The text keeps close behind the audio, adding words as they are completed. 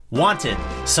Wanted,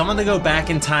 someone to go back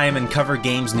in time and cover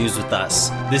games news with us.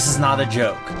 This is not a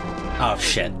joke. Oh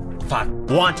shit. Fuck.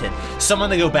 Wanted, someone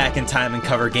to go back in time and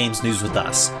cover games news with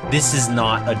us. This is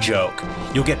not a joke.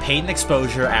 You'll get paid an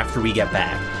exposure after we get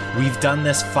back. We've done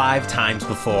this 5 times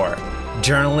before.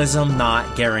 Journalism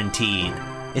not guaranteed.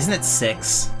 Isn't it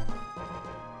 6?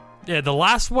 Yeah, the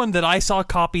last one that I saw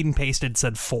copied and pasted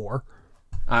said 4.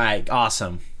 Alright,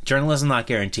 awesome. Journalism not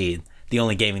guaranteed. The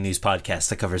only gaming news podcast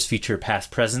that covers future,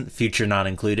 past, present, future not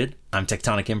included. I'm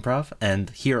Tectonic Improv, and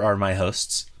here are my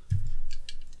hosts.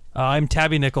 I'm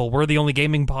Tabby Nickel. We're the only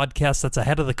gaming podcast that's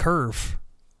ahead of the curve.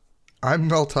 I'm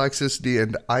Null Toxicity,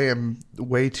 and I am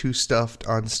way too stuffed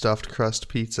on stuffed crust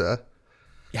pizza.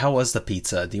 How was the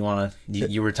pizza? Do you want to...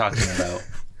 You were talking about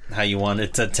how you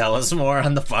wanted to tell us more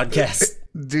on the podcast.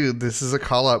 Dude, this is a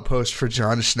call-out post for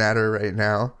John Schnatter right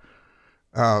now.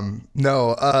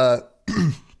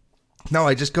 No,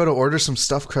 I just go to order some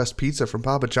stuffed crust pizza from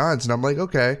Papa John's, and I'm like,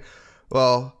 okay,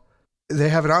 well, they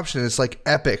have an option. It's like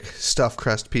epic stuffed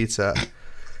crust pizza.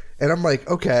 And I'm like,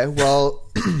 okay, well,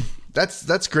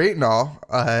 that's great and all.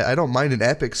 I don't mind an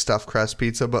epic stuffed crust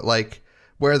pizza, but like,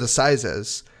 where are the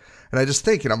sizes? And I just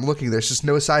think, and I'm looking, there's just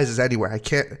no sizes anywhere. I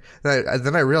can't,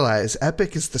 then I realize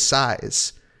epic is the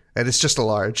size, and it's just a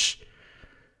large.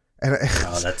 And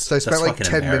so I spent like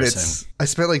 10 minutes. I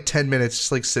spent like 10 minutes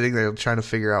just like sitting there trying to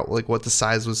figure out like what the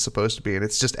size was supposed to be, and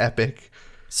it's just epic.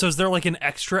 So is there like an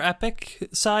extra epic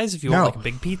size if you want like a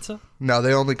big pizza? No,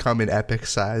 they only come in epic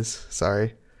size.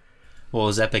 Sorry. Well,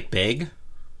 is epic big?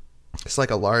 It's like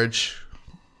a large.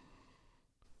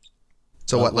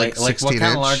 So what, like 16 what kind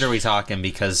inch? of large are we talking?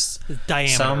 Because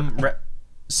diameter.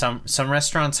 Some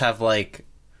restaurants have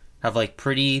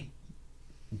pretty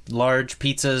large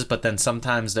pizzas, but then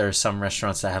sometimes there are some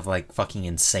restaurants that have like fucking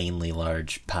insanely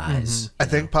large pies. Mm-hmm. I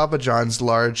think Papa John's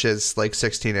large is like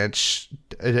 16 inch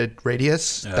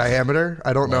radius diameter.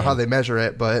 I don't know how they measure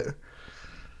it, but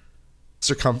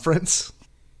circumference.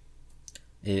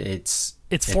 It's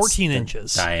 14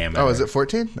 inches diameter. Oh, is it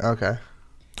 14? Okay.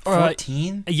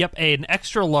 14? Yep, an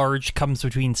extra large comes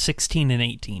between 16 and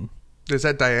 18. Is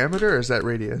that diameter or is that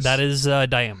radius? That is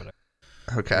diameter.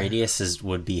 Okay. Radius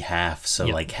would be half, so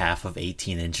yep. Like half of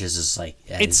 18 inches is like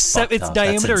it's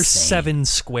diameter is 7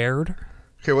 squared.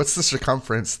 Okay, what's the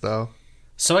circumference though?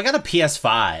 So I got a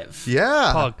PS5.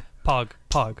 Yeah. Pog.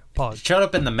 Showed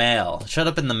up in the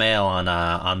mail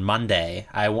on Monday.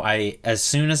 I as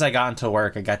soon as I got into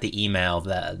work, I got the email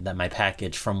that my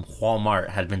package from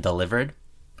Walmart had been delivered.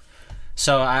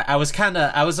 So I was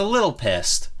a little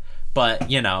pissed.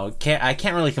 But, you know, I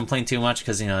can't really complain too much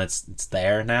because, you know, it's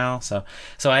there now. So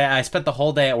I spent the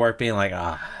whole day at work being like,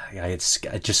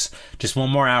 just one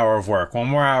more hour of work,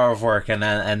 and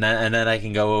then I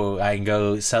can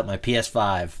go set up my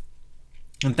PS5.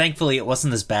 And thankfully, it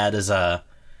wasn't as bad as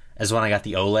when I got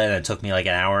the OLED, and it took me like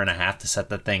an hour and a half to set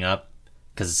that thing up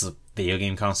because it's a video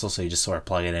game console, so you just sort of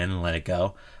plug it in and let it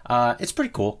go. It's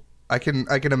pretty cool. I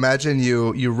can imagine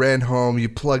you ran home, you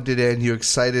plugged it in, you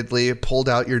excitedly pulled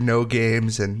out your no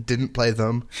games and didn't play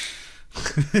them.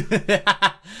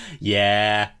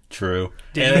 Yeah, true.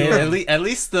 At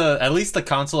least the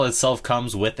console itself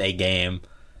comes with a game.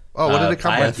 Oh, what did it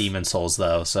come with? I have Demon Souls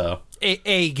though, so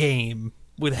a game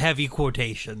with heavy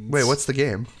quotations. Wait, what's the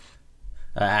game?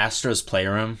 Astro's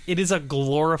Playroom. It is a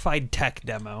glorified tech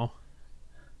demo.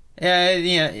 Yeah.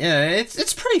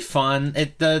 It's pretty fun.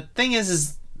 The thing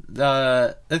is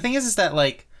that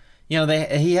like, you know,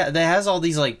 they has all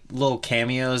these like little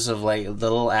cameos of like the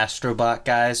little Astrobot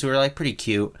guys who are like pretty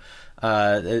cute.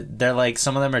 They're like,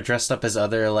 some of them are dressed up as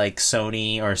other like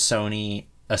Sony or Sony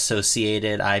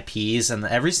associated IPs, and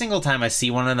every single time I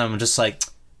see one of them, I'm just like,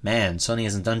 man, Sony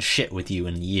hasn't done shit with you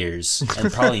in years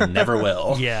and probably never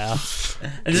will. Yeah.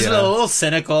 And just a little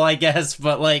cynical, I guess,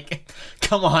 but like,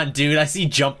 come on, dude. I see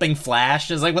Jumping Flash.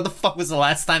 It's like, what the fuck was the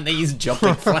last time they used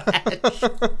Jumping Flash?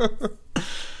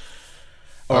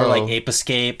 Or like Ape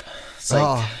Escape. It's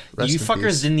like, you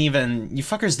fuckers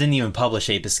didn't even publish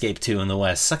Ape Escape 2 in the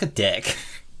West. Suck a dick.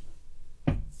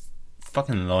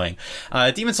 Fucking annoying.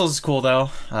 Demon Souls is cool though.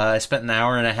 I spent an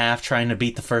hour and a half trying to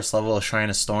beat the first level of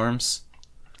Shrine of Storms.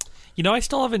 You know, I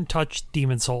still haven't touched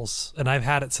Demon Souls, and I've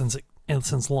had it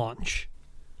since launch.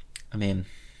 I mean,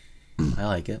 I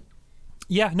like it.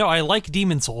 Yeah, no, I like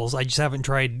Demon Souls. I just haven't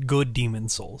tried good Demon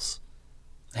Souls.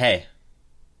 Hey,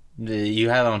 you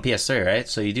have it on PS3, right?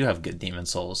 So you do have good Demon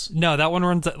Souls. No, that one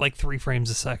runs at like 3 frames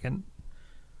a second.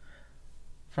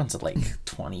 Runs at like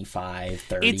 25,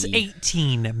 30. It's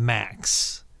 18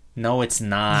 max. No, it's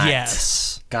not.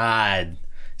 Yes. God,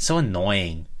 so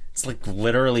annoying. It's like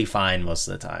literally fine most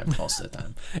of the time.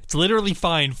 It's literally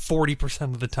fine 40%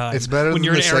 of the time. It's better when than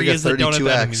you're the in areas Sega that don't have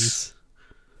 32X. enemies.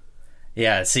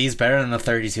 Yeah, see, it's better than the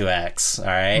 32X. All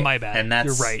right, My bad. And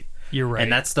that's, You're right.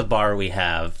 And that's the bar we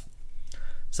have.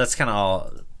 So that's kind of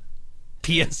all.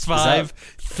 PS5,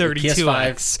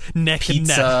 32X, neck and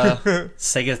neck. Pizza,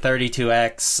 Sega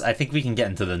 32X. I think we can get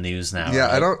into the news now.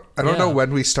 Yeah, right? I don't know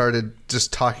when we started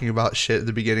just talking about shit at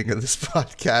the beginning of this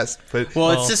podcast, but Well,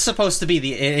 it's just supposed to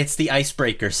be it's the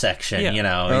icebreaker section. Yeah. You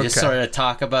know, you just Okay. sort of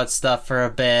talk about stuff for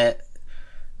a bit.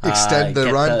 extend the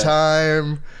get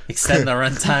runtime. Extend the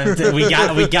runtime.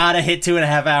 We gotta hit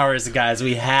 2.5 hours, guys.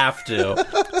 We have to.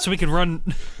 So we can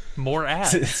run more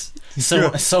ads.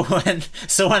 So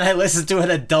when I listen to it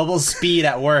at double speed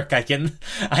at work, I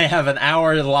have an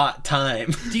hour lot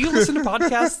time. Do you listen to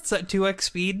podcasts at 2x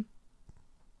speed?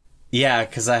 Yeah,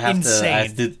 because I have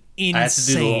to.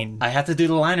 Insane. I have to do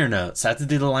the liner notes.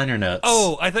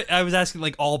 Oh, I was asking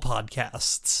like all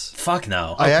podcasts. Fuck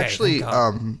no. I Okay, actually thank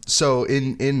God. so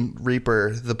in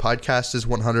Reaper the podcast is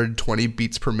 120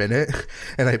 beats per minute,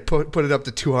 and I put it up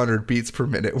to 200 beats per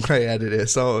minute when I edit it.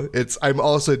 So I'm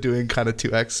also doing kind of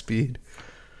 2x speed.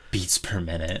 Beats per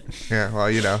minute. Yeah, well,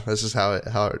 you know, this is how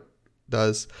it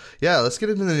does. Yeah, let's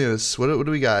get into the news. What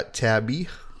do we got, Tabby?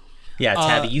 Yeah,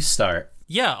 Tabby, you start.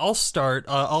 Yeah, I'll start.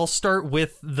 I'll start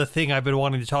with the thing I've been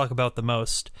wanting to talk about the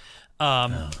most. All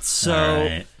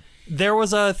right. There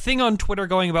was a thing on Twitter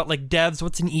going about like, devs,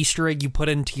 what's an Easter egg you put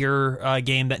into your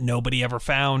game that nobody ever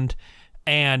found?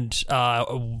 And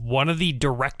one of the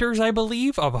directors, I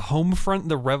believe, of Homefront: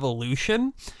 The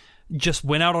Revolution just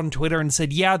went out on Twitter and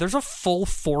said, yeah, there's a full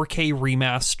 4K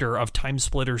remaster of Time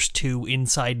Splitters 2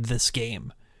 inside this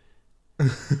game.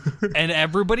 And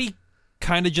everybody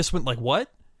kind of just went like, what?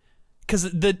 Because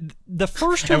the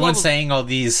first two Everyone's levels, saying all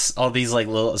these like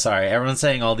little. Sorry, everyone's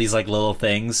saying all these like little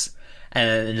things,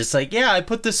 and just like, yeah, I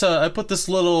put this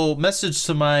little message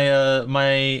to my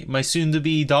my soon to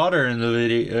be daughter in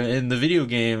the video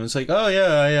game. It's like, oh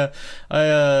yeah,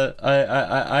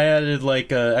 I added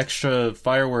like a extra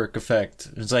firework effect.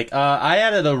 It's like, I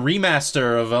added a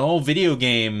remaster of an old video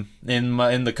game in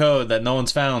the code that no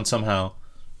one's found somehow.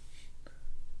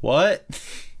 What?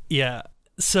 yeah.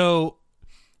 So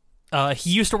he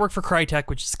used to work for Crytek,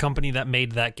 which is the company that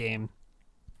made that game.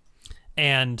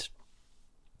 And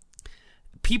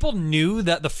people knew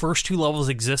that the first two levels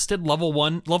existed. Level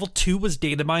 2 was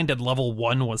data mined, and level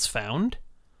 1 was found.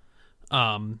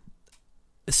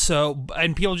 So,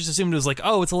 and people just assumed it was like,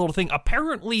 oh, it's a little thing.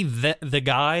 Apparently, the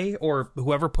guy or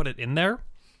whoever put it in there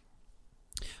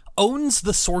owns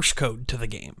the source code to the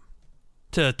game,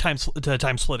 to Time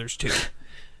Splitters 2.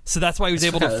 So that's why he was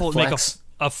able to make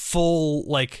a full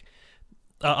like.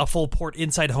 A full port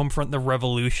inside Homefront: The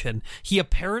Revolution. He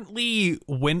apparently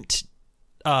went.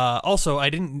 Also,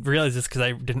 I didn't realize this because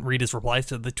I didn't read his replies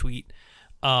to the tweet.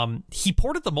 He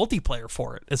ported the multiplayer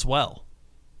for it as well.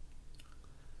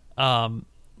 How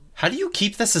do you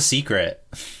keep this a secret?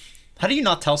 How do you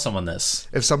not tell someone this?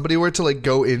 If somebody were to like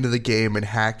go into the game and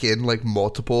hack in like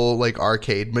multiple like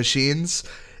arcade machines,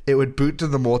 it would boot to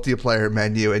the multiplayer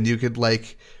menu, and you could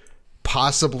like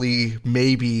possibly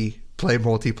maybe play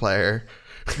multiplayer.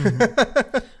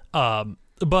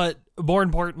 But more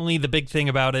importantly, the big thing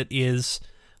about it is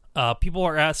people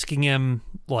are asking him,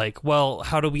 like, well,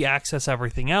 how do we access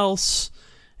everything else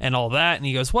and all that? And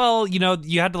he goes, well, you know,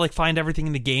 you had to like find everything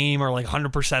in the game or like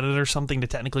 100% it or something to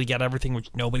technically get everything, which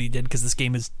nobody did because this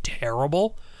game is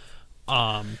terrible.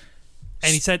 And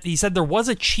he said there was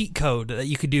a cheat code that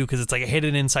you could do because it's like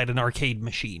hidden inside an arcade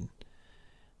machine.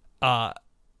 And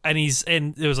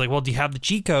it was like, well, do you have the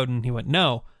cheat code? And he went,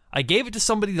 no. I gave it to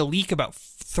somebody to leak about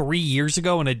 3 years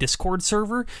ago in a Discord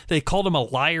server. They called him a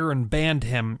liar and banned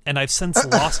him, and I've since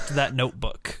lost that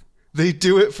notebook. They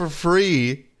do it for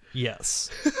free. Yes.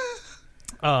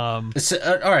 All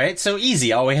right, so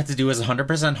easy. All we have to do is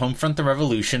 100% Homefront: The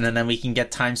Revolution, and then we can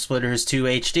get Time Splitters 2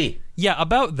 HD. Yeah,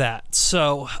 about that.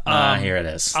 So here it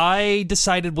is. I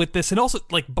decided with this, and also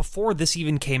like before this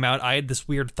even came out, I had this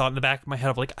weird thought in the back of my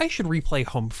head of like, I should replay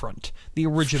Homefront, the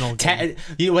original game.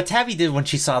 What Tabby did when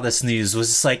she saw this news was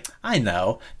just like, I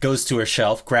know. Goes to her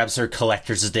shelf, grabs her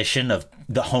collector's edition of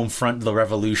the Homefront: The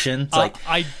Revolution. It's like,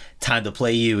 time to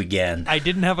play you again. I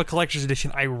didn't have a collector's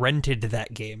edition. I rented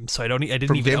that game, so I didn't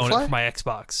From even own Gamefly? it for my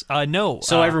Xbox. No.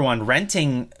 So everyone,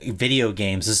 renting video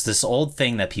games is this old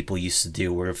thing that people used to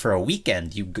do where for a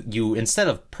weekend you instead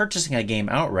of purchasing a game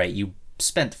outright, you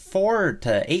spent $4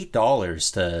 to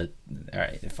 $8 to all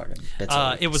right, fucking bits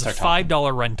it was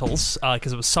 $5 rentals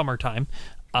because it was summertime.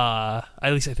 At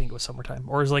least I think it was summertime,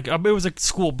 or it was like it was a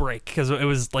school break because it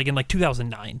was like in like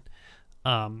 2009.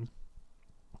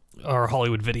 or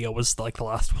Hollywood Video was like the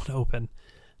last one to open.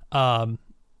 And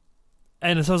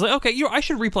so I was like, okay, I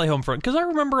should replay Homefront, because I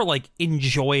remember like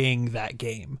enjoying that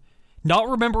game, not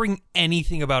remembering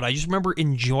anything about it. I just remember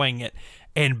enjoying it,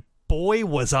 and boy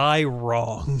was I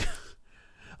wrong.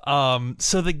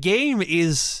 So the game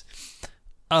is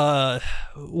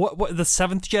what the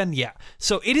 7th gen, yeah.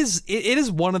 So it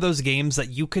is one of those games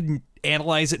that you could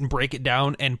analyze it and break it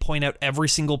down and point out every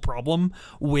single problem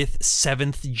with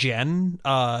 7th gen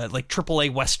like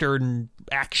AAA Western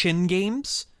action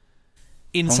games.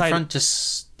 Inside it's a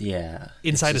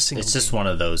single it's just game. one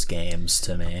of those games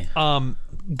to me.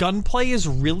 Gunplay is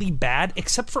really bad,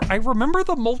 except for I remember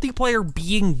the multiplayer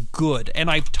being good,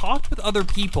 and I've talked with other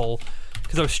people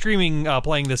because I was streaming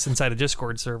playing this inside a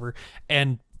Discord server,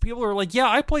 and people are like, yeah,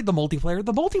 I played the multiplayer.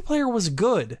 The multiplayer was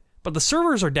good, but the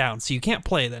servers are down, so you can't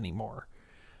play it anymore.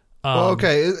 Well,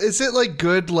 okay, is it like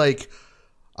good? Like,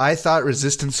 I thought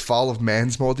Resistance Fall of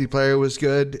Man's multiplayer was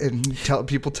good, and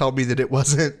people tell me that it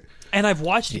wasn't. And I've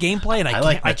watched gameplay, and I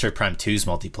like Metroid Prime 2's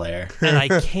multiplayer. And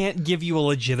I can't give you a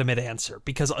legitimate answer,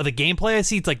 because the gameplay I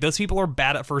see, it's like those people are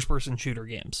bad at first-person shooter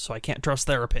games, so I can't trust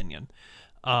their opinion.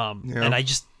 And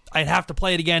I'd have to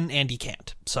play it again, and you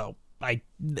can't. So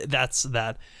that's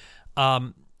that.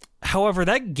 However,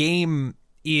 that game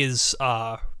is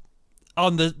on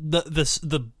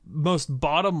the most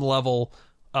bottom level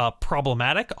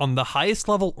problematic. On the highest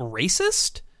level,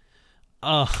 racist.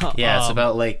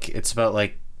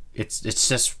 It's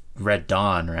just Red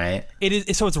Dawn, right? It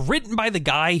is. So it's written by the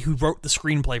guy who wrote the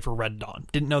screenplay for Red Dawn.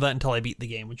 Didn't know that until I beat the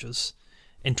game, which was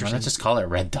interesting. Why not just call it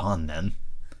Red Dawn then?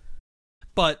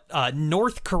 But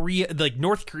North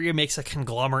Korea makes a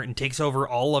conglomerate and takes over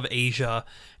all of Asia,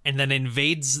 and then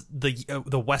invades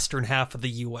the western half of the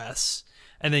U.S.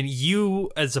 And then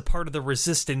you, as a part of the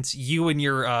resistance, you and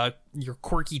your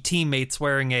quirky teammates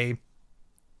wearing a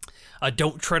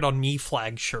 "Don't Tread on Me"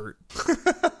 flag shirt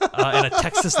and a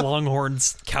Texas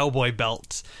Longhorns cowboy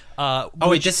belt.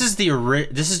 This is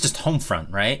just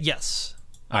Homefront, right? Yes.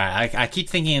 All right, I keep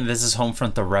thinking this is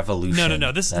Homefront: The Revolution.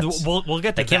 No. We'll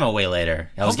get to that. It came out way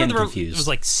later. I was getting confused. It was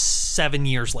like 7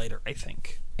 years later, I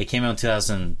think. It came out in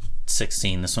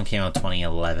 2016. This one came out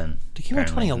 2011. It came out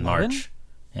 2011? March.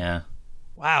 Yeah.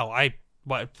 Wow,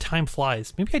 time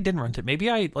flies. Maybe I didn't rent it. Maybe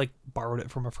I like borrowed it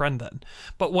from a friend then.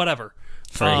 But whatever.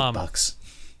 For $8.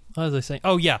 What was I saying?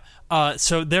 Oh yeah.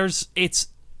 So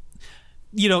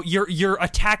you're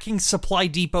attacking supply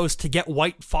depots to get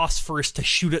white phosphorus to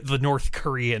shoot at the North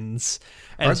Koreans.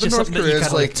 And Aren't the North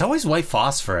Koreans like it's always white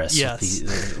phosphorus?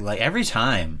 Yes. Like every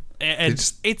time. And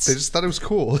they just thought it was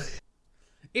cool.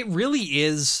 It really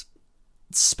is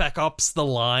Spec Ops: The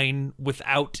Line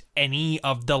without any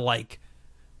of the like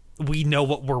we know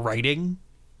what we're writing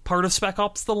part of Spec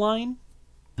Ops: The Line.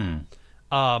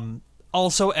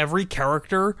 Also, every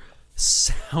character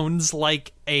sounds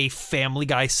like a Family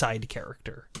Guy side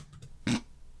character.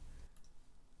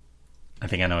 I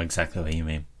think I know exactly what you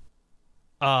mean.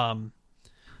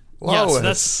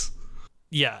 It's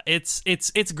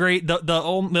great. The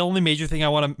only major thing I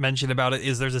want to mention about it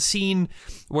is there's a scene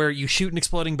where you shoot an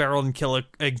exploding barrel and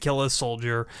kill a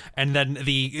soldier, and then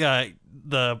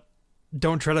the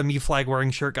 "Don't Tread on Me" flag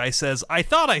wearing shirt guy says, "I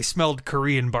thought I smelled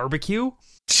Korean barbecue."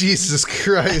 Jesus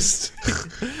Christ.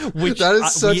 That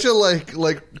is such a like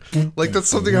that's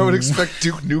something I would expect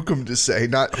Duke Nukem to say,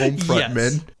 not Homefront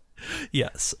men.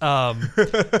 Yes.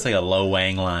 It's like a low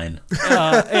Wang line.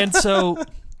 And so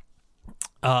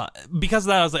because of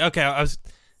that, I was like, okay,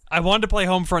 I wanted to play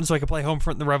Homefront so I could play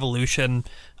Homefront: The Revolution.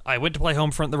 I went to play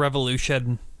Homefront: The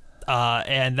Revolution,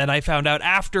 and then I found out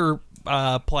after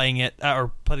playing it,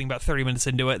 or putting about 30 minutes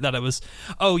into it, that it was,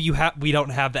 we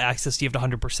don't have the access, you have to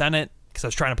 100% it, because I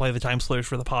was trying to play the time splitters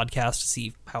for the podcast to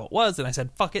see how it was, and I said,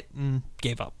 fuck it, and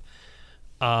gave up.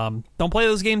 Don't play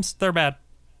those games, they're bad.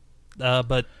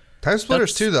 But Time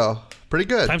Splitters 2, though, pretty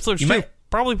good. Time Splitters 2,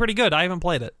 probably pretty good. I haven't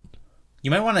played it. You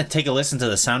might want to take a listen to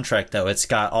the soundtrack, though. It's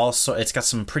got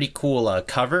some pretty cool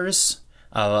covers,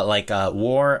 like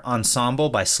War Ensemble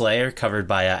by Slayer, covered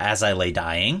by As I Lay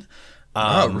Dying.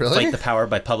 Really? Fight the Power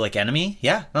by Public Enemy.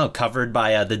 Yeah, no, covered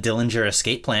by the Dillinger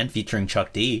Escape Plan featuring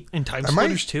Chuck D. And Time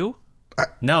Splitters 2?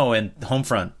 No, and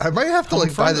Homefront. I might have to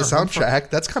buy the soundtrack.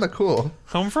 That's kind of cool.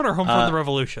 Homefront or Homefront: The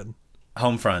Revolution?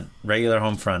 Homefront, regular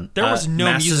Homefront. There was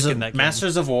no music in that game.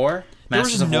 Masters of War. There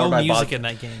was no music in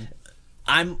that game.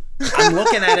 I'm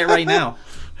looking at it right now.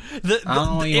 I don't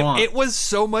know what you want. It was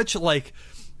so much like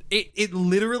it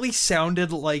literally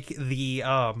sounded like the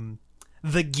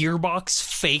Gearbox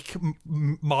fake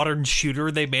modern shooter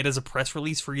they made as a press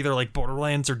release for either like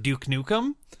Borderlands or Duke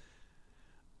Nukem.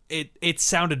 it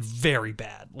sounded very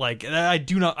bad. Like, I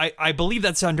do not, I believe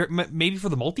that sounded maybe for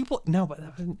the multiplayer. No, but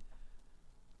that wasn't.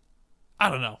 I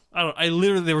don't know. I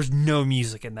literally, there was no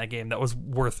music in that game that was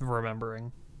worth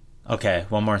remembering. Okay,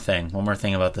 one more thing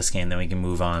about this game, then we can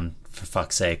move on, for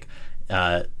fuck's sake.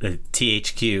 The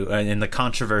THQ, in the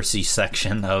controversy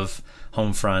section of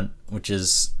Homefront, which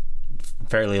is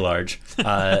fairly large,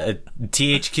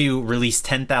 THQ released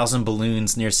 10,000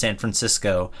 balloons near San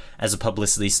Francisco as a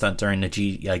publicity stunt during the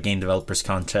Game Developers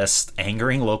Contest,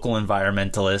 angering local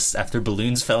environmentalists after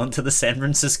balloons fell into the San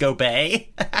Francisco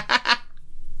Bay.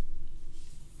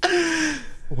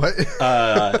 What?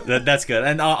 That's good,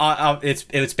 and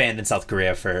it's banned in South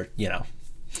Korea for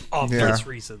obvious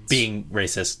reasons, being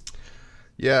racist.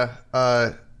 Yeah.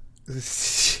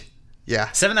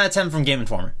 Yeah. 7 out of 10 from Game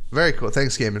Informer. Very cool.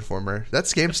 Thanks, Game Informer.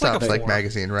 That's GameStop's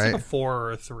magazine, right? It's like a 4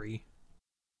 or a 3.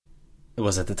 It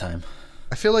was at the time.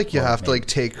 I feel like you have to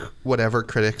take whatever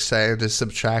critics say and just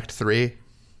subtract 3.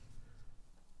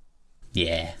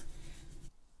 Yeah.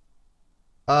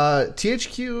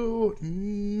 THQ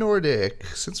Nordic.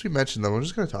 Since we mentioned them, I'm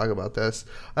just going to talk about this.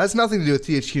 It has nothing to do with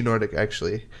THQ Nordic,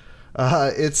 actually.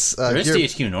 There is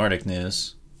THQ Nordic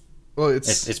news. Well,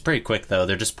 it's pretty quick though.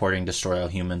 They're just porting Destroy All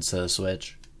Humans to the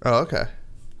Switch. Oh, okay,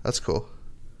 that's cool.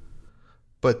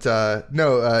 But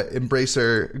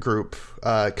Embracer Group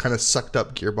kind of sucked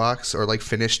up Gearbox, or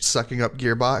finished sucking up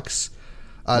Gearbox.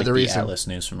 The Atlas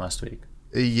news from last week.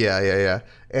 Yeah.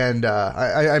 And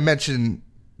I mentioned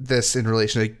this in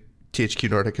relation to THQ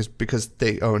Nordic is because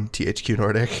they own THQ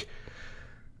Nordic.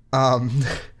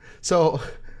 So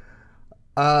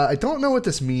I don't know what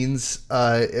this means.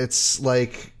 It's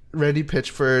like Randy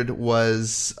Pitchford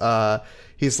was,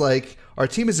 he's like, our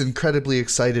team is incredibly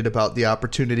excited about the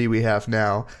opportunity we have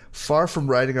now. Far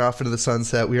from riding off into the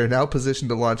sunset, we are now positioned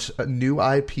to launch new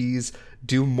IPs,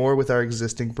 do more with our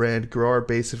existing brand, grow our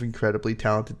base of incredibly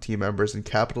talented team members, and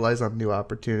capitalize on new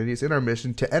opportunities in our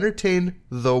mission to entertain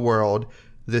the world.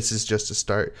 This is just a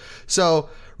start. So,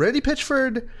 Randy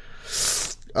Pitchford,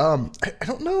 I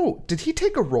don't know. Did he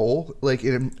take a role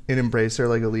in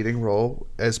Embracer, a leading role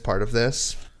as part of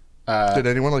this? Did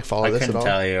anyone follow this at all? I couldn't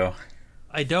tell you.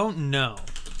 I don't know.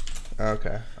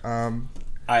 Okay.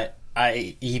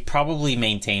 He probably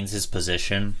maintains his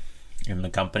position in the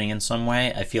company in some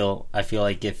way. I feel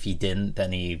like if he didn't,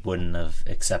 then he wouldn't have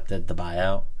accepted the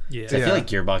buyout. Yeah. I feel like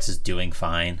Gearbox is doing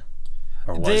fine,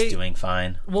 or was doing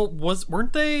fine. Well,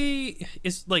 weren't they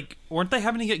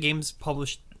having to get games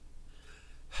published?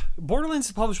 Borderlands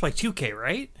is published by 2K,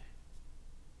 right?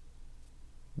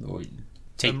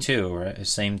 Take-Two, right?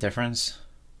 Same difference.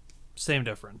 Same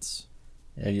difference.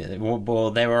 Well,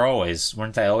 weren't they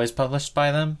always published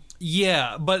by them?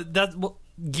 Yeah, but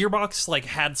Gearbox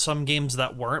had some games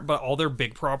that weren't, but all their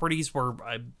big properties were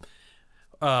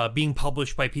being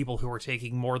published by people who were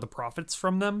taking more of the profits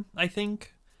from them, I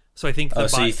think. So I think.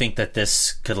 So you think that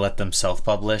this could let them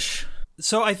self-publish?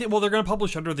 So I think they're going to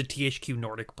publish under the THQ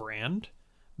Nordic brand,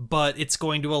 but it's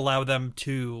going to allow them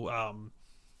to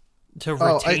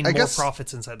retain more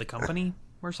profits inside the company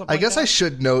or something. I guess I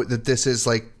should note that this is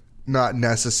not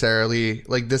necessarily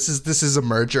this is a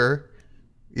merger,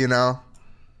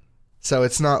 so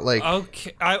it's not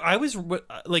okay. I was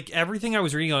everything I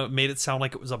was reading on it made it sound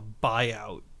like it was a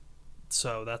buyout,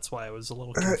 so that's why I was a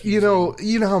little confused.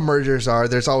 You know how mergers are.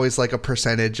 There's always a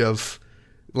percentage of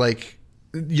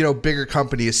bigger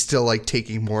company is still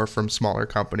taking more from smaller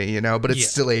company, but it's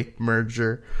still a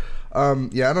merger. I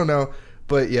don't know.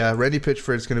 But yeah, Randy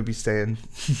Pitchford's going to be staying.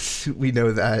 We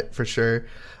know that for sure.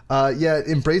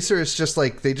 Embracer is just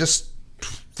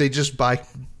they just buy.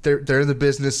 They're in the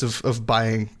business of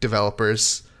buying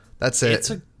developers. That's it.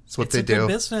 That's what they do. It's a good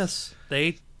business.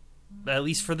 At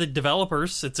least for the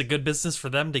developers, it's a good business for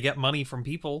them to get money from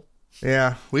people.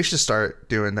 Yeah, we should start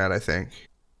doing that, I think.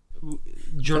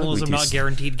 Journalism not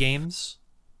guaranteed games.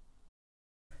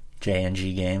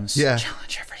 JNG Games. Yeah.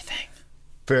 Challenge everything.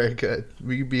 Very good.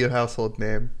 We could be a household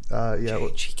name.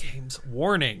 JNG Games.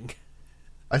 Warning.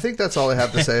 I think that's all I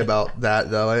have to say about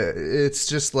that, though. It's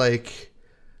just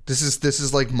this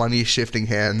is money shifting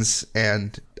hands,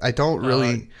 and I don't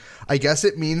really. I guess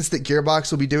it means that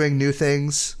Gearbox will be doing new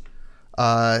things.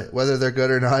 Whether they're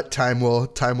good or not, time will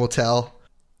tell.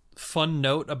 Fun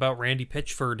note about Randy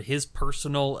Pitchford: his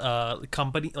personal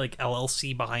company,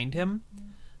 LLC behind him,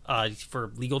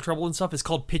 for legal trouble and stuff, is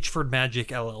called Pitchford Magic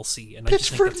LLC, and I just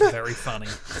think that's very funny.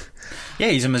 Yeah,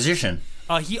 he's a magician.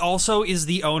 He also is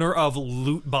the owner of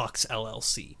Lootbox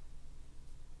LLC.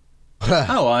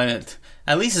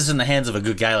 At least it's in the hands of a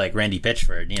good guy like Randy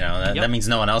Pitchford. That means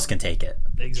no one else can take it.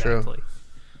 Exactly. True.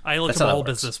 I looked That's at how the that whole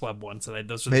works. business web once, and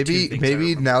those are the two things I Maybe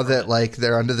remember now from that it. like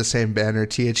they're under the same banner,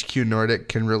 THQ Nordic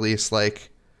can release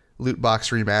like Loot Box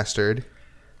Remastered.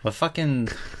 What fucking...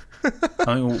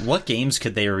 I mean, what games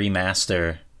could they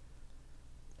remaster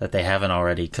that they haven't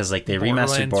already? Because like they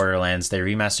remastered Borderlands, they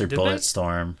remastered Did they?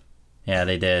 Bulletstorm. Yeah,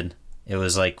 they did. It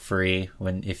was like free or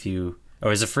it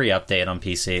was a free update on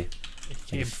PC. It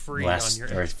came free on your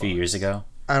or a few Xbox. years ago.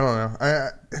 I don't know. I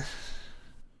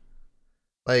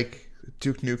like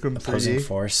Duke Nukem Opposing 3D.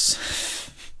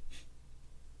 Force.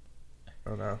 I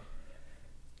don't know.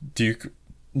 Duke.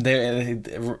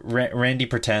 Randy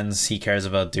pretends he cares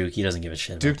about Duke. He doesn't give a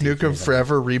shit. Duke about Nukem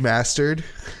Forever remastered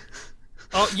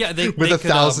Oh yeah, they with they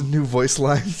 1,000 new voice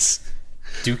lines.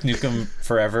 Duke Nukem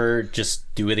Forever.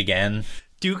 Just do it again.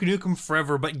 Duke Nukem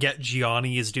Forever, but get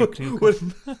Gianni as Duke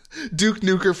Nukem. Duke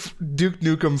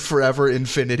Nukem Forever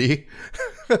Infinity.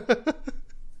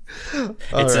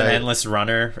 It's an endless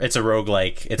runner. It's a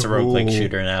roguelike. It's a roguelike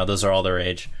shooter now. Those are all the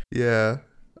rage. Yeah.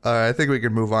 I think we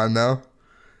can move on now.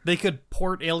 They could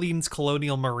port Aliens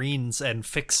Colonial Marines and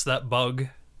fix that bug.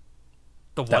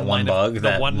 The That one one bug of,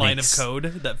 that the one line of makes- code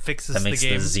that fixes That makes the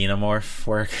the game. xenomorph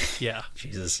work. Yeah.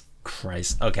 Jesus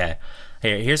Christ. Okay.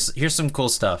 Here's some cool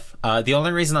stuff. The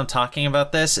only reason I'm talking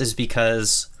about this is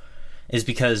because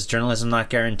Journalism Not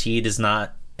Guaranteed is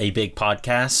not a big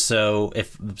podcast.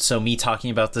 So me talking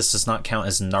about this does not count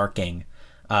as narking.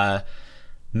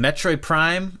 Metroid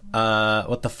Prime.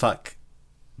 What the fuck?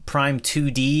 Prime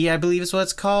 2D, I believe is what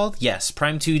it's called. Yes,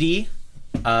 Prime 2D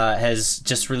has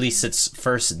just released its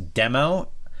first demo.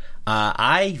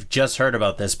 I just heard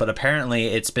about this, but apparently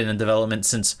it's been in development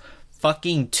since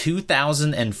fucking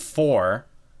 2004.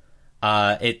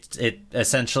 It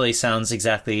essentially sounds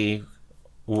exactly...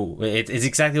 It's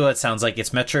exactly what it sounds like.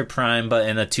 It's Metroid Prime, but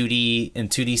in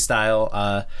 2D style.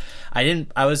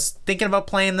 I was thinking about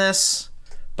playing this,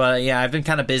 but yeah, I've been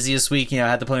kind of busy this week. I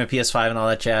had to play my PS5 and all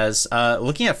that jazz.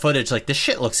 Looking at footage, like, this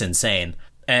shit looks insane.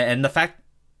 And the fact...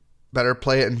 Better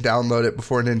play it and download it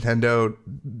before Nintendo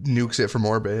nukes it from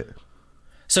orbit.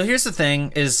 So here's the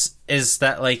thing: is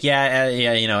that like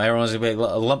everyone's gonna be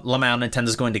like, Lamau,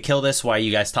 Nintendo's going to kill this. Why are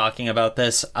you guys talking about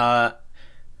this?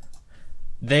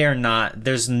 They are not.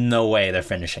 There's no way they're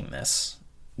finishing this.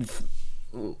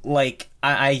 Like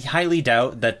I highly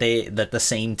doubt that the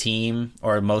same team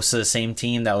or most of the same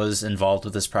team that was involved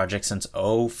with this project since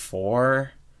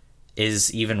 2004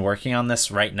 is even working on this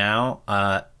right now.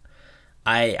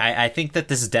 I think that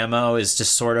this demo is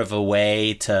just sort of a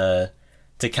way to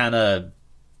kind of...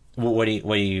 What are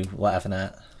you laughing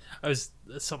at? I was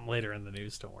something later in the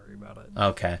news. Don't worry about it.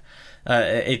 Okay,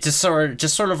 it's just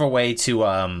sort of a way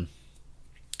to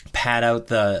pad out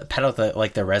the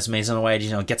like the resumes in a way.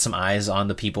 Get some eyes on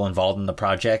the people involved in the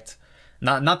project.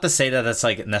 Not to say that that's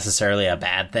like necessarily a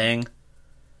bad thing,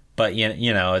 but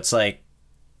it's like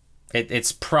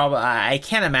it's probably... I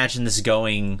can't imagine this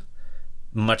going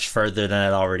much further than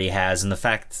it already has, and the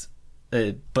fact,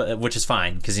 but which is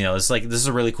fine because it's like this is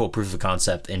a really cool proof of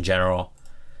concept in general.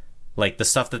 Like the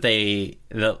stuff that the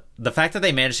fact that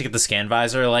they managed to get the scan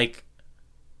visor like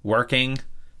working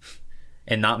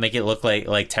and not make it look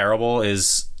like terrible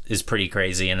is pretty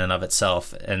crazy in and of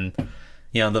itself. And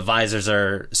the visors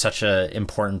are such a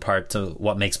important part to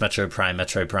what makes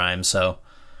Metroid Prime. So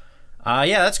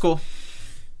yeah, that's cool.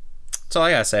 That's all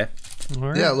I gotta say.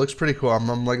 Right. Yeah, it looks pretty cool.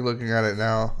 I'm like looking at it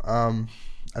now.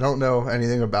 I don't know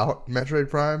anything about Metroid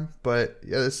Prime, but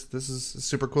yeah, this is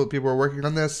super cool that people are working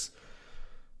on this.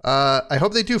 I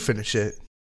hope they do finish it.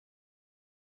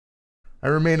 I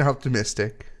remain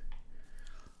optimistic.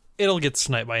 It'll get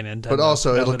sniped by Nintendo. But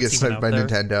also, now it'll that get it's even sniped by out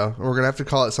there. Nintendo. We're going to have to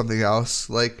call it something else,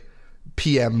 like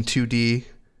PM2D,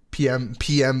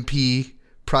 PMP,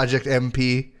 Project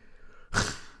MP.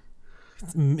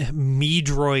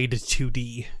 Meadroid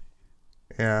 2D.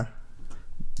 Yeah.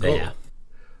 Cool. Yeah.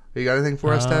 You got anything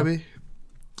for us, Tabby?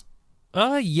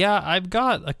 Yeah, I've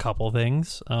got a couple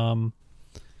things. Do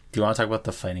you want to talk about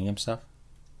the fighting game stuff?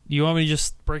 You want me to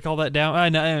just break all that down?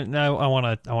 I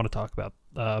want to talk about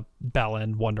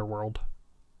Balan Wonderworld.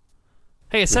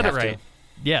 Hey, I said it right.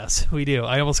 Yes, we do.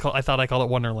 I thought I called it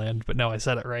Wonderland, but no, I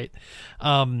said it right.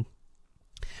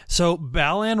 So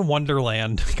Balan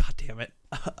Wonderland. God damn it.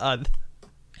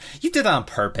 You did that on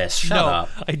purpose. Shut up.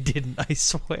 I didn't. I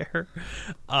swear.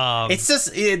 It's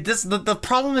just the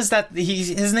problem is that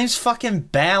his name's fucking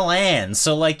Balan.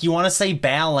 So like you want to say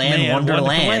Balan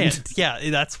Wonderland? Yeah,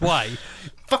 that's why.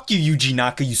 Fuck you, Yuji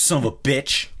Naka, you son of a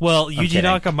bitch. Well, I'm Yuji kidding.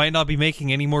 Naka might not be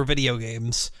making any more video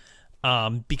games,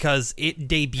 because it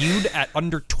debuted at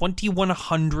under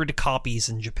 2,100 copies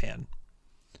in Japan.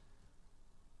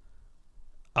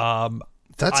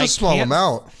 That's a small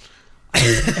amount.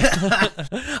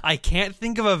 I can't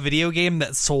think of a video game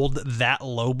that sold that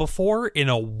low before in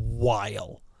a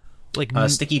while. Like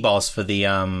Sticky Balls for the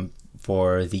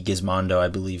Gizmondo, I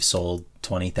believe, sold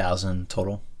 20,000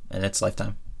 total in its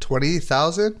lifetime.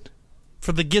 20,000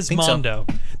 for the Gizmondo.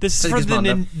 So. This is for the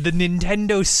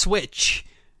Nintendo Switch.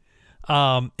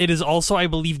 It is also, I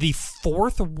believe, the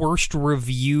 4th worst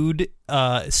reviewed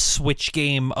Switch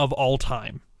game of all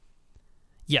time.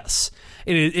 Yes,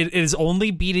 it is only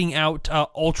beating out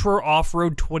Ultra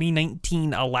Off-Road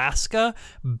 2019 Alaska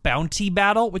Bounty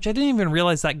Battle, which I didn't even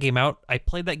realize that game out. I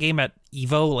played that game at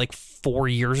EVO like 4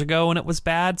 years ago and it was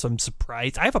bad, so I'm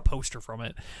surprised. I have a poster from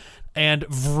it. And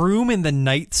Vroom in the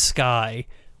Night Sky,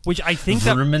 which I think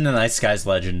Vroom in the Night Sky is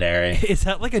legendary. Is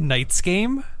that like a Nights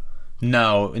game?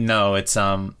 No, it's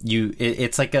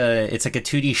it's like a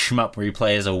 2D shmup where you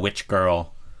play as a witch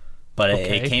girl. But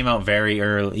it came out very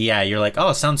early. Yeah, you're like,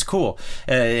 oh, sounds cool.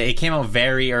 It came out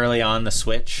very early on the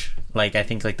Switch, like I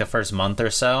think like the first month or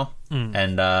so,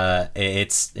 and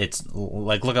it's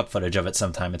like, look up footage of it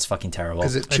sometime. It's fucking terrible.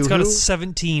 It's got a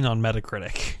 17 on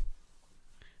Metacritic.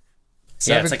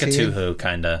 17? Yeah, it's like a Tuhu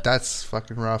kind of. That's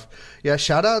fucking rough. Yeah,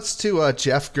 shout outs to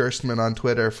Jeff Gerstmann on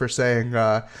Twitter for saying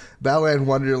Battleland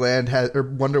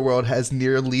Wonderworld has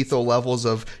near lethal levels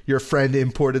of your friend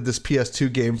imported this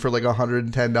PS2 game for like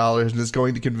 $110 and is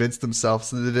going to convince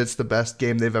themselves that it's the best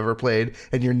game they've ever played,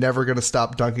 and you're never going to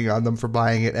stop dunking on them for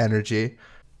buying it energy.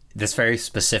 This very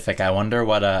specific. I wonder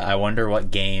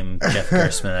what game Jeff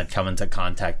Gerstmann had come into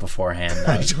contact beforehand.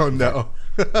 I don't know.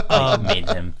 Made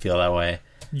him feel that way.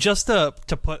 Just to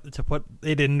put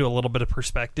it into a little bit of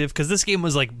perspective, because this game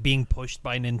was like being pushed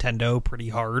by Nintendo pretty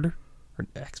hard.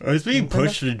 It's being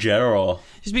pushed in general.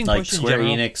 It's being like pushed Square in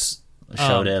general. Enix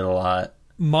showed it a lot.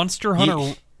 Monster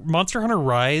Hunter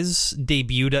Rise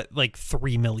debuted at like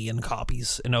 3 million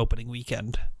copies in opening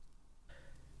weekend.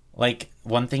 Like,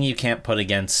 one thing you can't put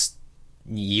against,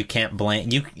 you cannot blame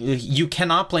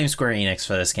Square Enix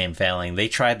for this game failing. They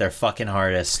tried their fucking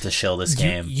hardest to shill this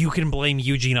game. You can blame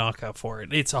Yuji Naka for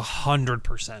it. It's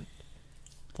 100%.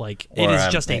 Like, it is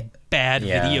just a bad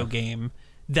video game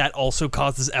that also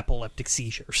causes epileptic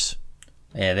seizures.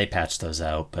 Yeah, they patched those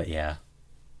out, but yeah.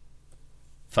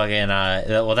 Fucking,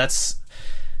 well, that's...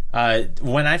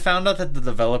 when I found out that the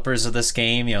developers of this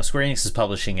game, Square Enix is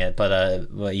publishing it, but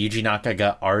Yuji Naka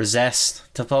got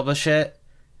Arzest to publish it.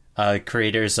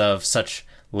 Creators of such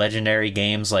legendary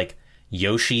games like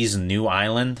Yoshi's New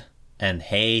Island and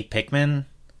Hey Pikmin.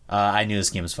 I knew this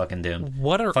game was fucking doomed.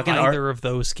 What are either of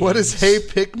those games? What is Hey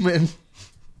Pikmin?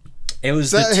 It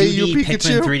was the 2D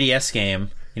Pikmin 3DS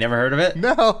game. You never heard of it?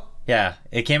 No. Yeah,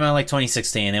 it came out in like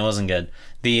 2016. It wasn't good.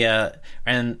 The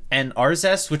and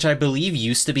Arzest, which I believe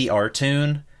used to be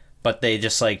Artoon, but they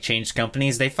just like changed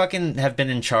companies. They fucking have been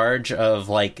in charge of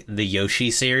like the Yoshi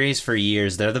series for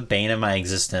years. They're the bane of my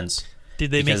existence.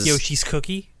 Did they make Yoshi's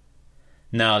Cookie?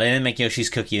 No, they didn't make Yoshi's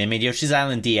Cookie. They made Yoshi's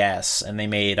Island DS, and they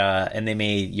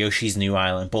made Yoshi's New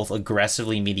Island, both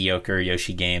aggressively mediocre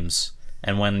Yoshi games.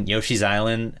 And when Yoshi's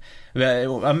Island,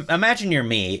 imagine you're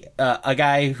me, a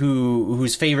guy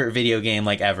whose favorite video game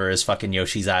like ever is fucking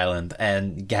Yoshi's Island,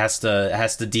 and has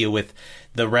to deal with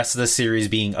the rest of the series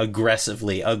being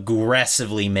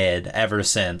aggressively mid ever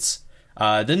since.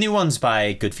 The new ones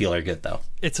by Good Feel are good though.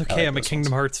 It's okay. I'm a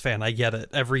Kingdom Hearts fan. I get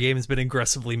it. Every game has been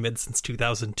aggressively mid since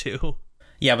 2002.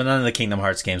 Yeah, but none of the Kingdom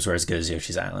Hearts games were as good as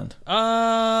Yoshi's Island.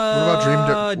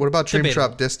 What about Dream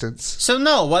Drop Distance? So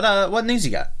no, what news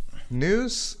you got?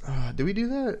 News? Did we do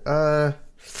that?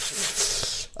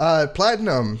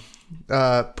 Platinum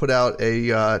put out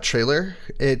a trailer.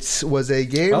 It was a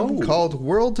game called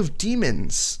World of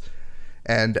Demons.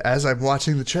 And as I'm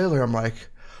watching the trailer, I'm like,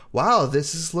 wow,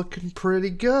 this is looking pretty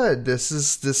good. This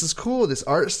is cool. This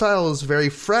art style is very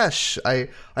fresh. I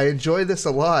enjoy this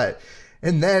a lot.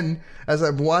 And then, as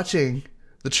I'm watching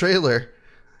the trailer,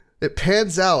 it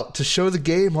pans out to show the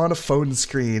game on a phone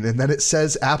screen, and then it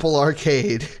says Apple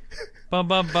Arcade.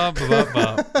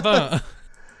 The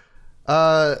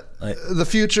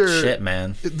future, shit,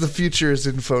 man. The future is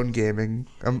in phone gaming.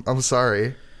 I'm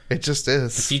sorry. It just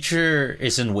is. The future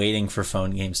isn't waiting for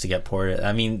phone games to get ported.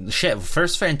 I mean, shit.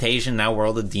 First Fantasia, now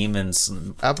World of Demons.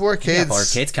 Apple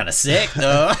Arcade's kind of sick,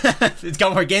 though. It's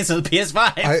got more games than the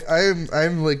PS5.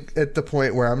 I'm like at the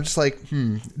point where I'm just like,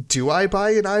 do I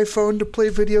buy an iPhone to play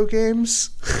video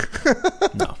games?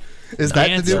 No. Is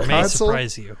that the new console? May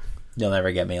surprise you. You'll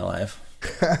never get me alive.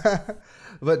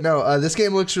 But no, this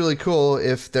game looks really cool.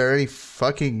 If there are any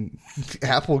fucking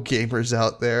Apple gamers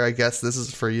out there, I guess this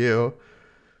is for you.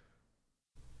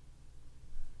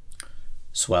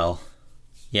 Swell.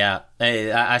 Yeah,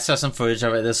 I saw some footage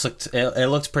of it. It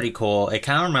looks pretty cool. It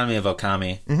kind of reminded me of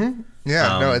Okami. Mm-hmm.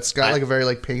 Yeah, no, it's got like a very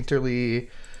like painterly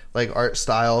like art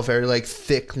style, very like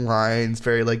thick lines,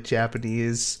 very like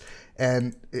Japanese,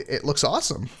 and it looks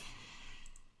awesome.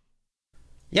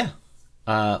 Yeah,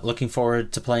 looking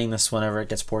forward to playing this whenever it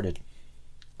gets ported.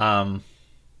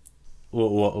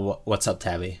 What's up,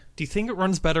 Tabby? Do you think it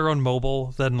runs better on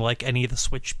mobile than like any of the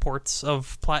Switch ports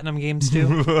of Platinum games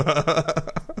do?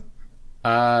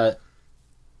 Have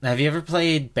you ever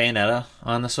played Bayonetta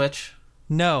on the Switch?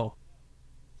 No.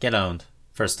 Get owned,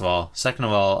 first of all. Second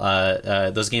of all,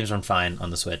 those games run fine on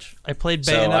the Switch. I played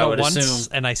Bayonetta once,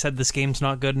 and I said this game's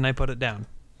not good, and I put it down.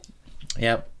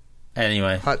 Yep.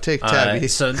 Anyway. Hot take, Tabby.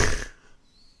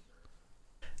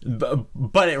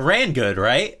 But it ran good,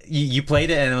 right? You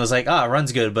played it, and it was like, it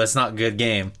runs good, but it's not a good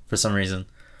game for some reason.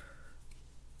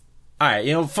 All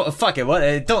right, fuck it.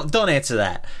 What? Don't answer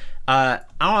that. I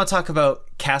want to talk about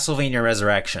Castlevania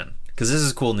Resurrection, because this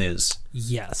is cool news.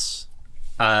 Yes.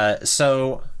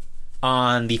 So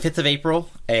on the 5th of April,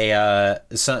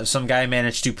 some guy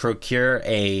managed to procure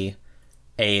an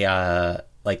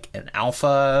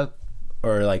alpha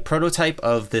or like prototype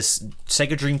of this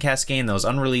Sega Dreamcast game that was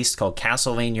unreleased called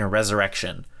Castlevania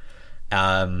Resurrection.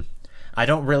 I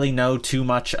don't really know too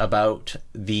much about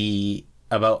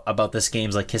about this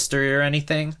game's like history or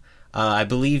anything. I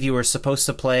believe you were supposed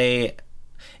to play.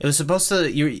 It was supposed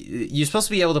to you're supposed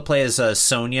to be able to play as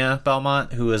Sonia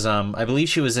Belmont, who was I believe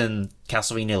she was in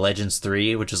Castlevania Legends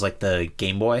 3, which is like the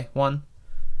Game Boy one.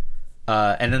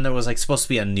 And then there was like supposed to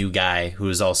be a new guy who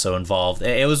was also involved.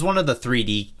 It was one of the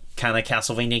 3D kind of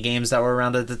Castlevania games that were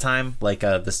around at the time, like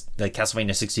the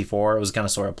Castlevania 64. It was gonna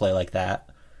sort of play like that,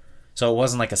 so it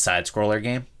wasn't like a side scroller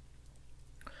game.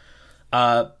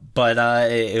 But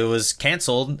it was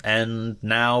canceled, and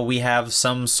now we have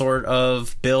some sort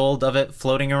of build of it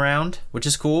floating around, which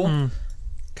is cool.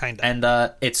 Kinda. And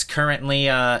it's currently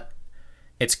on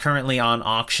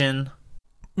auction.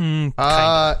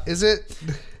 Is it?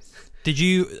 Did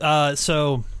you?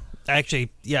 So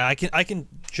actually, yeah, I can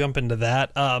jump into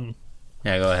that.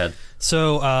 Yeah, go ahead.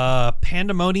 So,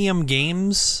 Pandemonium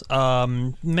Games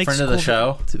makes friend of the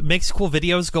show, makes cool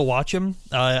videos. Go watch him.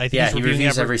 I think he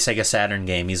reviews every Sega Saturn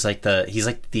game. He's like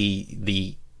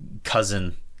the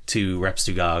cousin to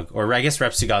Repstugog, or I guess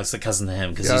Repstugog's the cousin to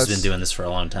him because he's been doing this for a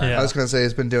long time. Yeah. I was gonna say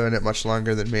he's been doing it much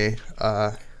longer than me.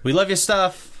 We love your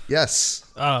stuff. Yes.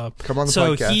 Come on the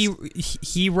so podcast.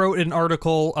 he wrote an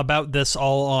article about this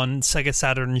all on Sega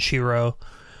Saturn Shiro,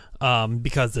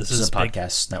 because this is a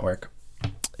podcast network.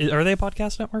 Are they a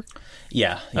podcast network?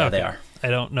 Yeah, okay. They are. I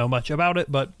don't know much about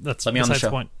it, but that's besides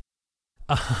the point.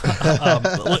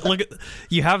 Look at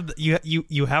you have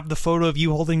the photo of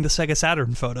you holding the Sega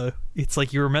Saturn photo. It's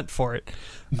like you were meant for it.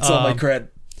 It's all my cred.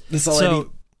 That's all I need.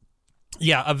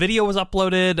 Yeah, a video was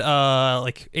uploaded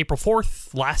like April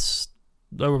 4th,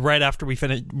 right after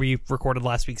we recorded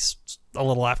last week's, a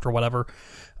little after whatever.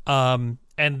 And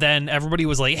then everybody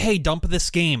was like, hey, dump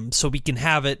this game so we can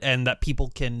have it and that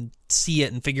people can see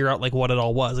it and figure out like what it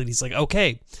all was. And he's like,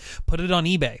 okay, put it on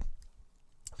eBay.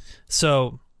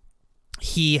 So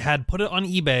he had put it on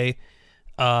eBay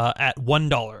at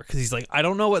 $1 because he's like, I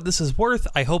don't know what this is worth.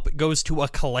 I hope it goes to a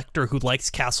collector who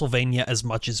likes Castlevania as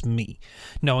much as me,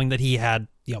 knowing that he had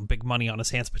big money on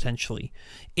his hands potentially.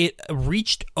 It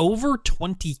reached over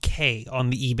 20K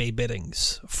on the eBay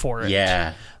biddings for it.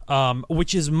 Yeah.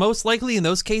 Which is most likely in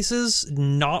those cases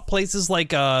not places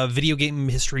like a video game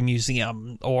history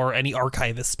museum or any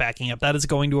archivist backing up. That is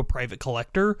going to a private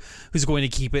collector who's going to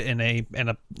keep it in a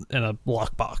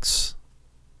lockbox.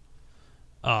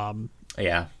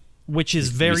 Yeah, which is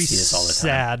very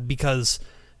sad because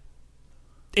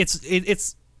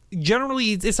it's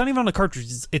generally it's not even on a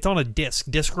cartridge. It's on a disc.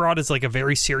 Disc rot is like a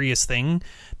very serious thing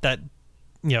that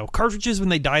cartridges when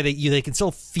they die they can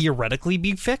still theoretically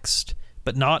be fixed.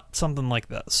 But not something like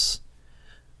this.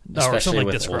 Especially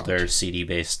with older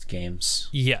CD-based games.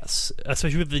 Yes,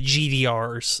 especially with the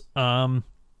GDRs.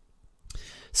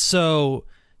 So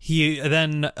he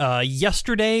then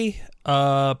yesterday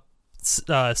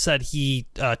said he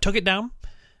took it down,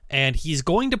 and he's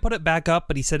going to put it back up,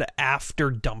 but he said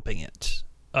after dumping it.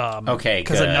 Okay,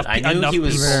 good. I knew he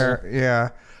was there. Yeah,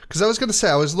 because I was going to say,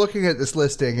 I was looking at this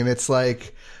listing, and it's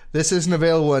like, this isn't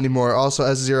available anymore. Also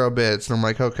has 0 bits, and I'm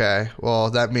like, okay, well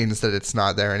that means that it's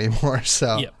not there anymore.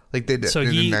 So like they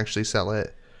didn't actually sell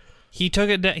it. He took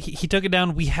it. He took it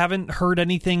down. We haven't heard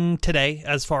anything today,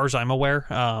 as far as I'm aware,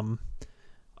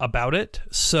 about it.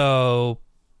 So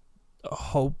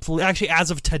hopefully, actually,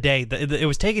 as of today, it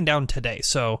was taken down today.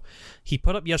 So he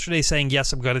put up yesterday saying,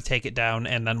 "Yes, I'm going to take it down,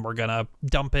 and then we're gonna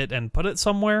dump it and put it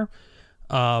somewhere."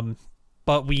 But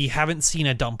but we haven't seen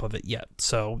a dump of it yet.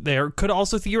 So there could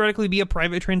also theoretically be a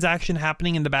private transaction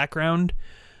happening in the background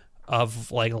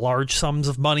of like large sums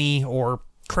of money or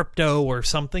crypto or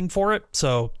something for it.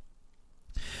 So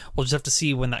we'll just have to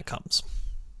see when that comes.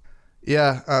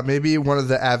 Yeah, maybe one of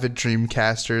the avid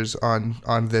Dreamcasters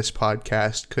on this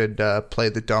podcast could play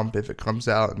the dump if it comes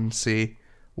out and see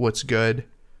what's good.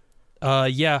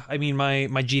 Yeah, I mean, my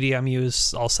GDMU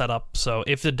is all set up, so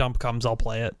if the dump comes, I'll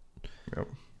play it. Yep.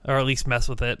 Or at least mess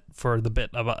with it for the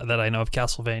bit that I know of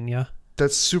Castlevania.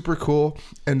 That's super cool.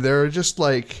 And they're just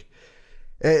like,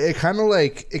 it kind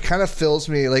of fills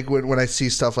me, like when I see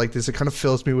stuff like this, it kind of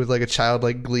fills me with like a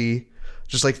childlike glee,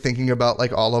 just like thinking about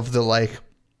like all of the like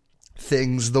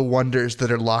things, the wonders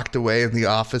that are locked away in the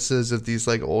offices of these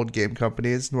like old game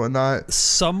companies and whatnot.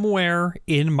 Somewhere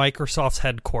in Microsoft's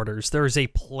headquarters, there is a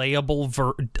playable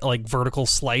vertical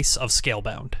slice of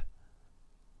Scalebound.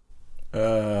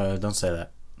 Don't say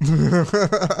that.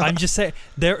 I'm just saying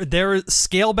there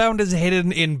Scalebound is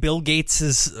hidden in Bill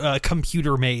Gates's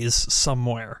computer maze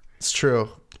somewhere. It's true.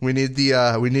 We need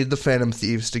the Phantom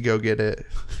Thieves to go get it.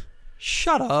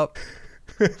 Shut up.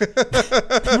 I'm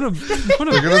gonna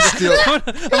steal. I'm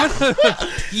gonna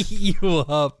beat you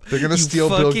up. They're gonna steal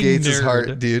Bill Gates' nerd.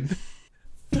 heart, dude.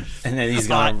 And then he's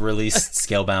gonna release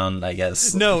Scalebound, I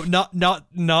guess. No, not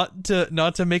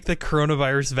to make the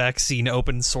coronavirus vaccine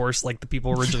open source like the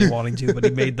people originally wanting to, but he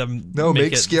made them.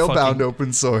 Make Scalebound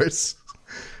open source.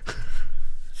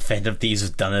 Phantom Thieves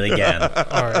have done it again.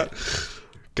 All right,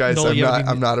 guys, Noel,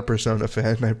 I'm not a Persona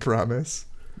fan. I promise.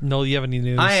 Noel, you have any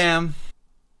news? I am.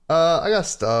 I got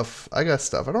stuff. I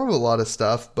don't have a lot of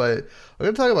stuff, but I'm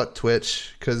gonna talk about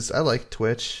Twitch because I like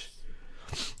Twitch.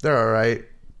 They're all right.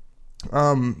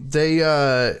 They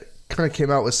kind of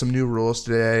came out with some new rules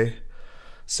today,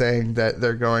 saying that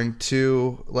they're going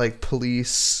to like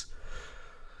police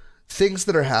things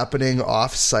that are happening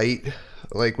off-site,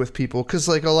 like with people, because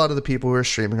like a lot of the people who are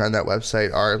streaming on that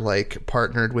website are like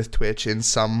partnered with Twitch in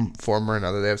some form or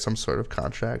another. They have some sort of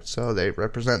contract, so they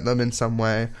represent them in some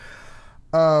way.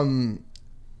 And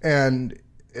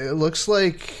it looks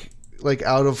like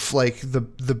out of like the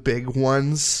big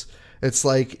ones, it's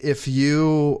like if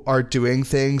you are doing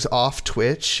things off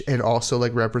Twitch and also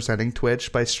like representing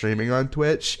Twitch by streaming on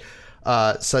Twitch,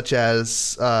 such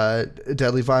as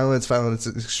deadly violence, violence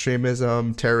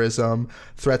extremism, terrorism,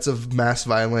 threats of mass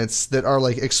violence that are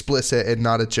like explicit and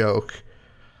not a joke,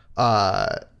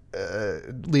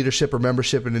 leadership or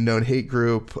membership in a known hate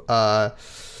group,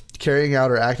 carrying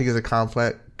out or acting as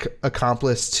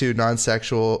accomplice to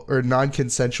non-sexual or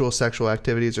non-consensual sexual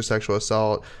activities or sexual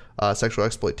assault, sexual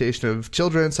exploitation of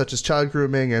children, such as child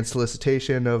grooming and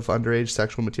solicitation of underage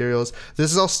sexual materials.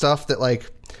 This is all stuff that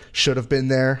like should have been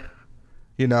there,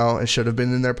 you know, and should have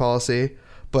been in their policy,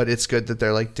 but it's good that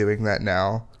they're like doing that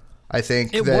now. I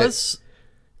think it's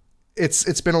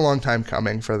been a long time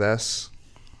coming for this.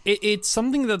 It's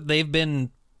something that they've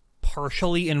been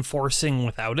partially enforcing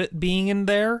without it being in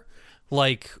there.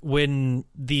 Like when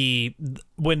the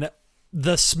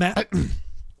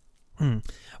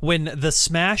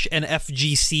Smash and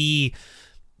FGC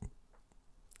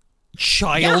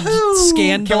child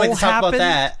scandal Can't wait to talk happened. about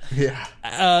that.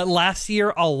 Yeah. Last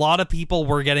year, a lot of people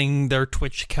were getting their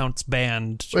Twitch accounts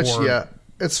banned. Which, yeah,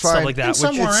 it's fine. Stuff like that. And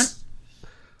some weren't.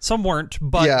 Some weren't,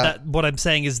 but Yeah. what I'm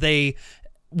saying is they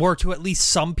were, to at least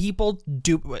some people,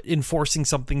 enforcing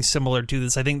something similar to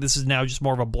this. I think this is now just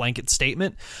more of a blanket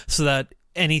statement so that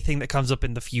anything that comes up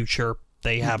in the future,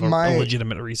 they have a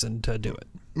legitimate reason to do it.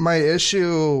 My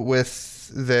issue with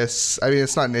this, I mean,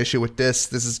 it's not an issue with this.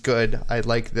 This is good. I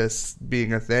like this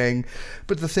being a thing.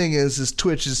 But the thing is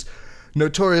Twitch is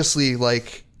notoriously,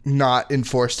 like, not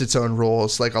enforced its own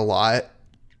rules, like, a lot.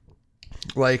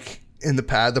 Like, in the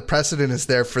past, the precedent is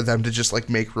there for them to just, like,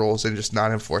 make rules and just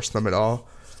not enforce them at all.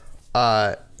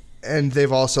 And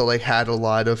they've also like had a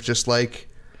lot of just like,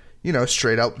 you know,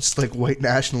 straight up just like white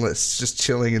nationalists just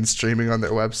chilling and streaming on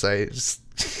their website. Just,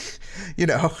 you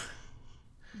know,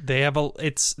 they're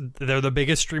the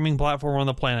biggest streaming platform on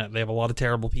the planet. They have a lot of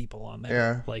terrible people on there.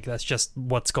 Yeah. Like that's just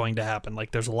what's going to happen.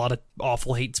 Like there's a lot of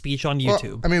awful hate speech on YouTube.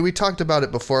 Well, I mean, we talked about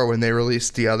it before when they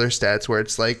released the other stats where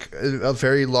it's like a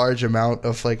very large amount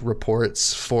of like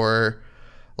reports for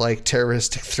like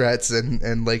terroristic threats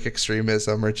and like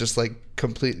extremism or just like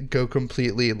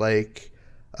completely like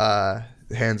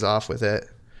hands off with it.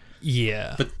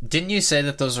 Yeah. But didn't you say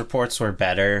that those reports were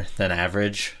better than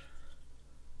average?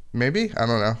 Maybe? I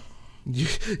don't know.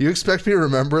 You expect me to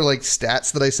remember like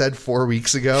stats that I said 4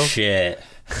 weeks ago? Shit,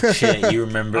 you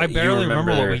remember? I barely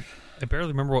remember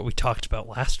what we talked about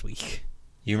last week.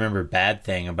 You remember bad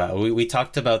thing about we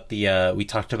talked about the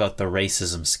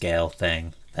racism scale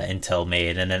thing. that Intel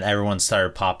made, and then everyone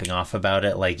started popping off about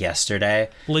it like yesterday.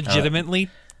 Legitimately,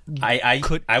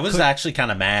 I was actually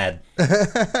kind of mad.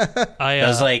 I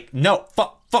was like, no,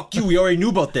 fuck you. We already knew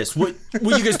about this. What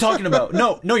are you guys talking about?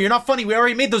 No, you're not funny. We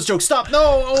already made those jokes. Stop.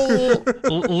 No.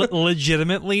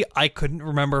 Legitimately, I couldn't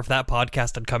remember if that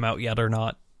podcast had come out yet or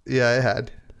not. Yeah, it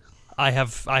had. I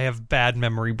have bad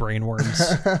memory brain worms.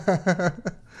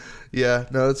 Yeah,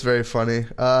 no, it's very funny.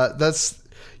 That's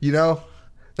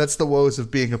the woes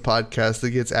of being a podcast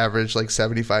that gets average like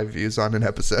 75 views on an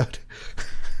episode.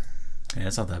 Yeah,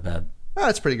 it's not that bad.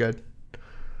 That's pretty good.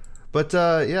 But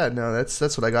yeah, no, that's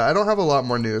what I got. I don't have a lot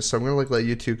more news, so I'm gonna let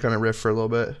you two kind of riff for a little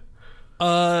bit.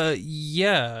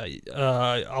 Yeah.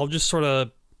 I'll just sort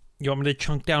of. You want me to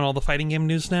chunk down all the fighting game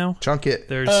news now? Chunk it.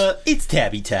 It's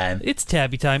tabby time. It's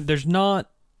tabby time. There's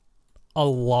not a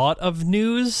lot of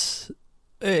news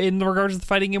in regards to the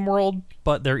fighting game world,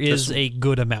 but there is a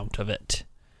good amount of it.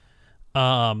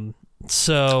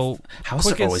 So how is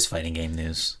there always fighting game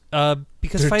news?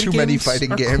 Because there are too many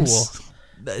fighting games.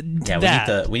 Cool.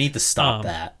 Yeah, we need to stop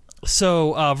that.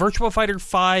 So, Virtua Fighter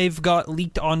 5 got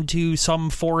leaked onto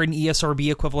some foreign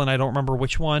ESRB equivalent. I don't remember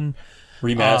which one.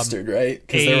 Remastered, right?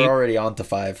 Because they were already on to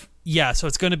 5. Yeah, so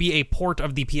it's going to be a port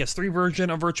of the PS3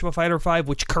 version of Virtua Fighter 5,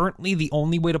 which currently the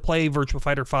only way to play Virtua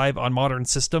Fighter 5 on modern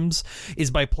systems is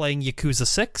by playing Yakuza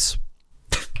 6.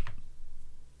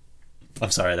 I'm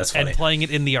sorry, that's funny. And playing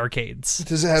it in the arcades.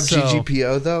 Does it have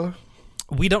GGPO, though?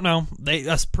 We don't know. They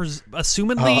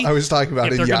assumedly. I was talking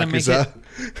about in Yakuza.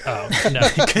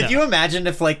 No. Could you imagine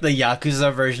if like the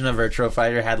Yakuza version of Virtua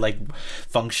Fighter had like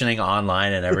functioning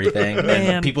online and everything,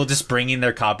 and people just bringing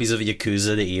their copies of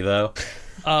Yakuza to Evo?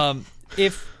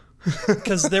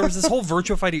 Because there was this whole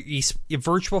Virtua Fighter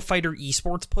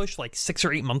esports push like 6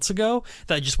 or 8 months ago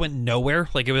that just went nowhere.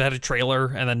 Like it had a trailer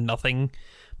and then nothing.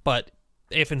 But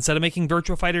if instead of making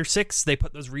Virtua Fighter 6, they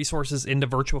put those resources into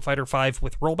Virtua Fighter 5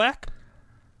 with rollback.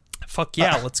 Fuck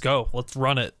yeah, let's go. Let's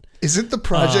run it. Isn't the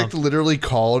project literally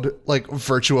called like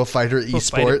Virtua Fighter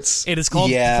Esports? It is called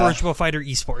Virtua Fighter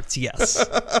Esports, yes.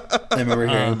 I remember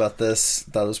hearing about this.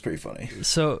 That was pretty funny.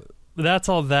 So that's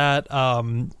all that.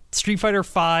 Street Fighter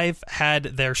 5 had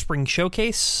their spring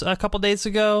showcase a couple days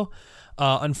ago.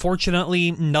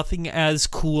 Unfortunately, nothing as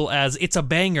cool as it's a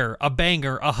banger, a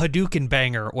Hadouken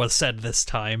banger was said this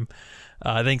time.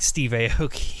 I think Steve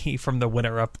Aoki from the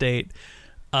winter update.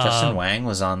 Justin Wang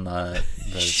was on the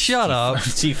shut up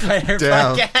Street Fighter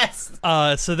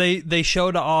podcast. So they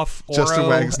showed off Oro. Justin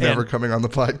Wang's never coming on the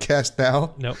podcast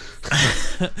now. Nope.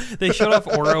 They showed off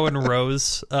Oro and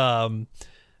Rose.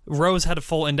 Rose had a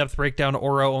full in-depth breakdown.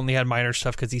 Oro only had minor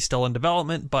stuff because he's still in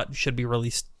development, but should be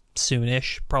released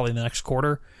soonish, probably in the next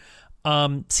quarter.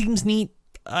 Seems neat.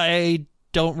 I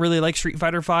don't really like Street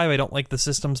Fighter 5. I don't like the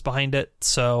systems behind it,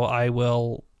 so I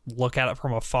will look at it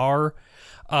from afar.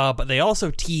 But they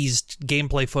also teased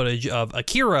gameplay footage of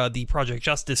Akira, the Project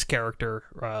Justice character,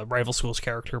 Rival Schools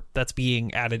character, that's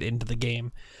being added into the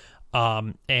game.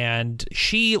 And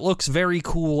she looks very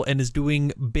cool and is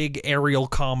doing big aerial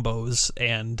combos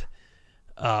and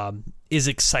is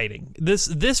exciting.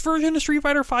 This version of Street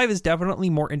Fighter V is definitely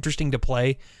more interesting to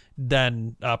play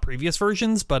than previous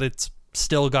versions, but it's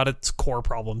still got its core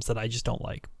problems that I just don't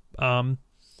like.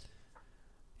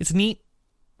 It's neat.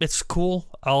 It's cool.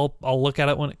 I'll look at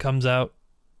it when it comes out.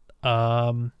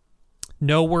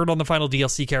 No word on the final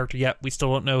DLC character yet. We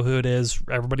still don't know who it is.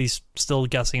 Everybody's still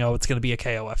guessing, it's going to be a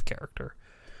KOF character.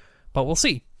 But we'll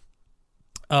see.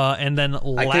 And then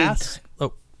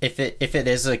if it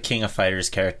is a King of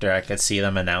Fighters character, I could see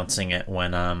them announcing it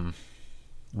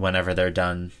whenever they're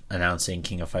done announcing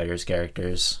King of Fighters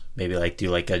characters. Maybe like do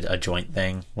like a joint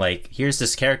thing. Like, here's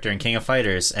this character in King of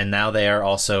Fighters, and now they are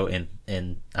also in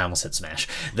I almost said Smash.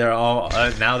 They're all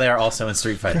now they are also in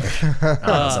Street Fighter.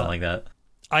 Something like that.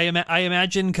 I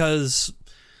imagine because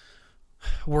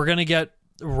we're gonna get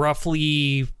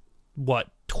roughly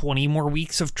 20 more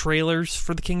weeks of trailers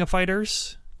for the King of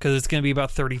Fighters, because it's gonna be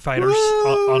about 30 fighters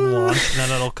on launch, and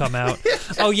then it'll come out.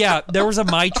 Oh yeah, there was a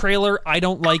Mai trailer. I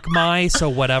don't like Mai, so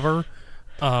whatever.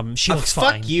 She looks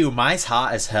fine. Fuck you, Mai's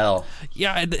hot as hell.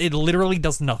 Yeah, it literally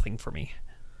does nothing for me.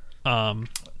 I've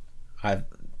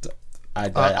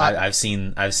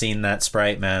seen that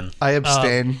sprite, man. I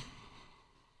abstain.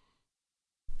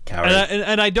 Coward.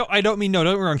 And I don't mean, no,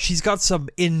 don't get me wrong. She's got some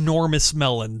enormous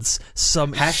melons.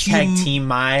 Some Team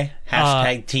Mai.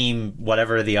 Team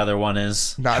whatever the other one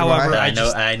is. However,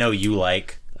 I know you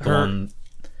like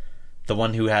the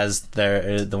one who has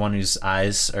the one whose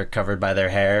eyes are covered by their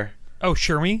hair. Oh,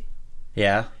 Shermie?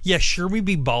 Yeah. Yeah, Shermie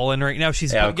be balling right now.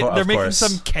 They're making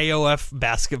some KOF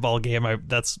basketball game.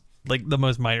 That's like the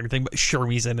most minor thing, but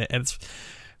Shermie's in it, and it's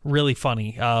really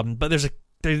funny. But there's a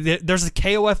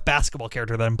KOF basketball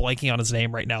character that I'm blanking on his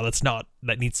name right now.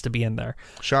 That needs to be in there.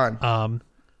 Sean.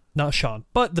 Not Sean.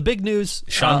 But the big news.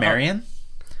 Sean Marion.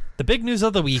 The big news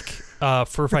of the week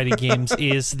for fighting games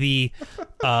is the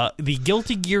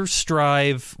Guilty Gear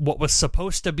Strive, what was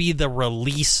supposed to be the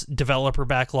release developer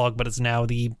backlog, but is now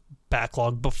the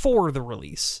backlog before the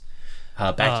release.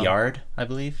 Backyard, I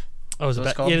believe. Oh,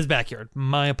 it is Backyard.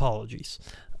 My apologies.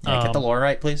 Yeah, get the lore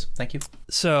right, please. Thank you.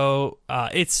 So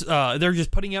it's they're just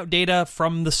putting out data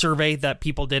from the survey that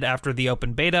people did after the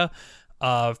open beta.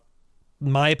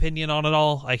 My opinion on it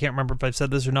all, I can't remember if I've said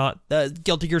this or not.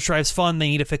 Guilty Gear Strive's fun. They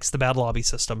need to fix the bad lobby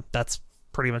system. That's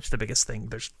pretty much the biggest thing.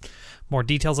 There's more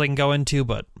details I can go into,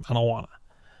 but I don't want to.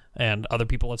 And other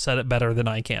people have said it better than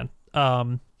I can.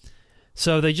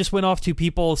 So they just went off to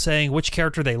people saying which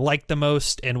character they liked the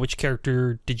most and which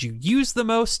character did you use the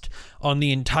most. On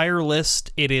the entire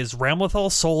list, it is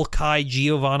Ramlethal, Sol, Kai,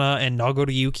 Giovanna, and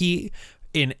Nagoriyuki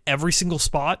in every single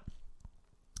spot,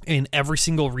 in every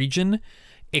single region,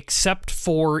 except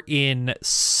for in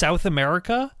South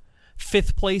America.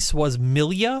 5th place was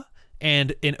Milia,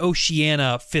 and in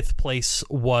Oceania, 5th place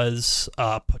was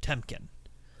Potemkin.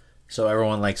 So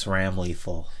everyone likes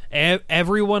Ramlethal.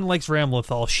 Everyone likes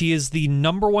Ramlethal. She is the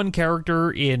number one character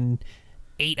in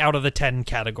 8 out of the 10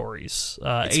 categories.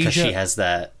 It's because she has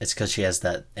that. It's because she has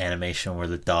that animation where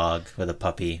the dog, where the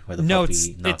puppy, knocks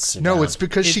her down. It's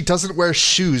because she doesn't wear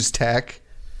shoes, Tech.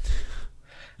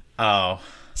 Oh.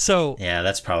 So yeah,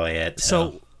 that's probably it.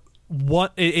 So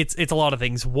what? It's a lot of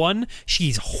things. One,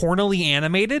 she's hornily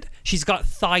animated. She's got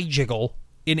thigh jiggle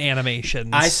in animations.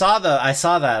 I saw that.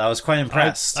 I was quite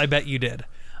impressed. I bet you did.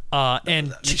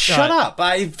 And shut up!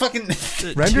 I fucking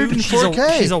rendered in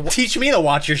 4K. Teach me to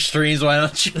watch your streams. Why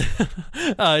don't you?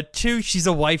 2, she's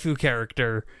a waifu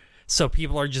character. So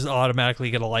people are just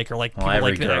automatically gonna like her. Like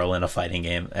every girl in a fighting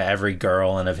game, every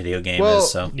girl in a video game is.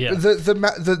 So yeah,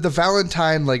 the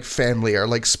Valentine like family are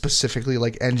like specifically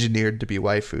like engineered to be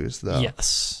waifus though.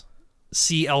 Yes.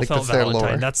 See, Elfelt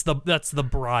Valentine. That's the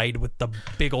bride with the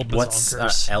big old bazonkers.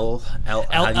 What's how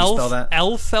do you spell that?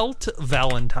 Elfelt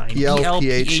Valentine.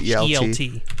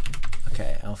 ELPHELT.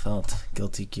 Okay, Elfelt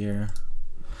Guilty Gear.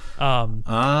 Yeah.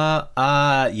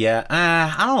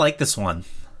 I don't like this one.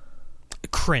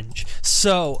 Cringe.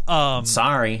 So,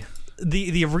 sorry.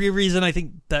 The reason I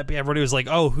think that everybody was like,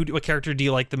 oh, what character do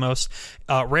you like the most?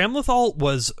 Ramlethal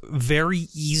was very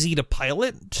easy to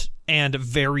pilot and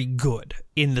very good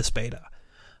in this beta.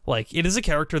 Like, it is a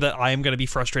character that I am going to be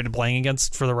frustrated playing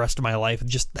against for the rest of my life,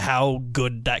 just how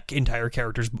good that entire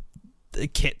character's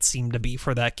kit seemed to be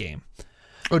for that game.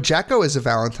 Oh, Jacko is a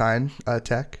Valentine,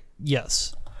 Tech.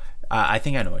 Yes. I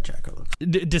think I know what Jacko looks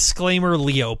like. Disclaimer,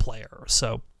 Leo player,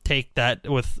 so take that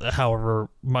with however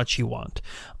much you want.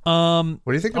 What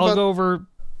do you think I'll about... go over...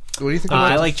 What do you think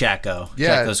about... I like Jacko.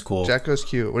 Yeah, Jacko's cool. Jacko's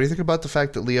cute. What do you think about the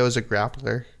fact that Leo is a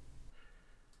grappler?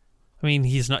 I mean,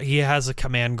 he's not. He has a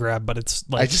command grab, but it's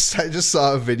like... I just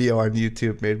saw a video on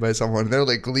YouTube made by someone. They're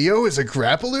like, Leo is a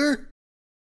grappler?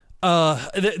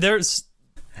 There's...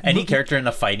 Any character in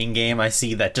a fighting game I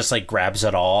see that just like grabs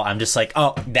it all, I'm just like,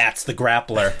 oh, that's the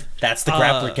grappler. That's the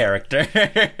grappler character.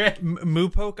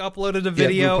 Moopoke uploaded a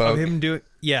video of him doing...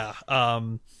 Yeah.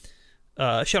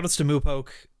 Shoutouts to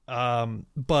Moopoke.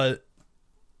 But...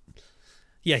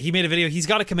 Yeah, he made a video. He's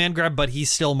got a command grab, but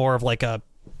he's still more of like a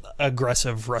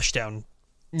aggressive rushdown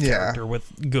character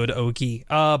with good Oki.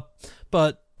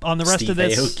 But on the rest of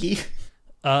this... Aoki?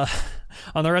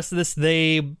 On the rest of this,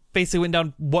 they basically went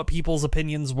down what people's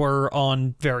opinions were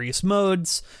on various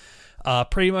modes.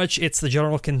 Pretty much, it's the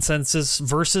general consensus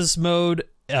versus mode,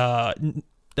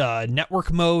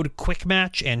 network mode, quick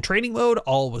match, and training mode.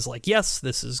 All was like, yes,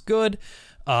 this is good.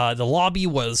 The lobby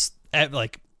was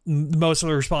like most of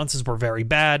the responses were very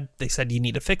bad. They said you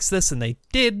need to fix this, and they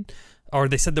did, or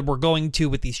they said that we're going to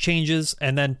with these changes.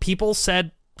 And then people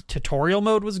said tutorial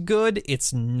mode was good.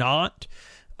 It's not.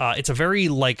 It's a very,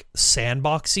 like,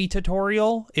 sandboxy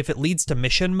tutorial. If it leads to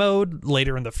mission mode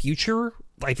later in the future,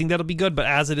 I think that'll be good. But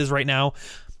as it is right now,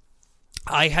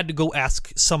 I had to go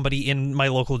ask somebody in my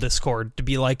local Discord to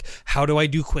be like, how do I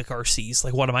do quick RCs?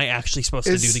 Like, what am I actually supposed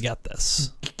to do to get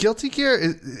this? Guilty Gear,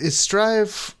 is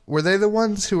Strive, were they the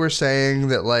ones who were saying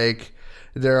that, like,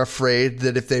 they're afraid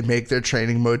that if they make their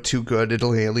training mode too good,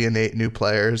 it'll alienate new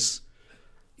players?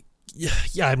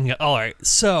 Yeah, I'm all right.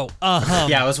 So,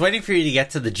 yeah, I was waiting for you to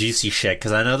get to the juicy shit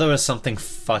because I know there was something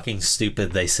fucking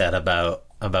stupid they said about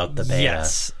the beta.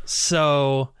 Yes.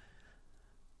 So,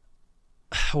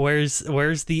 where's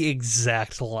the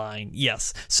exact line?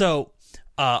 Yes. So,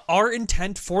 Our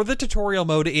intent for the tutorial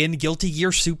mode in Guilty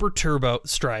Gear Super Turbo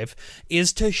Strive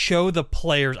is to show the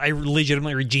players. I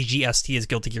legitimately read GGST as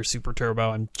Guilty Gear Super Turbo.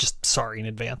 I'm just sorry in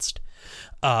advance.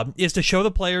 Is to show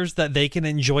the players that they can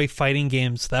enjoy fighting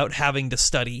games without having to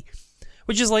study.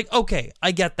 Which is like, okay,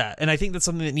 I get that. And I think that's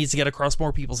something that needs to get across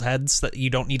more people's heads, that you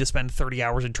don't need to spend 30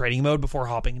 hours in training mode before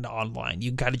hopping into online.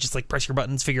 You can kind of just like press your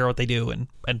buttons, figure out what they do,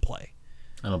 and play.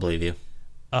 I don't believe you.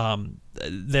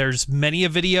 There's many a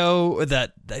video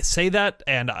that say that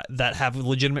and that have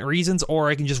legitimate reasons, or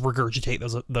I can just regurgitate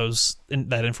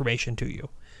that information to you.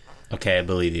 Okay, I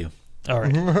believe you. All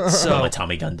right. So my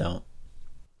Tommy gun don't.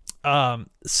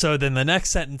 So then the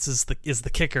next sentence is the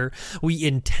kicker. We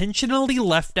intentionally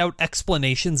left out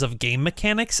explanations of game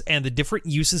mechanics and the different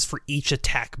uses for each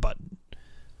attack button.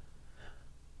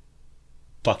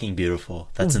 Fucking beautiful.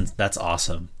 That's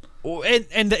awesome.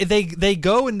 And they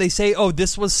go and they say, oh,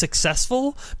 this was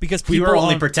successful because people we were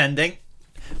only pretending.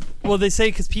 Well, they say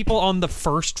because people on the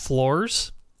first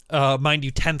floors, mind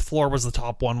you, 10th floor was the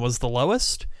top one, was the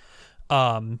lowest,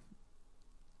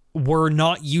 were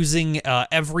not using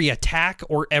every attack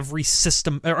or every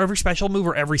system or every special move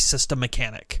or every system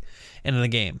mechanic in the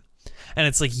game. And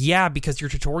it's like, yeah, because your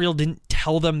tutorial didn't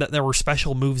tell them that there were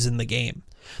special moves in the game.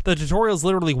 The tutorials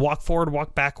literally walk forward,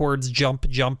 walk backwards, jump,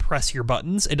 press your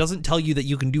buttons. It doesn't tell you that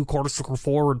you can do quarter circle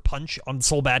forward punch on the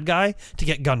sole bad guy to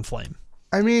get gunflame.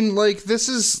 I mean, like, this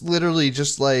is literally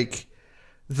just like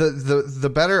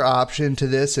the better option to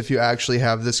this, if you actually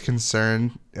have this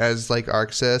concern as like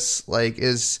ArcSys, like,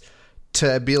 is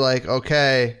to be like,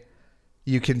 okay,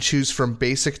 you can choose from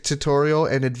basic tutorial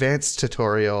and advanced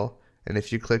tutorial. And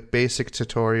if you click basic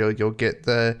tutorial, you'll get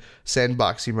the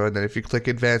sandboxing mode. And if you click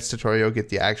advanced tutorial, you'll get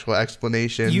the actual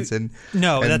explanations and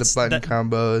the button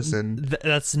combos. And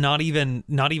that's not even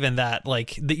that.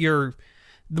 Like,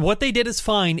 what they did is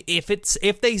fine if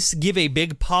they give a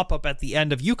big pop-up at the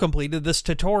end of you completed this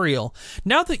tutorial.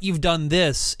 Now that you've done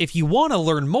this, if you want to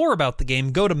learn more about the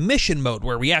game, go to mission mode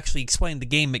where we actually explain the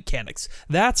game mechanics.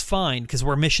 That's fine, because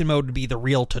where mission mode would be the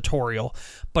real tutorial.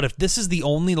 But if this is the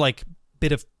only like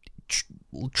bit of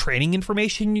training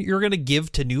information you're going to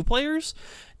give to new players,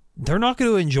 they're not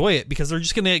going to enjoy it, because they're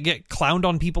just going to get clowned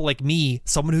on people like me,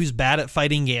 someone who's bad at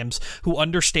fighting games, who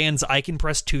understands I can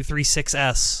press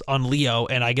 236S on Leo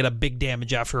and I get a big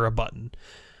damage after a button.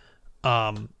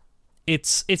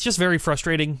 It's just very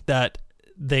frustrating that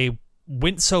they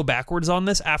went so backwards on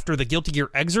this after the Guilty Gear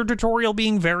Xrd tutorial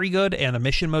being very good and the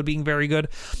mission mode being very good,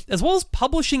 as well as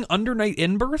publishing Under Night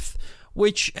In-Birth,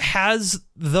 which has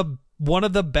one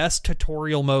of the best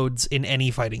tutorial modes in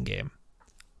any fighting game.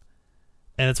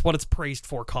 And it's what it's praised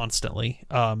for constantly.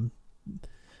 Give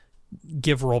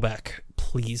rollback,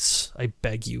 please. I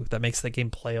beg you. That makes that game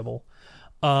playable.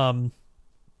 So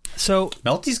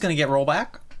Melty's going to get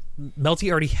rollback?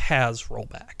 Melty already has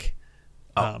rollback.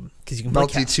 Because you can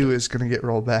Melty 2 is going to get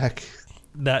rollback.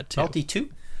 That too. Melty 2?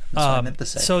 That's what I meant to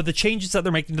say. So the changes that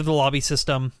they're making to the lobby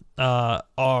system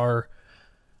are...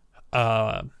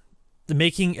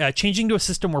 changing to a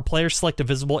system where players select a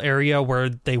visible area where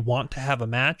they want to have a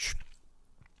match.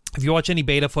 If you watch any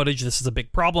beta footage, this is a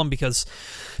big problem because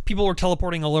people were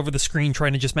teleporting all over the screen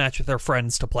trying to just match with their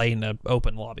friends to play in an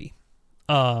open lobby.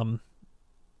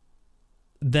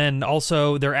 Then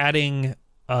also they're adding,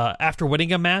 after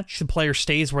winning a match, the player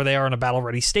stays where they are in a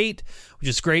battle-ready state, which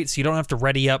is great, so you don't have to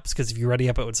ready up, because if you ready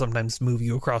up, it would sometimes move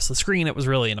you across the screen. It was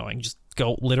really annoying. Just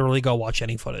literally go watch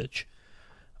any footage.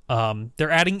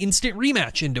 They're adding instant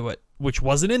rematch into it, which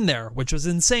wasn't in there, which was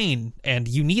insane. And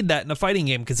you need that in a fighting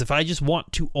game, because if I just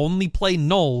want to only play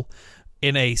Null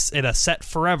in a set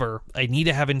forever, I need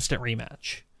to have instant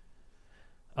rematch.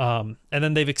 And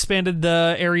then they've expanded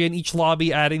the area in each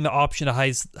lobby, adding the option to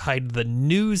hide the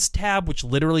news tab, which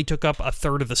literally took up a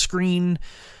third of the screen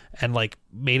and like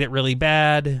made it really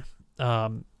bad.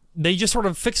 They just sort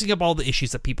of fixing up all the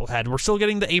issues that people had. We're still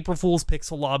getting the April Fool's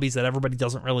pixel lobbies that everybody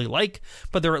doesn't really like,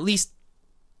 but they're at least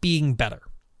being better.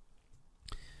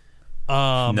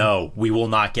 No, we will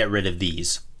not get rid of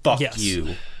these. Fuck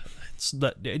you.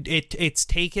 It's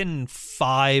taken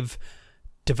 5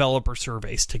 developer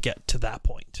surveys to get to that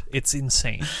point. It's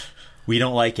insane. We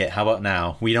don't like it. How about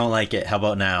now? We don't like it. How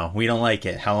about now? We don't like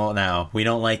it. How about now? We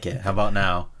don't like it. How about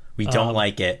now? We don't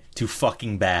like it. Too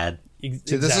fucking bad.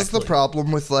 Exactly. This is the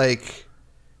problem with like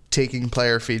taking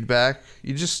player feedback.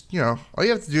 You just, all you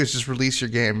have to do is just release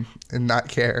your game and not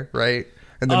care, right?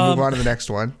 And then move on to the next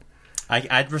one.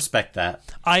 I'd respect that.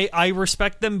 I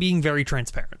respect them being very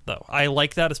transparent, though. I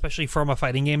like that, especially from a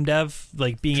fighting game dev,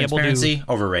 like being able to... Transparency,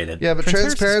 overrated. Yeah, but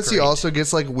transparency also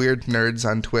gets like weird nerds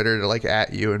on Twitter to like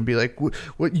at you and be like,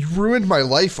 "What? You ruined my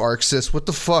life, ArcSys. What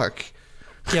the fuck?"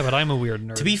 Yeah, but I'm a weird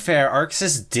nerd. To be fair,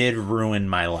 Arxis did ruin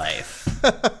my life.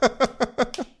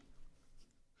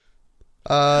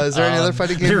 Is there any other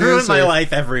fighting game They news? ruin my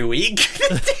life every week.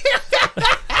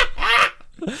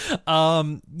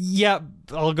 Yeah,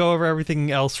 I'll go over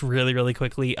everything else really, really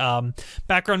quickly.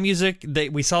 Background music,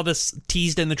 we saw this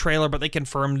teased in the trailer, but they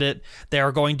confirmed it. They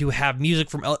are going to have music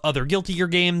from other Guilty Gear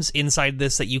games inside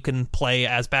this that you can play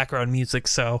as background music.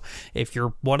 So if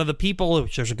you're one of the people,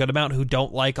 which there's a good amount, who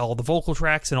don't like all the vocal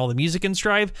tracks and all the music in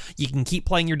Strive, you can keep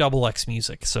playing your Double X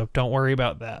music. So don't worry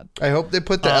about that. I hope they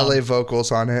put the LA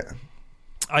vocals on it.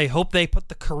 I hope they put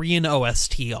the Korean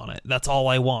OST on it. That's all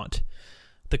I want.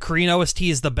 The Korean OST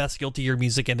is the best Guilty Gear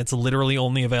music, and it's literally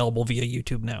only available via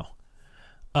YouTube now.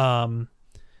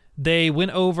 They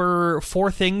went over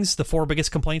 4 things, the 4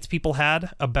 biggest complaints people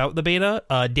had about the beta.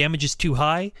 Damage is too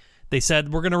high. They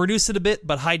said, we're going to reduce it a bit,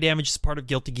 but high damage is part of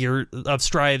Guilty Gear, of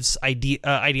Strive's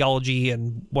ideology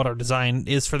and what our design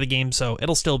is for the game, so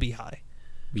it'll still be high.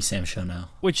 We Sam show now.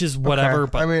 Which is whatever,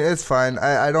 Okay. but... I mean, it's fine.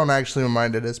 I don't actually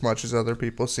mind it as much as other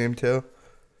people seem to.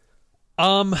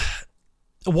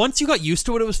 Once you got used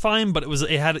to it, it was fine, but there was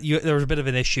a bit of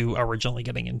an issue originally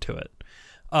getting into it.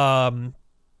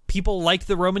 People liked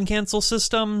the Roman cancel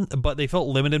system, but they felt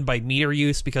limited by meter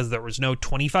use because there was no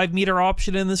 25 meter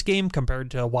option in this game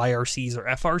compared to YRCs or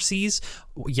FRCs,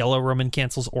 yellow Roman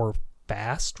cancels or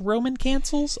fast Roman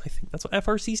cancels. I think that's what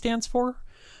FRC stands for.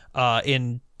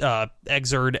 In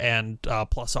Xrd and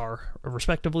plus R,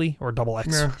 respectively, or double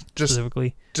X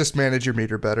specifically. Just manage your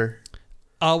meter better.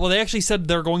 Well, they actually said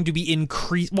they're going to be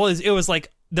increased. Well, it was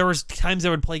like there was times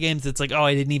I would play games that's like, oh,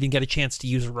 I didn't even get a chance to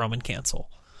use a Roman cancel.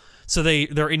 So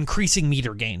they're increasing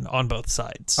meter gain on both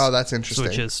sides. Oh, that's interesting.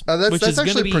 Which is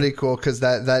actually pretty cool because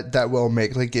that will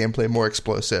make like gameplay more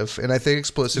explosive, and I think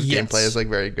explosive gameplay is like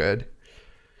very good.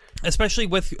 Especially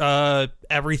with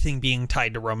everything being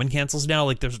tied to Roman cancels now.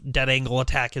 Like there's dead angle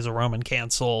attack is a Roman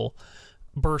cancel.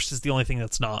 Burst is the only thing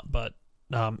that's not, but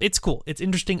it's cool. It's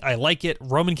interesting. I like it.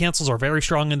 Roman cancels are very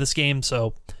strong in this game,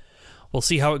 so we'll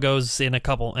see how it goes in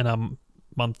a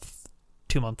month,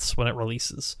 2 months when it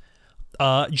releases.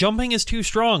 Jumping is too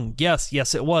strong. Yes,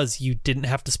 it was. You didn't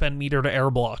have to spend meter to air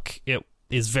block. It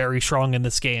is very strong in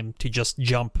this game to just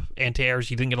jump anti-airs.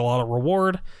 You didn't get a lot of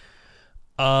reward.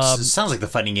 It sounds like the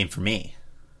fighting game for me.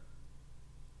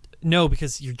 No,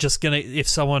 because you're just gonna if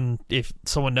someone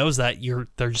knows that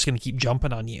they're just gonna keep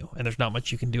jumping on you, and there's not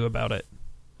much you can do about it.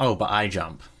 Oh, but I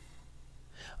jump.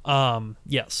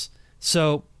 Yes.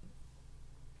 So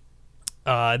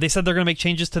they said they're gonna make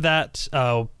changes to that.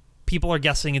 People are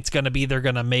guessing it's gonna be they're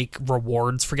gonna make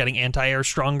rewards for getting anti-air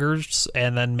stronger,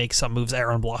 and then make some moves air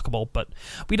unblockable. But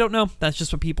we don't know. That's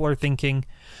just what people are thinking.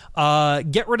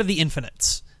 Get rid of the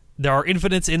infinites. There are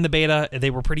infinites in the beta.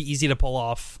 They were pretty easy to pull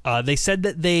off. They said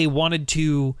that they wanted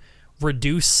to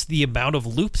reduce the amount of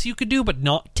loops you could do, but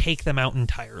not take them out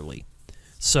entirely.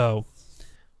 So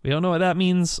we don't know what that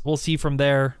means. We'll see from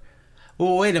there.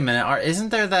 Well, wait a minute. Isn't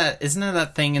there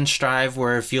that thing in Strive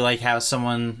where if you like have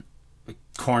someone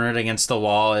cornered against the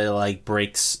wall, it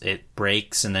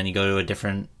breaks, and then you go to a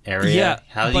different area? Yeah.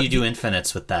 How do you do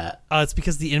infinites with that? It's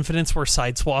because the infinites were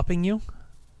side swapping you.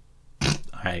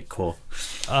 All right, cool.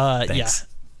 Thanks. Yeah.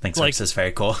 Thanks, Rex. That's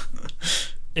very cool.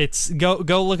 It's go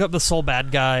look up the Soul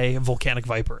Bad Guy Volcanic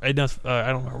Viper. I don't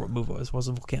remember what move it was. It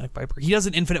wasn't Volcanic Viper. He does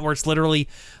an infinite where it's literally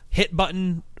hit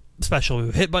button, special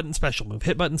move, hit button, special move,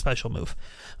 hit button, special move.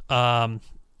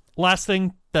 Last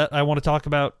thing that I want to talk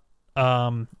about,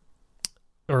 or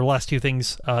last 2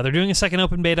 things. They're doing a second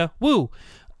open beta. Woo!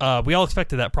 We all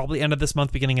expected that. Probably end of this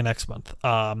month, beginning of next month.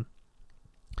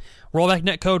 Rollback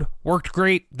netcode worked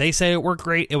great. They say it worked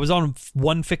great. It was on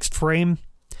 1 fixed frame.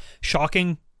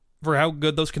 Shocking for how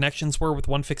good those connections were with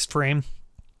 1 fixed frame.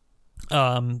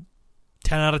 10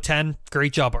 out of 10.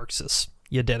 Great job, Arxis.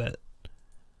 You did it.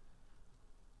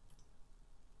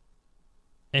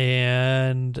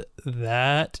 And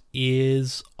that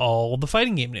is all the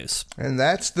fighting game news. And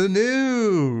that's the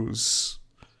news.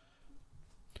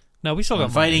 No, we still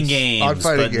got fighting games,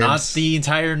 but not the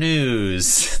entire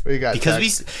news. We got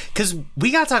because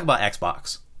we got to talk about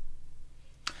Xbox.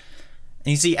 And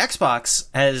you see, Xbox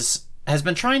has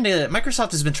been trying to.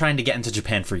 Microsoft has been trying to get into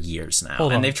Japan for years now,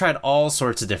 and they've tried all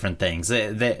sorts of different things.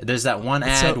 There's that one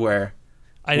ad where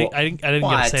I didn't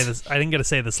get to say this. I didn't get to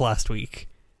say this last week,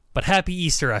 but Happy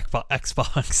Easter,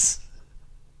 Xbox.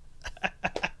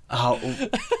 Oh,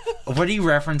 what are you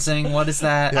referencing? What is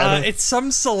that? It's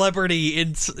some celebrity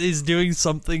is doing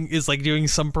something, is like doing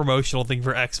some promotional thing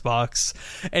for Xbox,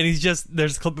 and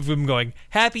there's a clip of him going,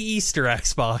 Happy Easter,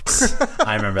 Xbox.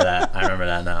 I remember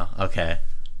that now. Okay.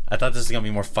 I thought this was going to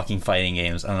be more fucking fighting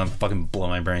games. I'm going to fucking blow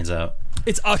my brains out.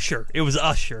 It's Usher. It was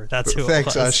Usher. That's who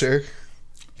Thanks, it was. Usher.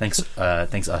 Thanks,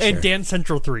 Usher. And Dance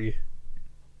Central 3.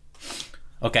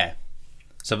 Okay.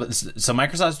 So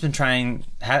Microsoft's been trying.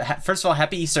 First of all,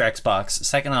 happy Easter, Xbox.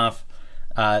 Second off,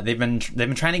 they've been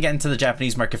trying to get into the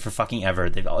Japanese market for fucking ever.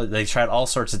 They've tried all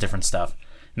sorts of different stuff.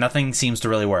 Nothing seems to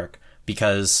really work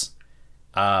because,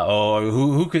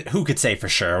 who could say for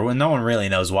sure? Well, no one really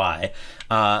knows why.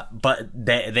 But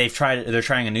they're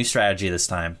trying a new strategy this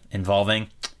time involving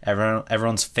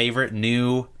everyone's favorite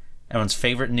new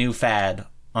fad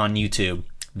on YouTube,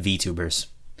 VTubers.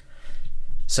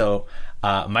 So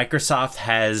Microsoft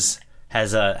has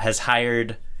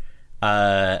hired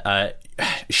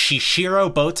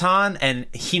Shishiro Botan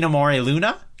and Himemori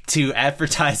Luna to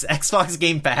advertise Xbox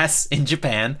Game Pass in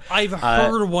Japan. I've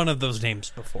heard one of those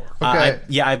names before.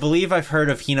 Okay. I believe I've heard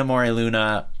of Himemori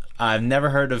Luna. I've never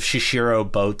heard of Shishiro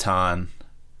Botan.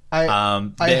 I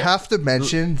have to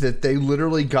mention that they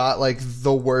literally got like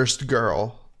the worst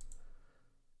girl.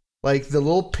 Like the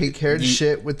little pink-haired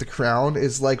shit with the crown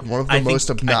is like one of the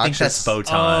most obnoxious. I think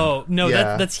that's Botan. Oh no,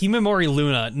 Yeah. that's Himemori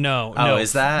Luna. No, Oh, no,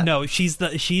 is that? No, she's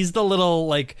the little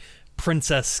like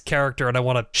princess character, and I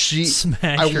want to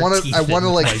smash her teeth. I want to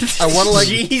like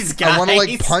Jeez, guys. I want to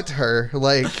like punt her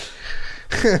like.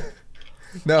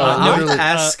 No, I'll literally.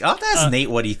 have to ask Nate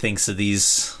what he thinks of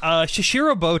these.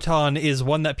 Shishiro Botan is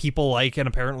one that people like, and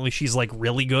apparently she's like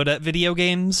really good at video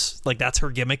games. Like that's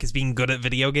her gimmick, is being good at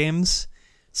video games.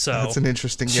 So That's an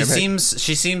interesting gimmick.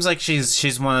 She seems like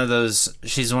she's one of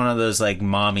those like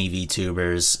mommy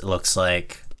VTubers. It looks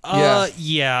like.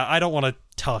 Yeah, I don't want to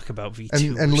talk about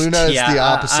VTubers. And Luna is Yeah, the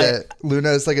opposite.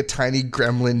 Luna is like a tiny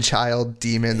gremlin child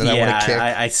demon that I want to kick.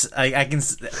 I can.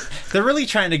 They're really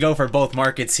trying to go for both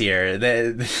markets here.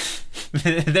 They're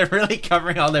really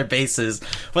covering all their bases.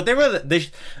 But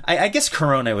I guess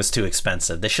Corona was too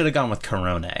expensive. They should have gone with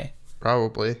Corona.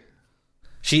 Probably.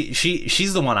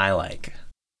 She's the one I like.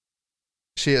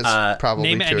 She is probably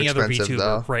name too any other expensive VTuber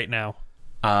though. right now.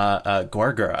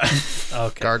 Gorgura.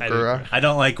 Okay, Gargura. I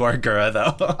don't like Gorgura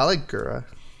though. I like Gura.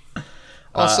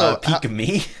 Also, peek of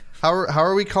me. how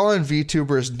are we calling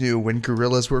VTubers new when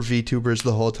gorillas were VTubers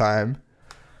the whole time?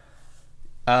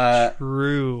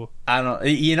 True. I don't.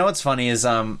 You know what's funny is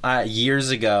years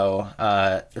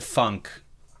ago, Funk,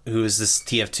 who is this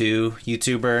TF2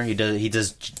 YouTuber, he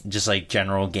does just like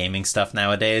general gaming stuff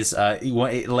nowadays.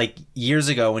 Like years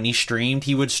ago when he streamed,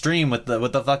 he would stream with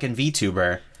the fucking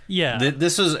VTuber. Yeah.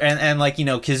 This was and like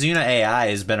Kizuna AI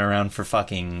has been around for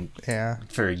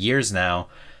for years now.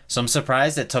 So I'm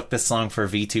surprised it took this long for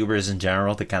VTubers in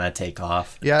general to kind of take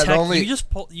off. Yeah, Tech, you just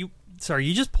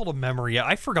pulled a memory.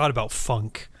 I forgot about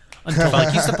Funk.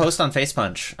 Funk used to post on Face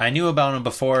Punch. I knew about him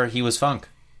before he was Funk.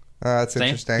 that's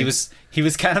interesting. He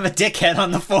was kind of a dickhead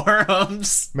on the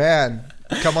forums. Man,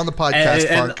 come on the podcast,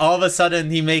 and Funk. all of a sudden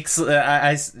he makes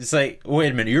it's like,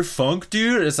 wait a minute, you're Funk,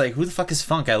 dude? It's like, who the fuck is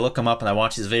Funk? I look him up and I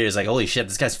watch his videos. Like, holy shit,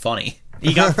 this guy's funny.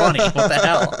 He got funny. What the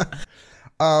hell?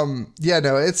 Yeah,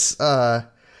 no, it's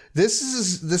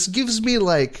this gives me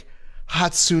like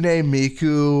Hatsune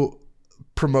Miku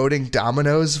promoting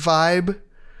Domino's vibe,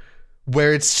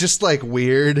 where it's just like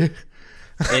weird.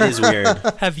 It is weird.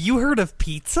 Have you heard of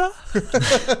pizza?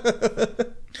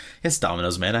 It's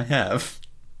Domino's, man. I have.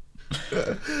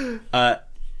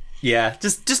 Yeah,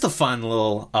 just a fun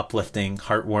little uplifting,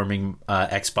 heartwarming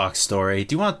Xbox story.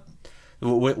 Do you want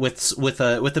with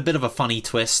a bit of a funny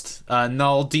twist?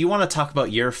 Null, do you want to talk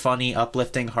about your funny,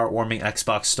 uplifting, heartwarming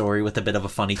Xbox story with a bit of a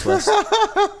funny twist?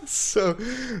 So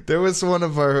there was one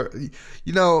of our,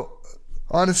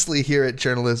 honestly, here at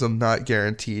Journalism Not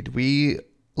Guaranteed, we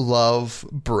love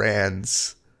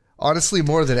brands. Honestly,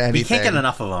 more than anything. We can't get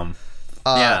enough of them.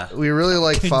 Yeah. We really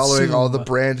like following all the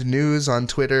brand news on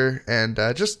Twitter, and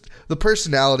just the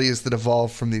personalities that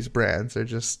evolve from these brands are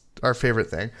just our favorite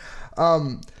thing.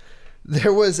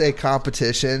 There was a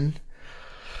competition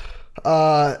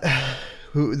that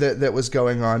was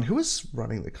going on. Who was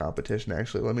running the competition,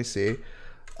 actually? Let me see.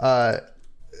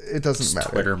 It doesn't matter.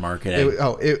 Twitter marketing.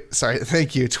 Sorry.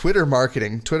 Thank you. Twitter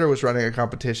marketing. Twitter was running a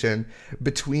competition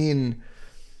between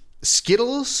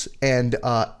Skittles and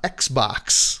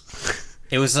Xbox.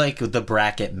 It was like the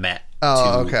bracket met.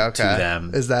 To to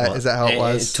them. Is that how it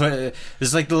was? This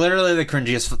is like literally the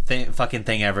cringiest fucking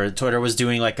thing ever. Twitter was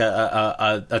doing like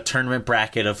a tournament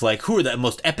bracket of like, who are the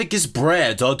most epicest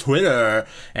brands on Twitter,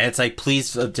 and it's like,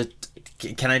 please,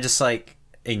 can I just like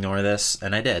ignore this?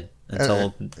 And I did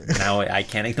until now. I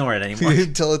can't ignore it anymore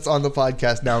until it's on the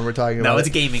podcast. Now we're talking about. Now it's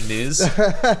gaming news.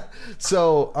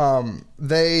 So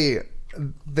they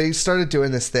started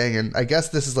doing this thing, and I guess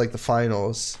this is like the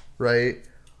finals, right?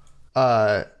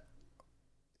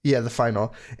 Yeah, the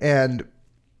final. And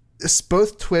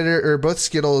both both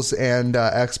Skittles and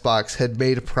Xbox had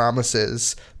made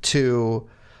promises to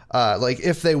like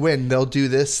if they win they'll do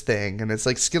this thing, and it's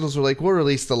like Skittles were like, we'll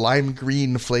release the lime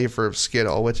green flavor of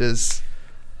Skittle, which is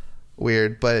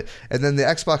weird, and then the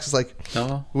Xbox is like,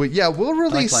 No. we'll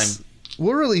release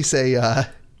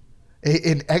an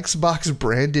Xbox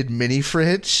branded mini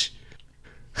fridge.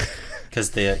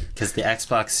 Because the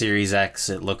Xbox Series X,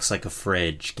 it looks like a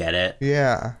fridge. Get it?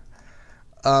 Yeah.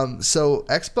 So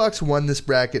Xbox won this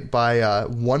bracket by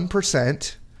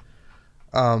 1%,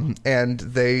 and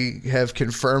they have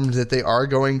confirmed that they are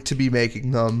going to be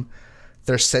making them.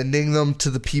 They're sending them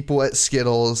to the people at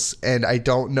Skittles, and I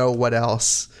don't know what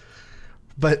else.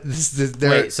 But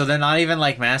wait, so they're not even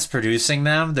like mass producing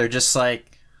them? They're just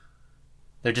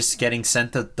getting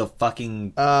sent to the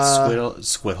fucking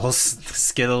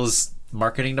Skittles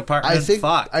marketing department?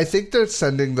 I think they're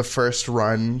sending the first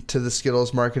run to the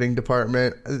Skittles marketing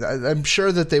department. I'm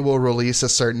sure that they will release a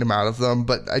certain amount of them,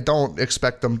 but I don't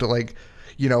expect them to like,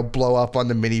 blow up on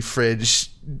the mini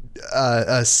fridge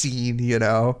scene,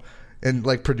 and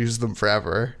like produce them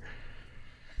forever.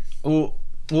 Well,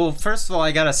 first of all,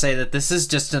 I gotta say that this is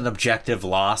just an objective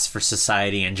loss for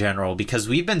society in general, because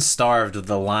we've been starved of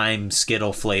the lime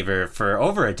Skittle flavor for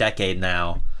over a decade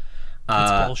now.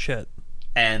 That's bullshit.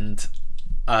 And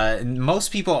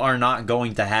most people are not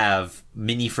going to have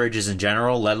mini fridges in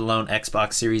general, let alone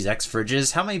Xbox Series X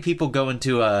fridges. How many people go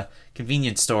into a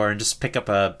convenience store and just pick up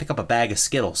a bag of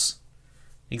Skittles?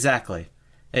 Exactly.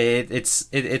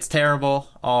 It's terrible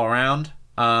all around.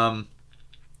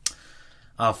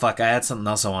 Oh fuck! I had something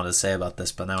else I wanted to say about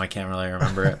this, but now I can't really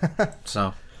remember it.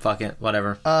 So fuck it,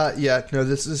 whatever.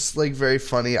 This is like very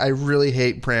funny. I really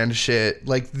hate brand shit.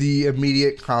 Like the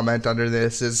immediate comment under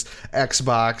this is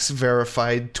Xbox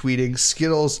verified tweeting,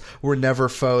 Skittles were never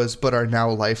foes but are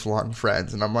now lifelong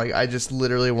friends, and I'm like, I just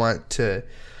literally want to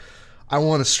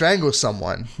strangle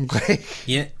someone. Like,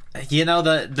 yeah.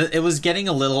 It was getting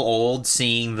a little old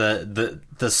seeing the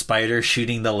spider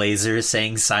shooting the laser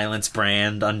saying silence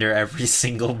brand under every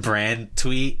single brand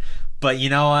tweet. But you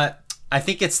know what? I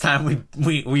think it's time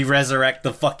we resurrect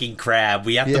the fucking crab.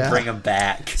 We have to bring him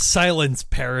back. Silence,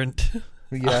 parent.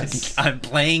 Yes. I'm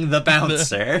playing the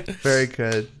bouncer. Very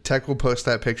good. Tech will post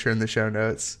that picture in the show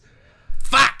notes.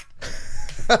 Fuck!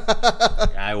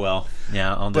 I will.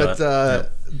 Yeah, I'll do it.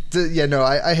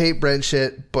 I hate brand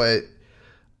shit, but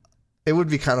it would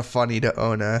be kind of funny to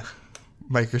own a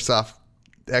Microsoft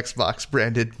Xbox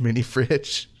branded mini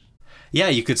fridge. Yeah,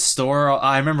 you could store.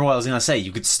 I remember what I was gonna say.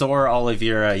 You could store all of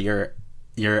your Xbox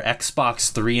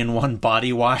 3-in-1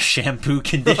 body wash, shampoo,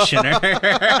 conditioner.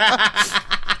 Remember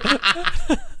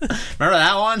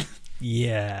that one?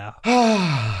 Yeah.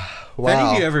 Wow. Have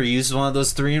any of you ever used one of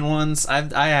those 3-in-1s?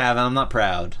 I have, and I'm not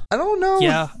proud. I don't know.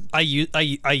 Yeah, I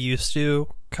used to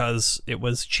because it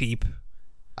was cheap.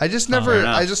 I just never.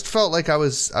 I just felt like I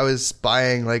was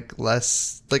buying like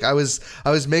less. Like I was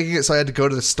making it so I had to go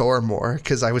to the store more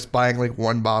because I was buying like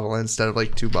one bottle instead of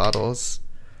like two bottles.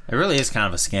 It really is kind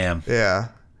of a scam. Yeah,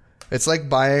 it's like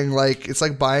buying like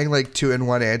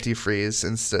 2-in-1 antifreeze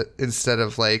instead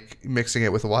of like mixing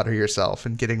it with water yourself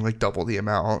and getting like double the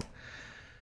amount.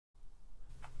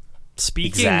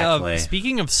 Speaking of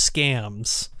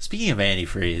scams. Speaking of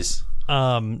antifreeze.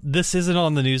 This isn't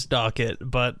on the news docket,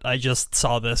 but I just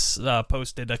saw this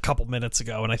posted a couple minutes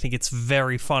ago, and I think it's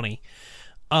very funny.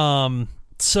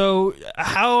 So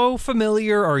how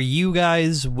familiar are you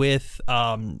guys with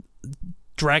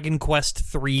Dragon Quest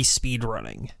 3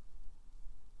 speedrunning?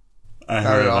 I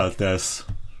heard about this.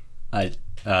 I'm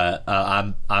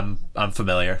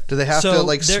familiar. Do they have to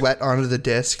like sweat onto the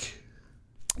disc?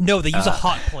 No, they use a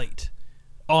hot plate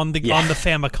on the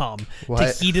Famicom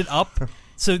to heat it up.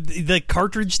 So the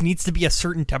cartridge needs to be a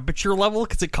certain temperature level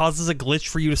because it causes a glitch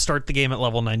for you to start the game at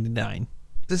level 99.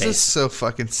 This is so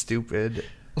fucking stupid.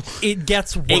 It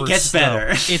gets worse. It gets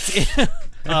better.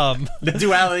 The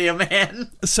duality of man.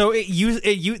 So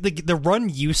the run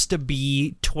used to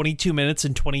be 22 minutes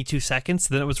and 22 seconds.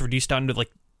 Then it was reduced down to like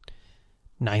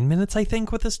 9 minutes, I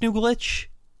think, with this new glitch.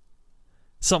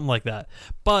 Something like that.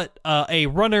 But a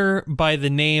runner by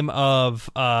the name of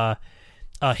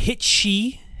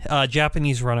Hitchi,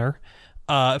 Japanese runner,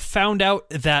 found out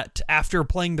that after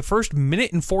playing the first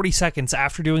minute and 40 seconds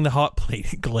after doing the hot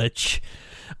plate glitch,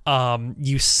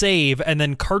 you save and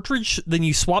then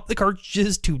you swap the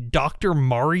cartridges to Dr.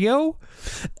 Mario,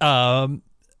 and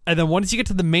then once you get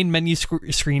to the main menu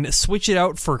screen, switch it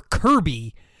out for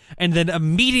Kirby, and then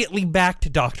immediately back to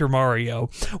Dr. Mario.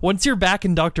 Once you're back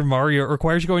in Dr. Mario, it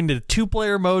requires going to the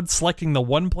 2-player mode, selecting the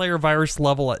 1-player virus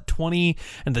level at 20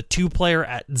 and the 2-player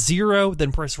at 0,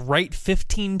 then press right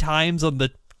 15 times on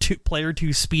the player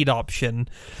 2 speed option.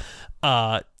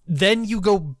 Then you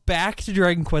go back to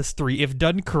Dragon Quest III. If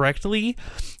done correctly,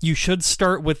 you should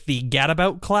start with the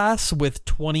Gadabout class with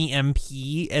 20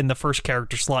 MP in the first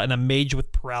character slot and a mage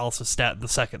with paralysis stat in the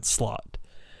second slot.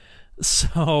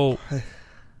 So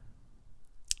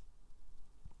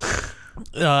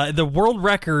the world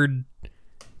record,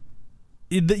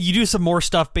 you do some more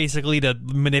stuff basically to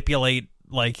manipulate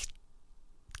like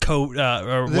code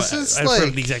or this what is I forget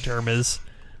like, the exact term is.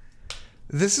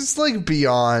 This is like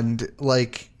beyond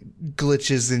like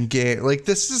glitches in game. Like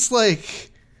this is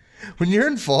like when you're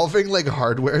involving like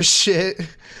hardware shit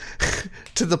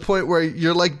to the point where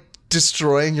you're like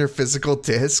destroying your physical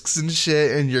discs and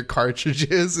shit and your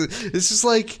cartridges. It's just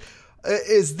like,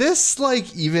 is this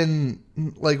like even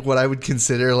like what I would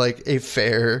consider like a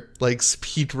fair like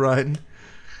speed run?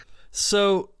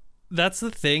 So that's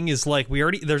the thing is like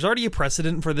there's already a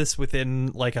precedent for this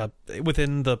within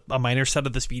a minor set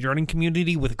of the speedrunning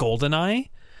community with GoldenEye,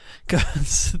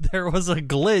 because there was a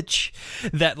glitch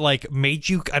that like made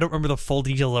you, I don't remember the full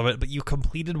details of it, but you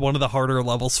completed one of the harder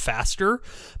levels faster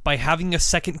by having a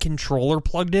second controller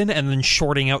plugged in and then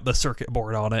shorting out the circuit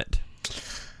board on it.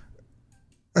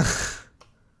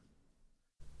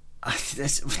 What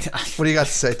do you got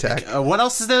to say, Tech? What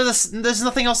else is there? There's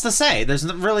nothing else to say.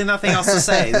 There's really nothing else to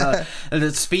say. The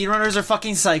speedrunners are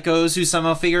fucking psychos who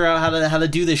somehow figure out how to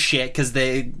do this shit because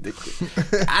they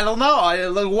I don't know.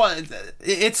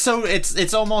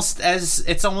 It's almost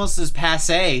as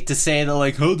passe to say that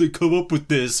like how they come up with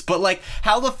this, but like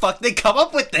how the fuck they come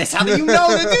up with this? How do you know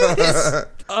to do this?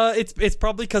 It's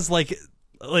probably because like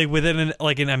within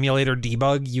an emulator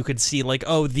debug, you could see like,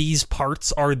 oh, these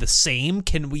parts are the same.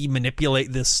 Can we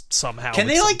manipulate this somehow? Can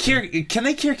they like cure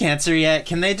cancer yet?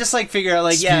 Can they just like figure out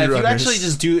like, yeah, if you actually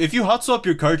if you hot swap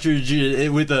your cartridge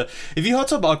if you hot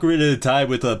swap Ocarina of Time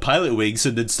with Pilot Wings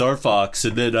and then Star Fox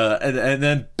and then and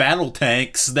then battle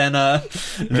tanks, then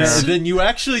then you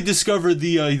actually discover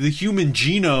the human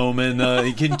genome and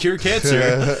it can cure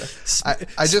cancer.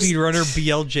 I just speedrunner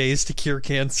BLJs to cure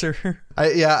cancer.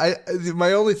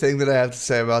 My only thing that I have to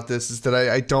say about this is that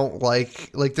I don't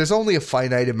like there's only a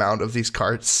finite amount of these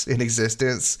carts in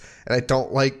existence, and I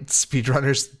don't like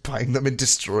speedrunners buying them and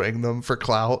destroying them for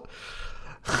clout.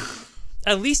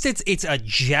 At least it's a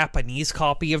Japanese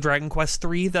copy of Dragon Quest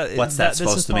III. What's that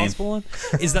supposed to mean?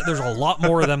 Is that there's a lot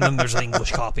more of them than there's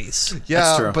English copies.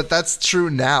 Yeah, but that's true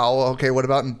now. Okay, what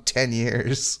about in 10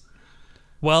 years?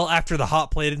 Well, after the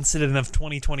hot plate incident of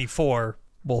 2024...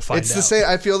 we'll find out. It's the same.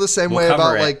 I feel the same way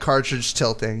about like cartridge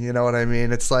tilting. You know what I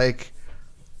mean? It's like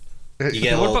you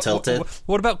get a little tilted.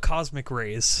 What about cosmic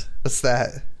rays? What's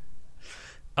that?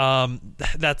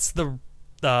 That's the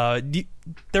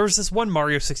there was this one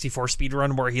Mario 64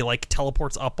 speedrun where he like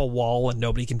teleports up a wall and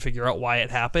nobody can figure out why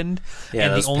it happened. Yeah,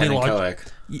 and that's the only logic.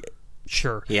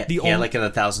 Sure. Yeah, he had like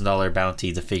a $1,000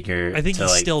 bounty to figure. I think he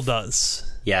still does.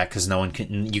 Yeah, because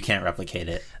you can't replicate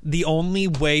it. The only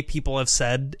way people have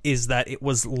said is that it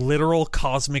was literal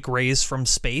cosmic rays from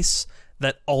space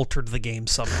that altered the game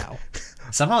somehow.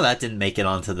 Somehow that didn't make it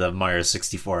onto the Mario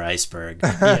 64 iceberg.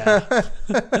 Yeah.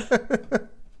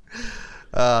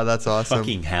 That's awesome.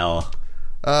 Fucking hell.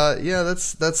 Yeah,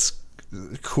 that's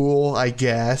cool, I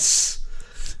guess.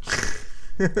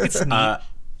 It's neat.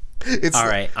 It's all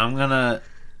right. I'm gonna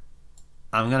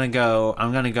go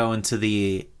into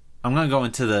the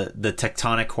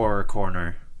tectonic horror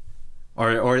corner,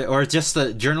 or just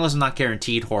the journalism not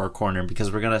guaranteed horror corner,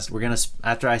 because we're gonna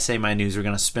after I say my news, we're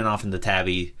gonna spin off into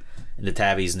Tabby's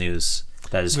news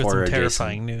that is horror some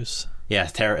terrifying news. Yeah,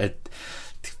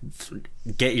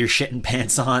 get your shit and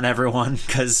pants on, everyone,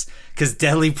 because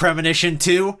Deadly Premonition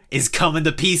 2 is coming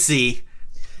to PC.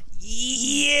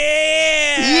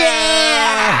 Yeah!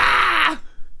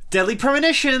 Deadly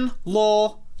Premonition,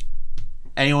 lol.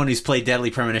 Anyone who's played Deadly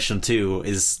Premonition 2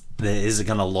 is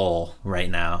gonna lol right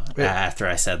now. Wait, after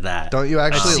I said that. Don't you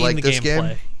actually like this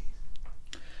game?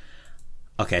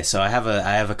 Okay, so I have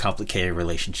a complicated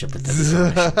relationship with Deadly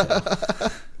Premonition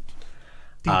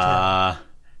 2.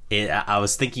 I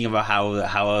was thinking about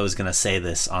how I was gonna say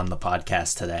this on the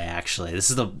podcast today. Actually, this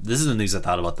is the news I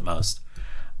thought about the most.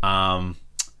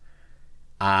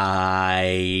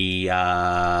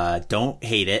 I don't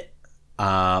hate it,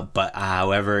 but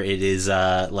however, it is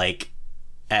like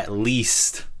at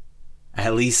least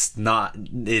not.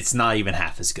 It's not even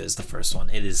half as good as the first one.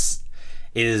 It is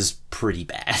pretty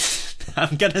bad.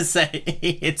 I'm gonna say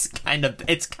it's kind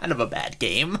of a bad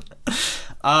game.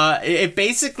 It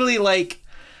basically, like,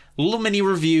 little mini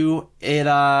review.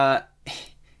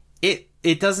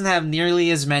 It doesn't have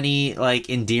nearly as many like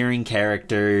endearing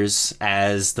characters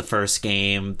as the first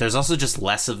game. There's also just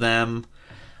less of them.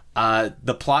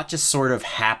 The plot just sort of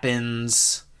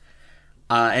happens,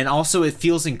 and also it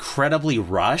feels incredibly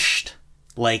rushed,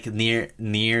 like near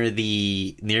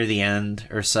the end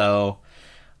or so.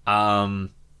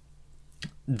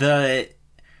 The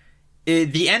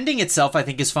ending itself, I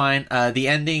think, is fine. The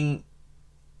ending,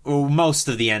 most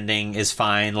of the ending is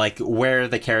fine. Like where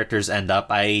the characters end up,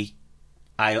 I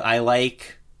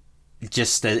like,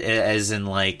 just as in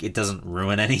like it doesn't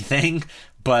ruin anything.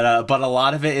 But a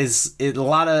lot of a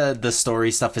lot of the story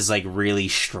stuff is like really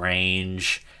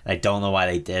strange. I don't know why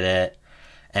they did it,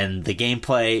 and the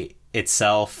gameplay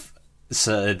itself.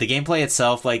 So the gameplay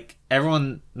itself, like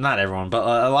not everyone, but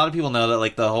a lot of people know that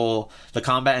like the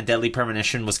combat and deadly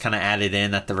premonition was kind of added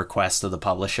in at the request of the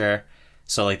publisher.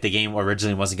 So like the game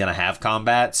originally wasn't going to have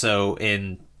combat. So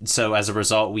as a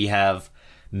result, we have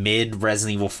mid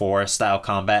Resident Evil 4 style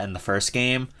combat in the first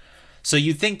game. So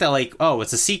you'd think that like, oh,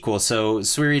 it's a sequel, so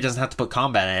Suiri doesn't have to put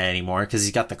combat in it anymore because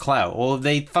he's got the clout. Well,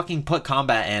 they fucking put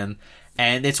combat in,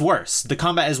 and it's worse. The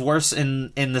combat is worse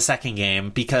in the second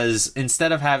game because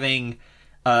instead of having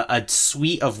a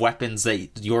suite of weapons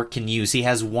that York can use, he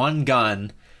has one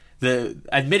gun.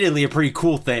 Admittedly a pretty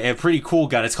cool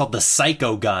gun. It's called the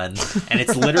Psycho Gun, and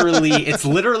it's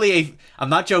literally a. I'm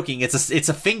not joking. It's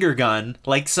a finger gun,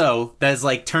 like so, that is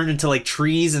like turned into like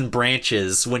trees and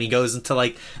branches when he goes into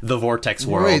like the vortex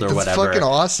world or whatever. That's fucking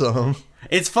awesome.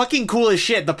 It's fucking cool as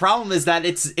shit. The problem is that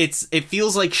it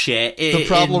feels like shit. The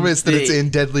problem is that it's in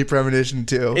Deadly Premonition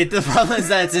too. The problem is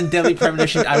that it's in Deadly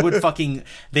Premonition.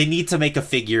 They need to make a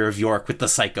figure of York with the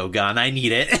Psycho Gun. I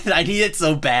need it. I need it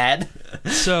so bad.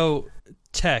 So,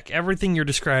 Tech, everything you're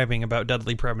describing about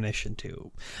Deadly Premonition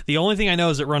 2, the only thing I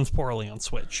know is it runs poorly on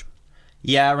Switch.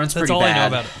 Yeah, it runs pretty bad. That's all I know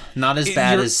about it. Not as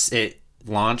bad as it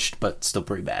launched, but still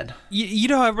pretty bad. You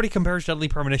know how everybody compares Deadly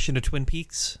Premonition to Twin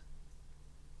Peaks?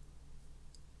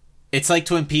 It's like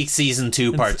Twin Peaks Season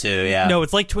 2, Part 2, yeah. No,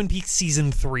 it's like Twin Peaks Season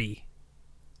 3.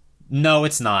 No,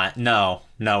 it's not. No,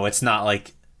 it's not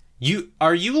like...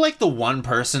 Are you like the one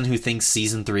person who thinks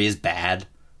Season 3 is bad?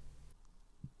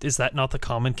 Is that not the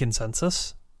common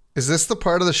consensus? Is this the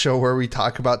part of the show where we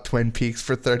talk about Twin Peaks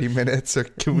for 30 minutes, or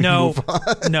can we move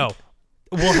on? No.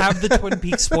 We'll have the Twin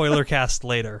Peaks spoiler cast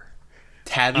later.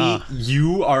 Tabby,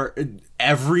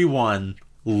 everyone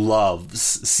loves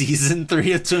Season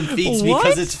 3 of Twin Peaks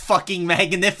because it's fucking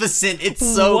magnificent. It's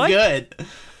so good.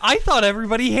 I thought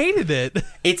everybody hated it.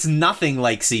 It's nothing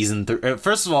like Season 3.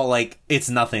 First of all, like, it's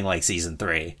nothing like Season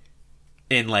 3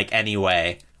 in, like, any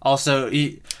way. Also,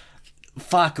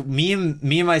 fuck, me and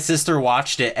my sister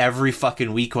watched it every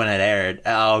fucking week when it aired.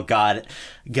 Oh, God.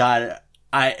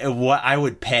 I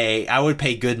would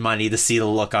pay good money to see the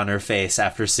look on her face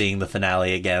after seeing the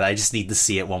finale again. I just need to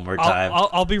see it one more time.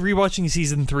 I'll be rewatching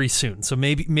Season 3 soon, so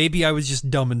maybe I was just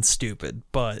dumb and stupid,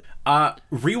 but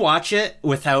rewatch it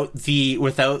without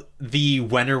the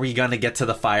when are we gonna get to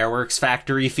the fireworks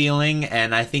factory feeling,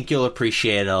 and I think you'll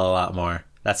appreciate it a lot more.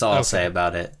 That's all I'll say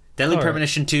about it. Deadly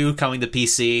Premonition 2 coming to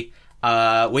PC.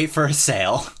 Wait for a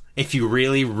sale if you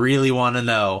really, really want to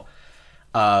know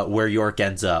where York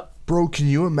ends up. Bro, can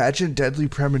you imagine Deadly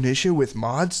Premonition with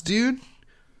mods, dude?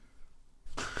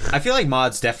 I feel like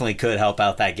mods definitely could help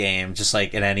out that game, just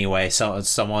like in any way. So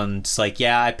someone's like,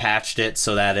 yeah, I patched it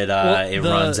so that it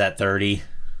runs at 30.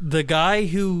 The guy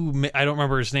who, I don't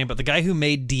remember his name, but the guy who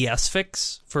made DS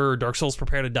Fix for Dark Souls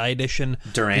Prepare to Die Edition.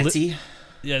 Durante?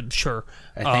 Yeah, sure.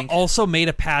 I think. Also made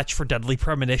a patch for Deadly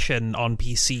Premonition on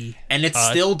PC. And it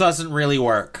still doesn't really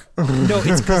work. No,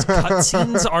 it's because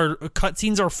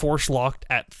cutscenes are force locked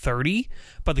at 30,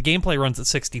 but the gameplay runs at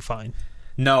 60 fine.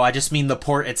 No, I just mean the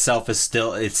port itself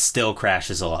still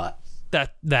crashes a lot.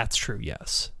 That's true,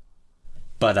 yes.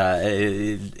 But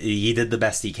he did the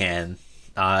best he can.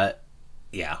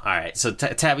 Yeah, all right. So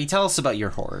Tabby, tell us about your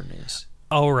horror news.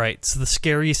 All right. So the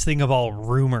scariest thing of all,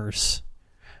 rumors.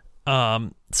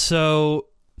 So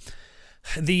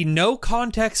the No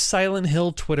Context Silent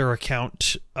Hill Twitter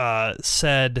account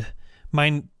said,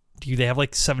 they have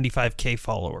like 75k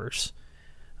followers.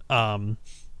 Did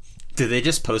they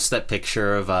just post that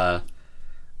picture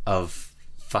of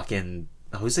fucking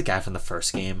who's the guy from the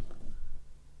first game?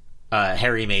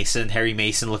 Harry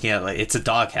Mason looking at like it's a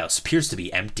doghouse, appears to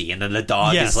be empty, and then the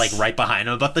dog is like right behind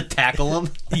him about to tackle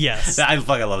him. Yes. I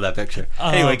fucking love that picture.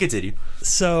 Anyway, continue.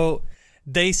 So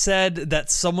they said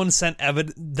that someone sent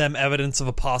them evidence of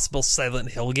a possible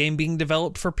Silent Hill game being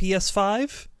developed for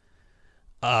PS5.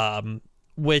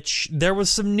 Which there was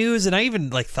some news, and I even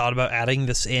like thought about adding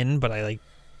this in, but I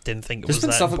didn't think it was that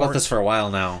important. There's been stuff about this for a while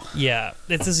now. Yeah,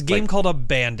 it's this game called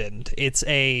Abandoned. It's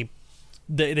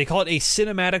they call it a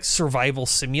cinematic survival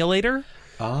simulator.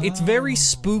 It's very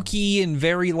spooky and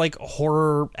very like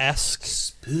horror-esque.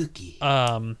 Spooky.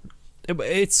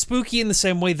 It's spooky in the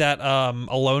same way that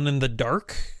Alone in the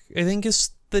Dark, I think,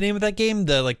 is the name of that game,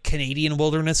 the like Canadian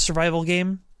wilderness survival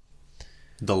game.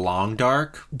 The Long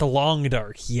Dark. The Long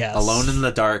Dark, yes. Alone in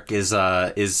the Dark is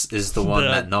the one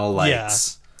that Null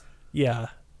likes. Yeah.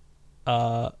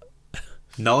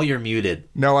 Null, you're muted.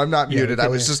 No, I'm not muted. I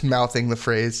was just mouthing the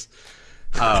phrase.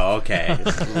 Oh, okay.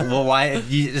 Well, why?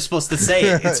 You're supposed to say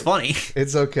it. It's funny.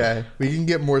 It's okay. We can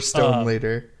get more stone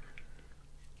later.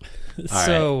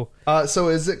 So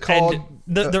is it called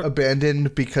the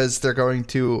Abandoned because they're going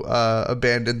to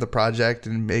abandon the project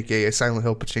and make a Silent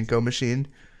Hill pachinko machine?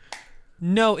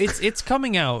 No, it's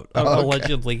coming out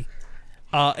allegedly.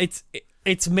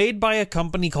 It's made by a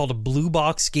company called Blue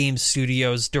Box Game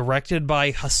Studios, directed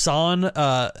by Hassan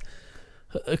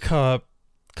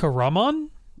Karaman.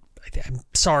 I'm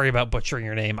sorry about butchering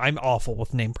your name. I'm awful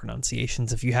with name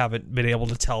pronunciations, if you haven't been able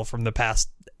to tell from the past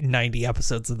 90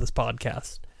 episodes of this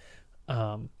podcast.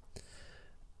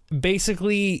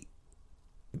 Basically,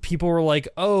 people were like,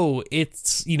 oh,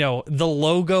 it's, the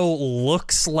logo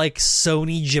looks like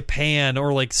Sony Japan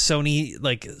or like Sony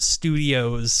like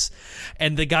Studios,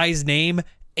 and the guy's name,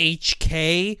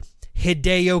 HK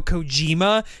Hideo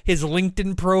Kojima, his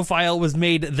LinkedIn profile was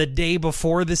made the day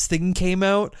before this thing came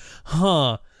out.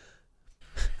 Huh.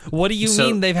 What do you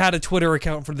mean they've had a Twitter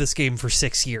account for this game for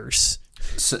 6 years?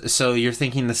 So you're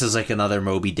thinking this is like another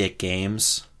Moby Dick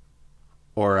Games?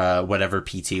 Or whatever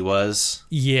PT was?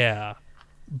 Yeah.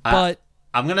 But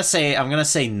I'm gonna say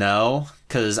no,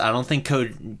 because I don't think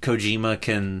Kojima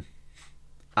can.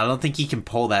 I don't think he can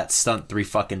pull that stunt 3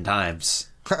 fucking times.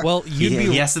 Well,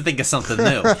 he has to think of something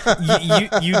new.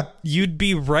 You'd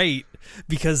be right,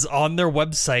 because on their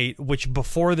website, which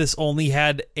before this only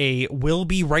had a "will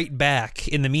be right back."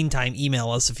 In the meantime, email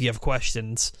us if you have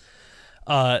questions.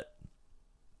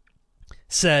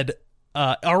 Said.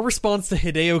 Our response to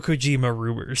Hideo Kojima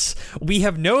rumors. We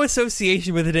have no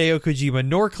association with Hideo Kojima,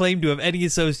 nor claim to have any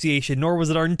association, nor was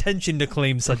it our intention to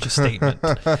claim such a statement.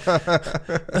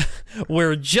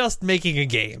 We're just making a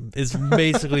game, is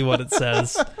basically what it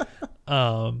says.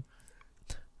 Yeah,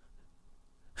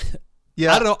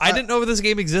 I don't know. I didn't know this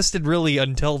game existed really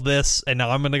until this, and now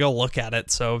I'm going to go look at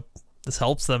it, so this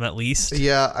helps them at least.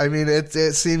 Yeah, I mean, it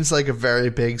seems like a very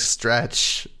big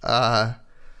stretch. I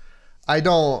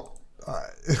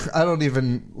don't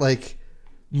even like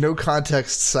no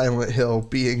context Silent Hill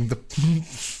being the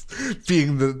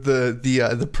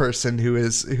person who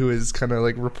is kind of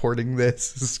like reporting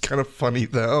this is kind of funny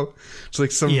though. It's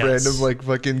like some random like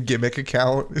fucking gimmick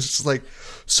account. It's just like,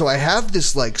 so I have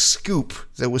this like scoop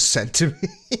that was sent to me.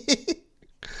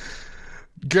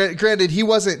 Granted, he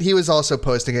was also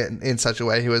posting it in such a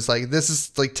way. He was like, this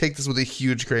is like, take this with a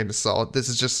huge grain of salt. This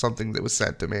is just something that was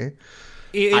sent to me.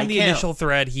 In the initial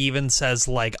thread, he even says,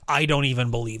 like, I don't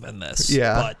even believe in this.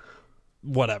 Yeah. But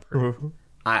whatever.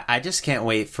 I just can't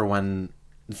wait for when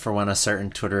a certain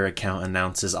Twitter account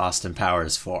announces Austin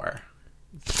Powers 4.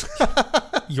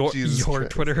 Your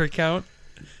Twitter account?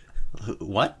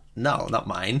 What? No, not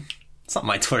mine. It's not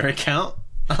my Twitter account.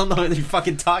 I don't know what you're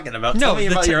fucking talking about. Tell me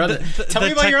about your other news. Tell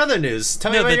me about your other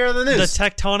news. The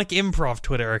Tectonic Improv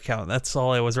Twitter account. That's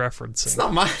all I was referencing. It's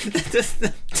not mine.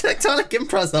 The Tectonic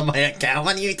Improv's not my account.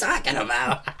 What are you talking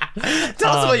about?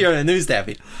 Tell us about your other news,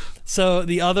 Daffy. So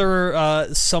the other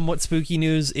somewhat spooky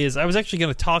news is, I was actually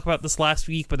going to talk about this last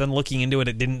week, but then looking into it,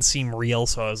 it didn't seem real.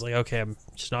 So I was like, okay, I'm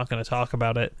just not going to talk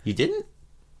about it. You didn't?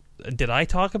 Did I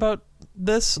talk about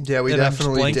this? Yeah, we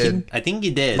definitely did. I think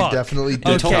you did. We definitely did.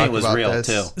 You told me it was real this.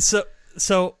 too.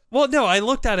 So, well, no, I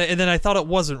looked at it and then I thought it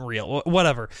wasn't real.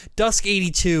 Whatever. Dusk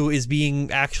 82 is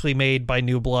being actually made by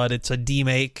New Blood. It's a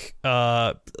demake,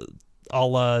 a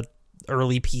la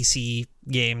early PC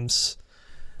games.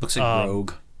 Looks like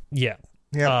Rogue. Yeah.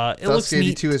 Yeah. Dusk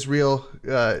 82 is real.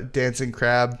 Dancing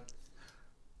Crab.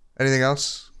 Anything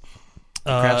else?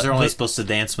 Crabs are only supposed to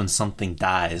dance when something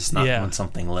dies, not when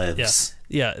something lives.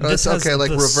 Yeah. This okay,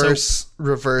 like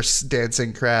reverse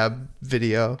dancing crab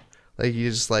video. Like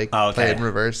you just like play in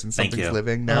reverse and something's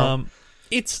living now.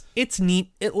 It's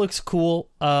neat. It looks cool.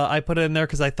 I put it in there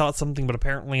because I thought something, but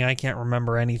apparently I can't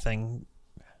remember anything.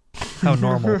 How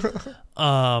normal.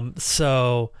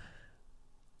 So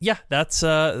yeah, that's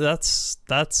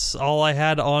all I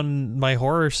had on my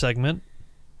horror segment.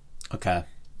 Okay.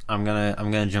 I'm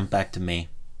gonna jump back to me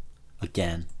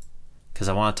again because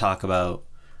I want to talk about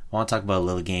a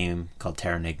little game called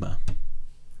Terranigma.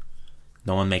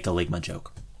 No one make a Ligma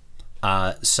joke.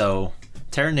 So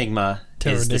Terranigma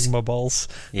is this balls.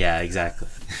 Yeah, exactly.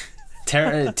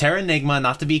 Terranigma,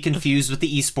 not to be confused with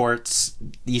the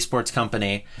esports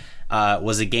company.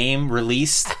 was a game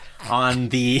released on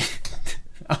the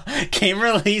the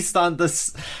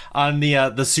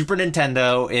Super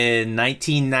Nintendo in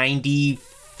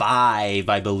 1995,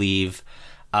 I believe.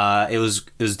 It was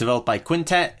developed by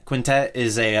Quintet. Quintet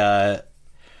is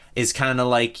kind of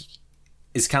like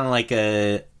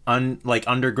a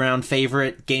underground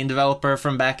favorite game developer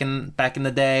from back in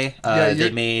the day.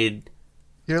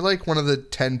 You're like one of the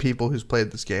 10 people who's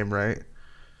played this game, right?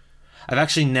 I've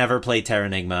actually never played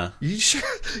Terranigma. You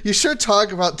sure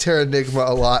talk about Terranigma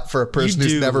a lot for a person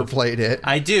who's never played it.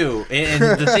 I do.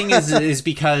 And the thing is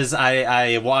because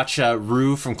I watch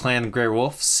Rue from Clan Grey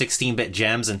Wolf, 16-Bit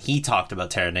Gems, and he talked about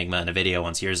Terranigma in a video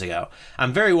once years ago.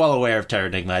 I'm very well aware of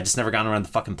Terranigma. I just never gotten around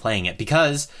to fucking playing it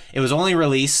because it was only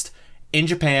released in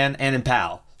Japan and in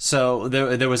PAL. So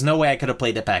there was no way I could have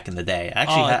played it back in the day.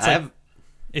 Actually,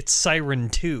 it's Siren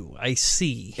 2. I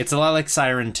see. It's a lot like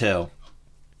Siren 2.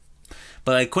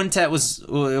 But like Quintet was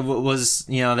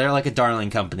they're like a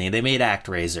darling company. They made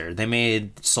ActRaiser, they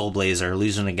made Soul Blazer,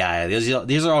 Illusion of Gaia.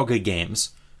 These are all good games.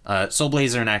 Soul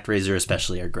Blazer and ActRaiser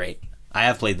especially are great. I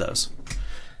have played those.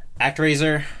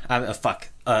 ActRaiser,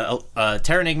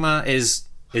 Terranigma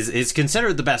is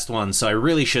considered the best one, so I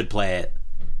really should play it.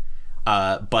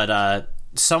 But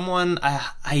someone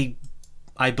I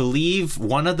believe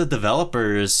one of the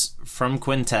developers from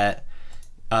Quintet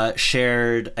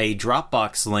shared a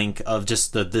Dropbox link of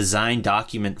just the design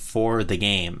document for the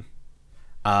game.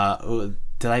 Did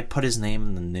I put his name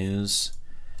in the news?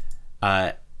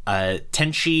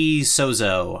 Tenshi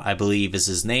Sozo, I believe, is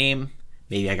his name.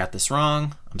 Maybe I got this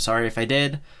wrong. I'm sorry if I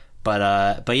did.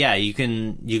 But yeah, you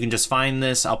can just find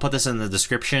this. I'll put this in the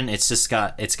description. It's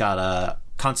got a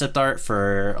concept art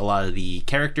for a lot of the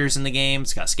characters in the game.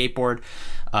 It's got skateboard.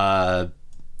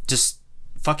 Just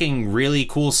fucking really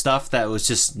cool stuff that was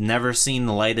just never seen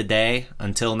the light of day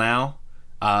until now.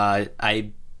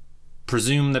 I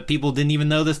presume that people didn't even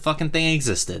know this fucking thing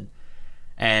existed.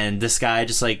 And this guy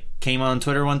just like came on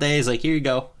Twitter one day, he's like, here you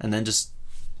go, and then just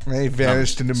he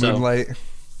vanished into moonlight.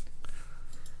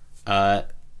 Does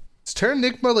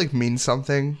Terranigma like mean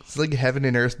something? It's like heaven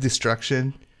and earth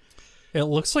destruction. It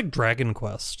looks like Dragon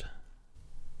Quest.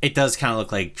 It does kind of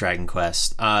look like Dragon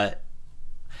Quest. I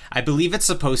believe it's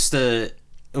supposed to,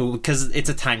 because it's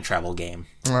a time travel game.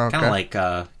 Oh, okay. Kind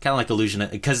of like Illusion,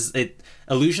 because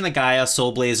Illusion of Gaia,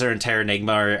 Soul Blazer, and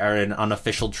Terranigma are an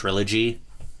unofficial trilogy,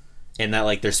 in that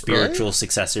like they're spiritual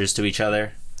successors to each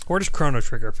other. Where does Chrono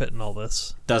Trigger fit in all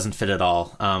this? Doesn't fit at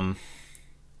all.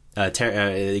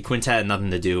 Quintet had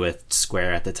nothing to do with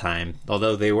Square at the time,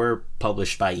 although they were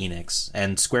published by Enix,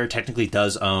 and Square technically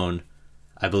does own,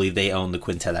 I believe they own the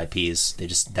Quintet IPs. They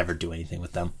just never do anything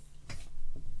with them.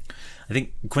 I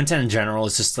think Quintet in general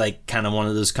is just like kind of one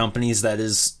of those companies that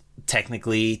is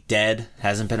technically dead,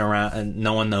 hasn't been around, and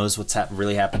no one knows what's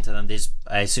really happened to them.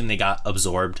 I assume they got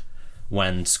absorbed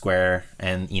when Square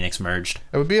and Enix merged.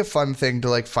 It would be a fun thing to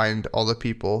like find all the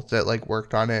people that like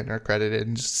worked on it and are credited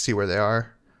and just see where they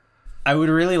are. I would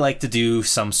really like to do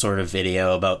some sort of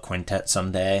video about Quintet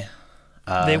someday.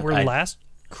 They were last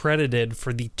credited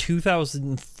for the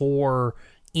 2004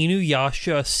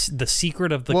 Inuyasha, The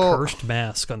Secret of the Cursed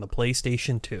Mask on the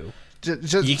PlayStation 2.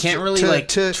 You can't really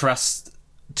trust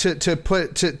to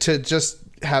just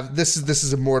have this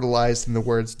is immortalized in the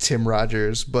words Tim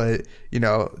Rogers, but you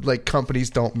know, like companies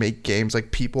don't make games,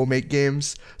 like people make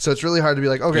games, so it's really hard to be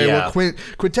like, okay, well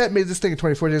Quintet made this thing in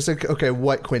 2014. It's like, okay,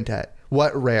 what Quintet,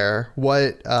 what Rare,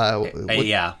 what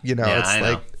yeah, you know, it's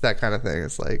like that kind of thing.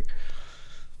 It's like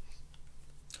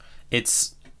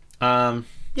it's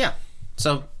yeah,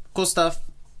 so cool stuff.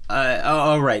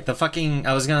 Right, the fucking,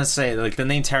 I was gonna say, like, the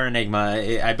name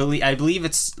Terranigma, I believe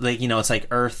it's like, you know, it's like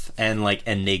Earth and like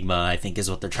Enigma, I think is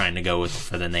what they're trying to go with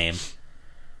for the name.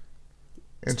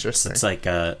 Interesting. It's like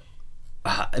but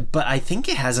I think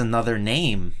it has another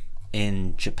name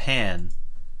in Japan.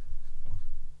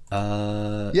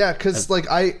 Yeah, because like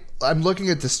I'm looking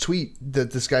at this tweet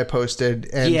that this guy posted,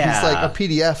 and he's like a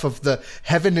PDF of the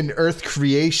Heaven and Earth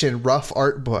Creation rough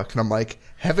art book, and I'm like,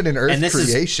 Heaven and Earth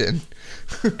Creation.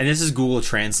 And this is Google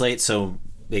Translate, so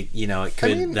you know,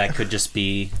 that could just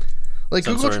be like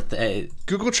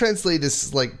Google Translate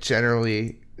is like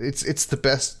generally it's the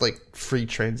best like free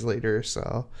translator.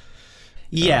 So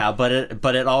yeah, but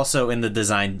it also in the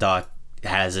design doc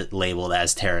has it labeled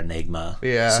as Terranigma.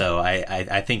 Yeah. So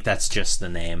I think that's just the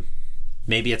name.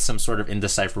 Maybe it's some sort of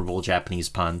indecipherable Japanese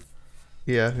pun.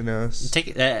 Yeah, who knows?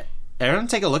 Everyone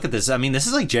take a look at this. I mean, this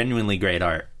is like genuinely great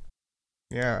art.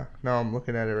 Yeah, no, I'm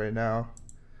looking at it right now.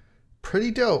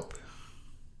 Pretty dope.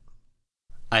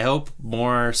 I hope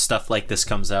more stuff like this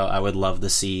comes out. I would love to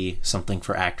see something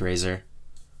for ActRaiser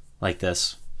like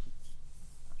this.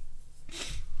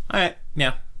 All right.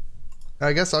 Yeah.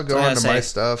 I guess I'll go on to my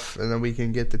stuff, and then we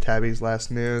can get to Tabby's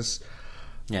last news.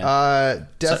 Yeah.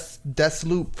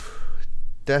 Deathloop,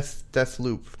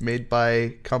 made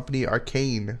by company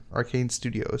Arcane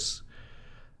Studios,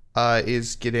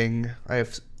 is getting. I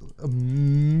have a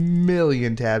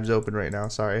million tabs open right now.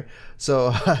 Sorry. So,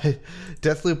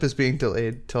 Deathloop is being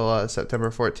delayed till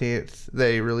September 14th.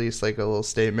 They released like a little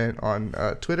statement on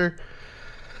Twitter.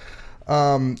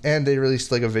 And they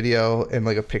released like a video and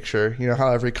like a picture. You know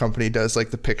how every company does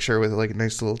like the picture with like a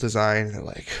nice little design. They're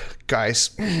like,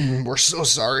 guys, we're so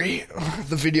sorry.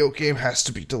 The video game has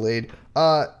to be delayed.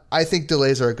 I think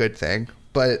delays are a good thing,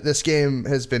 but this game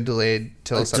has been delayed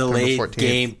till September 14th. Delayed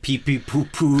game, pee pee poo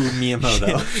poo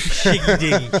Miyamoto.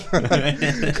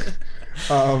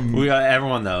 We got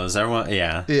everyone knows.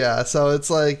 Yeah. Yeah. So it's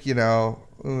like, you know,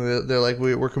 they're like,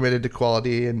 we're committed to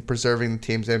quality and preserving the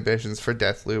team's ambitions for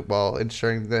Deathloop while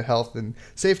ensuring the health and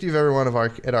safety of everyone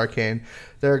at Arcane.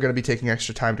 They're going to be taking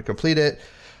extra time to complete it.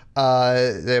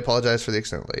 They apologize for the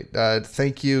extent late.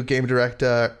 Thank you, game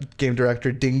director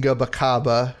Dinga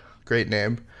Bakaba. Great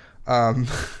name.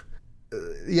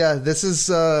 Yeah, this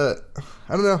is. I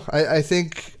don't know. I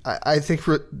think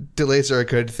delays are a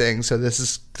good thing. So this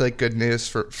is like good news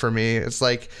for me. It's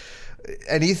like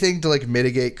anything to like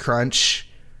mitigate crunch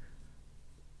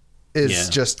is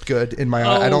just good in my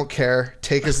eye. I don't care.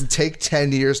 Take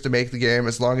 10 years to make the game,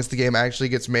 as long as the game actually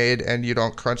gets made and you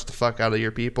don't crunch the fuck out of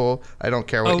your people. I don't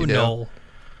care what you do. Oh no.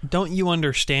 Don't you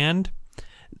understand?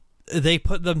 They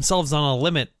put themselves on a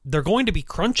limit. They're going to be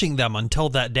crunching them until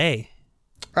that day.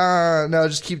 No,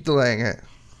 just keep delaying it.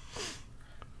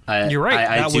 You're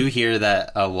right. I do hear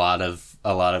that a lot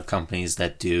of companies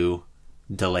that do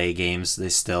delay games, they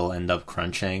still end up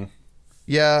crunching.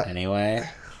 Yeah. Anyway,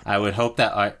 I would hope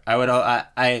that I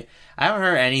haven't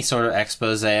heard any sort of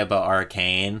expose about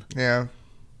Arcane. Yeah.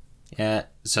 Yeah.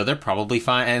 So they're probably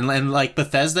fine, and like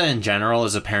Bethesda in general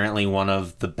is apparently one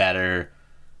of the better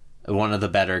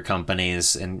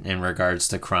companies in regards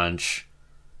to crunch.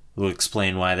 Will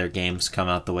explain why their games come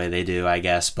out the way they do, I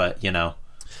guess. But you know.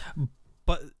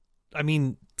 But I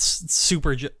mean,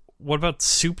 what about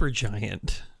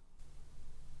Supergiant?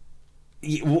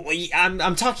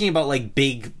 I'm talking about like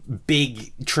big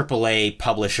AAA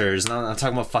publishers. I'm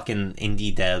talking about fucking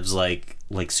indie devs like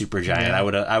Supergiant. Yeah.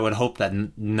 I would hope that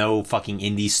no fucking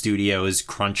indie studio is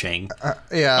crunching.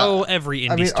 Yeah. Oh, every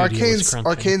indie studio is crunching.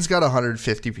 Arcane's got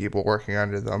 150 people working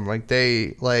under them. Like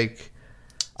they like.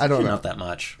 I don't know. Not that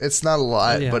much. It's not a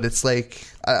lot, but it's like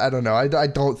I don't know. I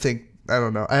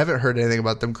don't know. I haven't heard anything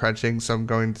about them crunching, so I'm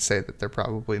going to say that they're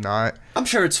probably not. I'm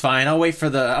sure it's fine. I'll wait for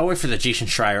the Jason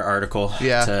Schreier article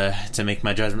to make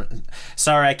my judgment.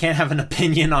 Sorry, I can't have an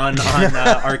opinion on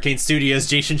Arcane Studios.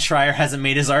 Jason Schreier hasn't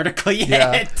made his article yet.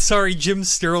 Yeah. Sorry, Jim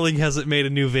Sterling hasn't made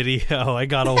a new video. I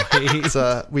gotta wait.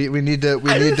 So we need to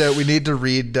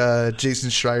read Jason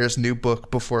Schreier's new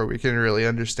book before we can really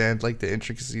understand like the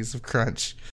intricacies of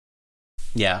crunch.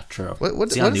 Yeah, true.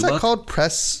 What is that called?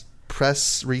 Press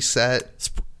reset.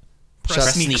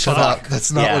 Shut up.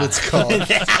 That's not what it's called.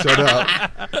 Shut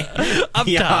up. Up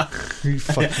top. You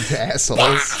fucking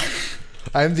assholes.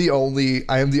 I am the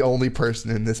only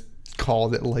person in this call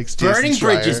that likes Jason Burning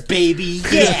Schreier. Bridges, baby.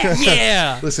 Yeah.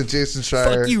 Yeah. Listen, Jason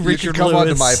Schreier. Fuck you, Richard you can come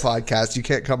Lewis. onto my podcast. You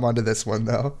can't come onto this one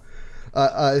though.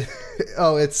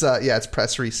 It's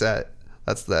Press Reset.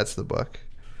 That's the book.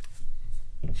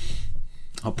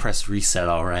 I'll press reset,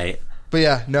 all right. But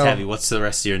yeah, no. Tabby, what's the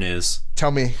rest of your news?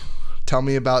 Tell me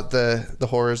about the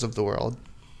horrors of the world.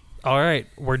 All right,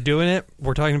 we're doing it.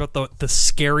 We're talking about the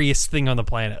scariest thing on the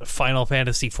planet, Final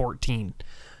Fantasy 14.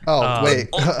 Oh, wait.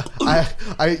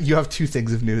 You have two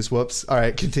things of news. Whoops. All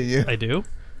right, continue. I do?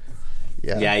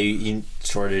 Yeah. Yeah, you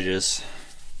shortages.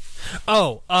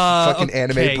 Oh, fucking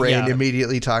anime brain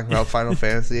immediately talking about Final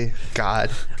Fantasy.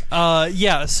 God.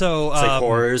 Yeah, so... It's like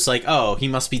horrors, like, oh, he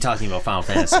must be talking about Final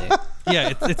Fantasy.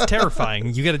 Yeah, it's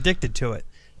terrifying. You get addicted to it.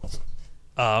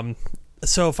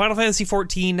 So Final Fantasy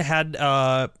 14 had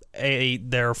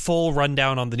their full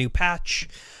rundown on the new patch.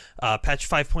 Patch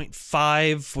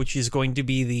 5.5, which is going to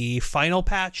be the final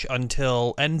patch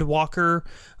until Endwalker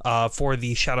for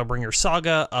the Shadowbringer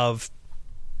saga of...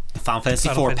 The Final Fantasy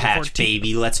 4 patch, 14.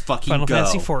 Baby. Let's fucking Final go.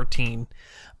 Fantasy 14.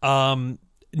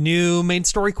 New main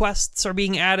story quests are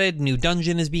being added. New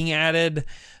dungeon is being added.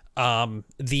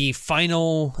 The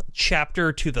final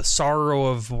chapter to the Sorrow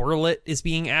of Wurlet is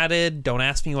being added. Don't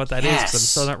ask me what that is, because I'm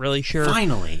still not really sure.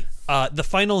 Finally. The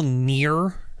final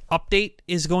Nier update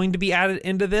is going to be added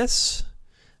into this,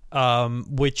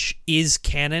 which is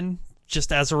canon,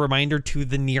 just as a reminder to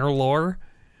the Nier lore.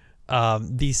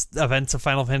 These events of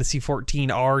Final Fantasy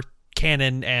XIV are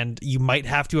canon, and you might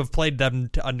have to have played them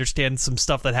to understand some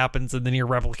stuff that happens in the Nier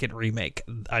Replicant remake.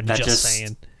 I'm just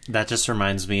saying. That just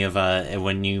reminds me of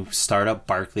when you start up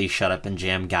Barkley Shut Up and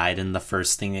Jam Gaiden, the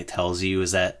first thing it tells you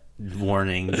is that,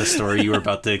 warning, the story you are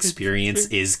about to experience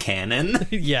is canon.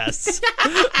 Yes.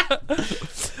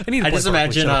 I just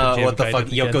imagine what the fuck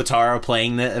Yoko Taro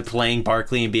playing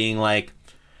Barkley and being like,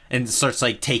 and starts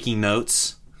like taking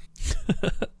notes.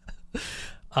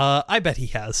 I bet he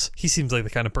has. He seems like the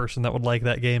kind of person that would like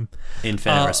that game.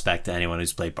 Infinite respect to anyone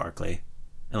who's played Barkley.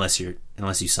 Unless you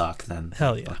suck, then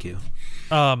hell yeah. Fuck you.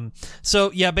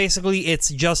 So yeah, basically it's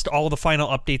just all the final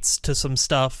updates to some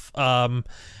stuff.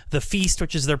 The Feast,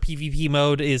 which is their PvP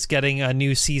mode, is getting a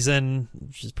new season,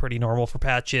 which is pretty normal for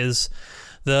patches.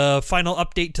 The final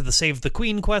update to the Save the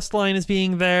Queen quest line is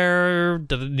being there.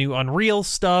 The new Unreal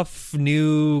stuff,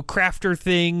 new crafter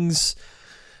things.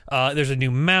 There's a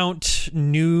new mount,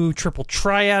 new triple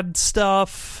triad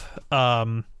stuff.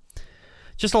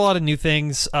 Just a lot of new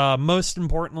things. Most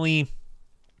importantly,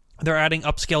 they're adding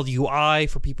upscaled UI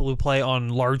for people who play on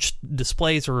large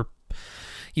displays or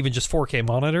even just 4K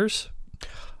monitors.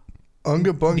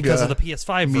 Unga bunga. Because of the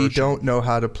PS5 version. Me don't know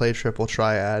how to play triple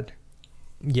triad.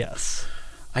 Yes.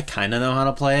 I kind of know how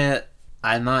to play it.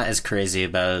 I'm not as crazy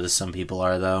about it as some people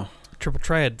are, though. Triple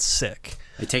triad's sick.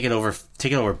 They take it over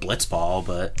Blitzball,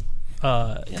 but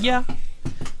yeah.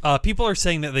 People are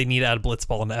saying that they need to add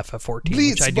Blitzball into FF14,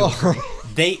 which I do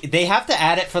agree. They have to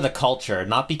add it for the culture,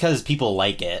 not because people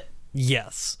like it.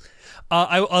 Yes.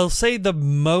 I'll say the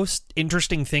most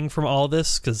interesting thing from all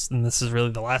this, and this is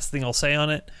really the last thing I'll say on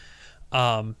it,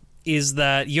 is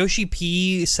that Yoshi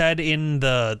P said in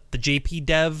the JP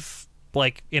Dev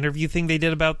interview thing they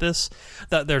did about this,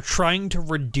 that they're trying to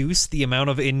reduce the amount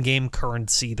of in-game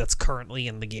currency that's currently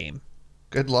in the game.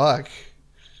 Good luck.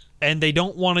 And they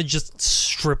don't want to just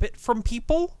strip it from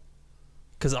people,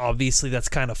 because obviously that's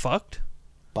kind of fucked.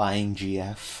 Buying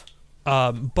GF.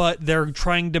 But they're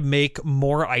trying to make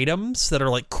more items that are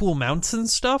like cool mounts and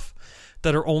stuff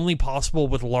that are only possible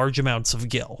with large amounts of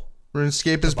gil.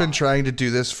 RuneScape has been trying to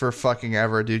do this for fucking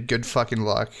ever, dude. Good fucking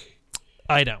luck.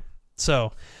 I know.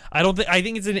 So I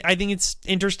think it's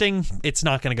interesting. It's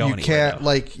not going to go anywhere. You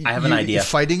can't I have an idea.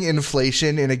 Fighting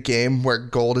inflation in a game where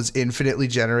gold is infinitely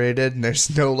generated and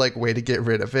there's no way to get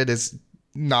rid of it is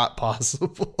not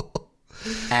possible.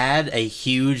 Add a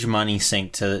huge money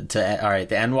sink to all right,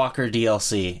 the Endwalker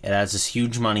DLC. It has this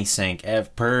huge money sink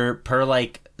per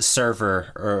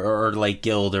server or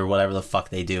guild or whatever the fuck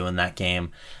they do in that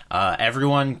game.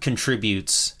 Everyone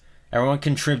contributes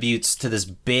to this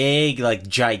big,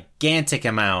 gigantic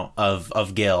amount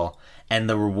of gil, and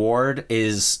the reward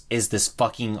is this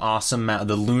fucking awesome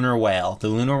the lunar whale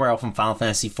from Final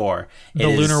Fantasy IV. The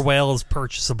lunar whale is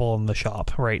purchasable in the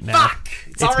shop right now. Fuck!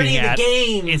 It's already in the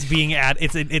game. It's being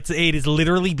added. It is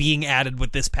literally being added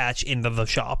with this patch into the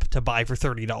shop to buy for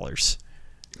 $30.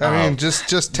 I mean,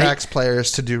 just tax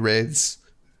players to do raids.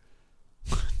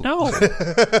 No.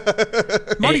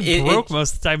 I'm already broke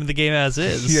most of the time in the game as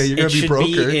is. Yeah, you're going to be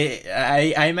broker.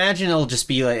 I imagine it'll just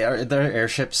be are there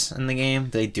airships in the game?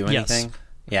 Do they do anything? Yes.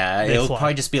 Yeah, it'll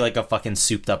probably just be like a fucking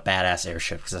souped up badass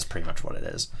airship, because that's pretty much what it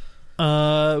is.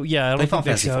 Yeah, I don't think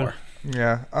they showed.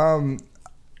 Yeah.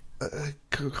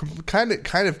 Kind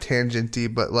of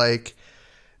tangenty, but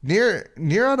Nier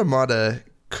Automata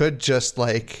could just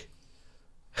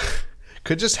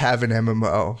have an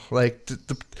MMO.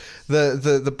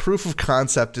 The proof of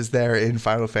concept is there in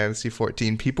Final Fantasy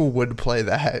XIV. People would play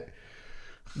that.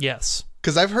 Yes.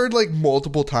 Because I've heard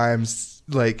multiple times,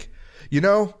 I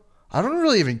don't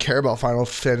really even care about Final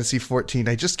Fantasy XIV.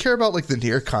 I just care about the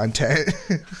Nier content.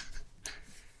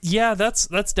 Yeah, that's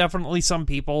definitely some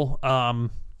people.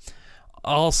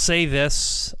 I'll say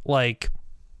this,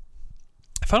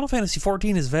 Final Fantasy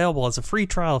XIV is available as a free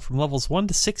trial from levels 1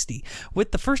 to 60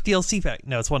 with the first DLC pack.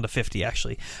 No, it's 1 to 50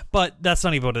 actually, but that's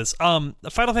not even what it is. Final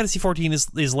Fantasy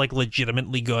XIV is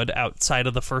legitimately good outside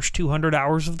of the first 200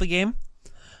 hours of the game.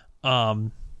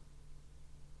 I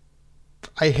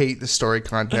hate the story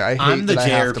content. I'm the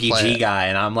JRPG guy,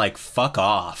 and I'm like, fuck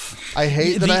off. I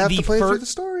hate that I have to play through the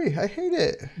story. I hate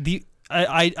it.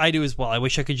 I do as well. I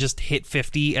wish I could just hit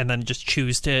 50 and then just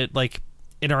choose to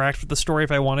interact with the story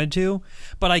if I wanted to,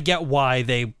 but I get why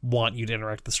they want you to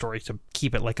interact with the story to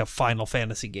keep it like a Final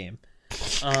Fantasy game.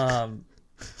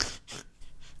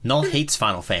 Null hates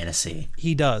Final Fantasy.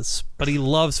 He does, but he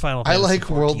loves Final Fantasy. I like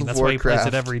 14. World of That's Warcraft. why he plays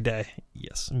it every day.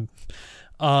 Yes.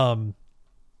 Final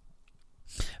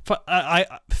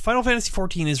Fantasy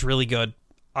XIV is really good.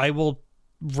 I will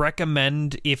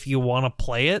recommend, if you want to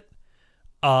play it,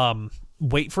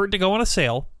 wait for it to go on a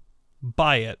sale,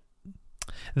 buy it,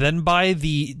 Then buy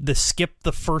the skip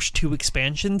the first 2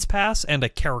 expansions pass and a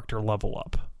character level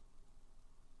up.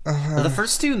 Are the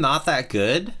first 2 not that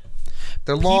good?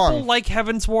 They're long. People like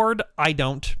Heaven's Ward. I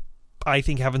don't. I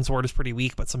think Heaven's Ward is pretty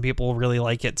weak, but some people really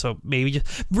like it. So maybe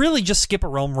just skip a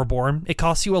Realm Reborn. It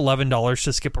costs you $11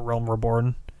 to skip a Realm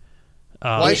Reborn.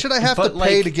 Why should I have to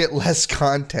pay to get less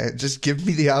content? Just give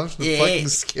me the option to fucking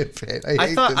skip it.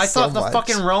 I thought the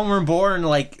fucking Realm Reborn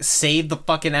saved the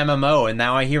fucking MMO, and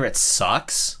now I hear it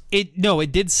sucks. It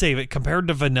did save it. Compared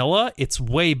to vanilla, it's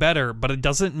way better, but it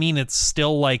doesn't mean it's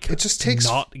still it just takes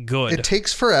not good. It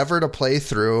takes forever to play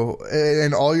through,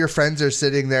 and all your friends are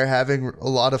sitting there having a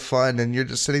lot of fun, and you're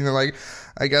just sitting there like,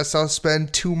 I guess I'll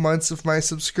spend 2 months of my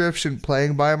subscription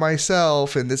playing by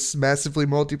myself in this massively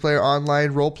multiplayer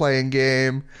online role-playing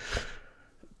game.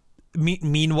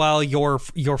 Meanwhile, your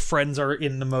friends are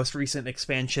in the most recent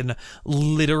expansion,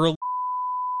 literally.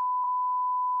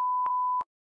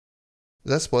 Is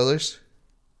that spoilers?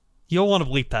 You'll want to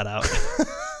bleep that out.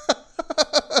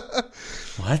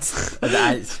 What?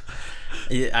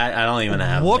 I don't even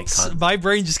have. Whoops! My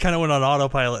brain just kind of went on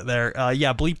autopilot there.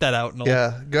 Yeah, bleep that out.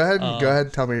 Yeah, go ahead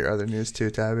and tell me your other news too,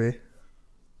 Tabby.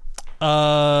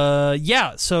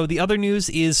 Yeah. So the other news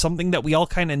is something that we all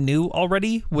kind of knew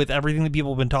already with everything that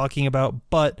people have been talking about,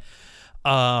 but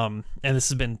and this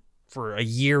has been for a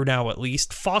year now at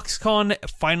least. Foxconn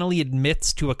finally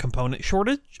admits to a component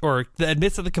shortage, or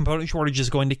admits that the component shortage is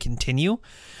going to continue.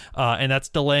 And that's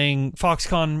delaying.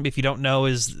 Foxconn, if you don't know,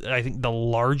 is I think the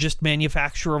largest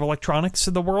manufacturer of electronics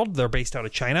in the world. They're based out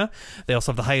of China. They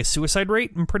also have the highest suicide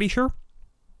rate, I'm pretty sure.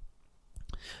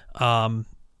 I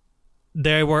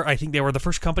think they were the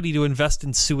first company to invest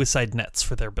in suicide nets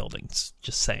for their buildings.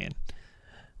 Just saying.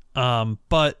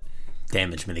 But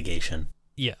damage mitigation.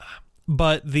 Yeah.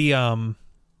 But so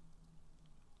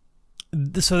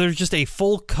there's just a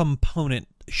full component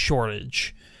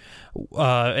shortage.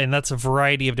 And that's a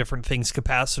variety of different things,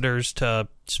 capacitors to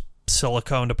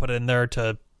silicone to put in there,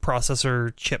 to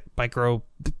processor, chip, micro,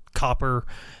 copper,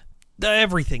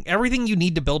 everything you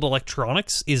need to build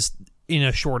electronics is in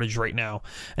a shortage right now.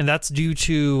 And that's due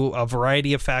to a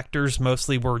variety of factors.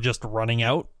 Mostly we're just running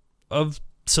out of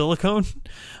silicone.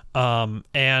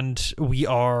 And we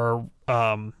are,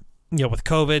 with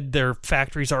COVID, their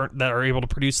factories that are able to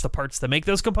produce the parts that make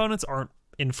those components aren't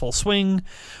in full swing,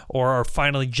 or are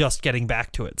finally just getting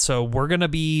back to it. So we're going to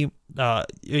be,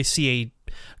 you see a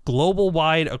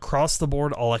global-wide,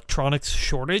 across-the-board electronics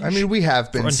shortage. I mean, we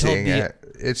have been seeing it.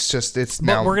 It's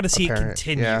now we're going to see apparent. It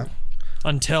continue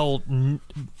until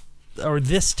or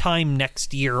this time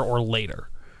next year or later.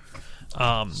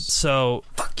 So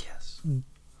fuck yes.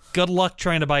 Good luck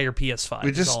trying to buy your PS5.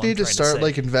 We just need to start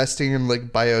investing in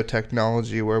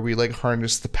biotechnology, where we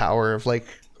harness the power of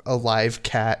a live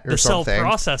cat or something.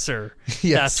 The cell processor.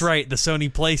 Yes. That's right. The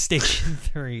Sony PlayStation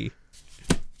 3.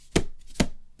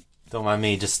 Don't mind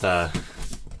me just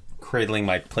cradling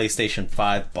my PlayStation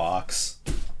 5 box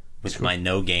with my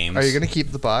no games. Are you going to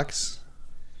keep the box?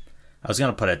 I was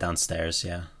going to put it downstairs,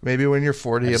 yeah. Maybe when you're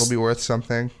 40, it'll be worth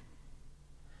something.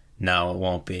 No, it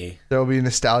won't be. There will be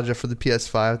nostalgia for the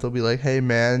PS5. They'll be like, hey,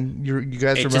 man, you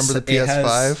guys remember the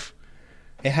PS5?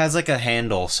 It has a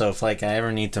handle, so if I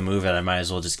ever need to move it, I might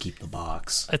as well just keep the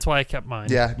box. That's why I kept mine.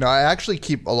 Yeah, no, I actually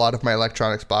keep a lot of my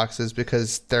electronics boxes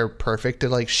because they're perfect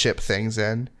to ship things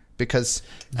in. Because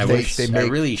I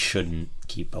really shouldn't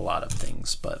keep a lot of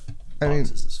things, but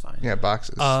boxes is fine. Yeah,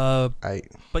 boxes.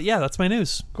 But yeah, that's my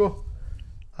news. Cool.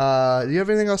 Do you have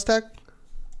anything else, Tech?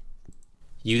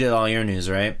 You did all your news,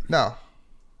 right? No.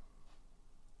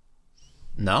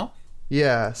 No?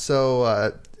 Yeah,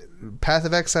 so Path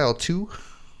of Exile 2.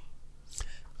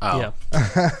 Oh.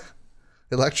 Yeah.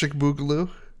 Electric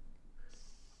Boogaloo.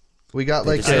 We got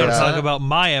I gotta talk about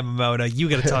my MMO. Now you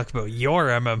gotta talk about your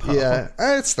MMO. Yeah,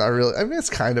 it's not really. I mean, it's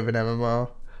kind of an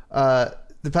MMO.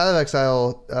 The Path of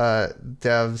Exile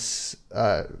devs,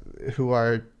 who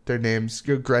are their names,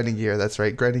 Grinding Gear. That's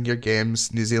right, Grinding Gear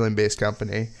Games, New Zealand-based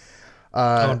company.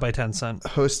 Owned by Tencent.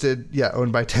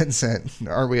 Owned by Tencent.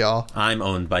 Aren't we all? I'm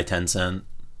owned by Tencent.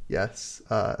 Yes.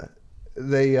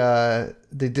 They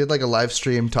did a live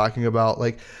stream talking about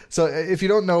so if you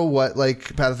don't know what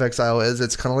Path of Exile is,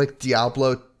 it's kind of like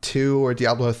Diablo 2 or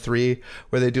Diablo 3,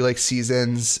 where they do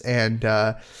seasons, and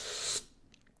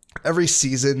every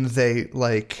season they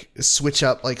switch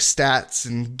up stats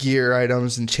and gear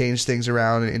items and change things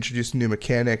around and introduce new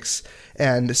mechanics.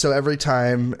 And so every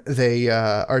time they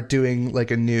are doing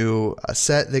a new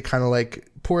set, they kind of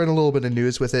pour in a little bit of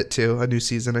news with it too, a new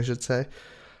season I should say.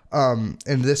 And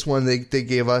this one they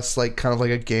gave us kind of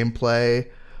a gameplay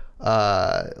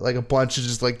like a bunch of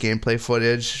just like gameplay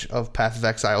footage of Path of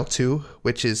Exile 2,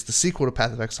 which is the sequel to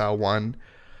Path of Exile 1.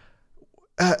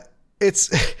 But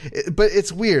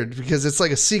it's weird because it's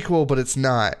like a sequel, but it's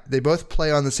not. They both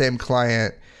play on the same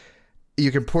client.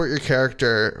 You can port your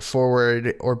character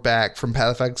forward or back from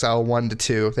Path of Exile 1 to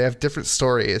 2. They have different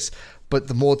stories, but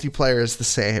the multiplayer is the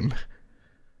same.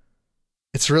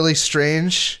 It's really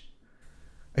strange.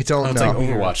 I don't know. It's like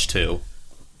Overwatch 2.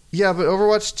 Yeah, but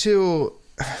Overwatch 2,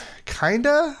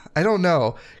 kinda? I don't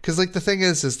know. Because, like, the thing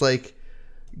is like,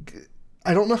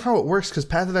 I don't know how it works because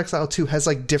Path of Exile 2 has,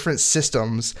 like, different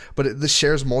systems, but it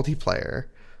shares multiplayer.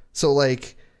 So,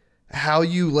 like, how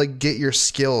you, like, get your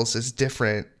skills is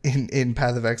different in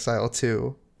Path of Exile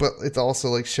 2, but it also,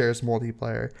 like, shares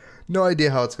multiplayer. No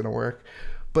idea how it's going to work.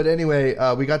 But anyway,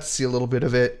 we got to see a little bit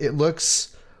of it. It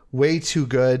looks way too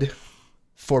good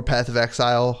for Path of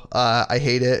Exile. I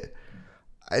hate it.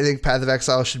 I think Path of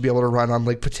Exile should be able to run on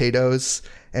like potatoes,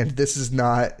 and this is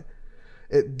not.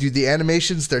 Dude, the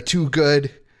animations, they're too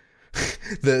good.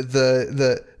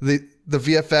 the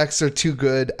VFX are too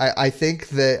good. I think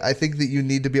that you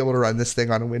need to be able to run this thing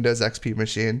on a Windows XP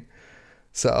machine.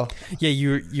 So yeah,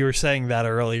 you were saying that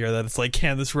earlier that it's like,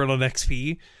 can this run on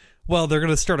XP? Well, they're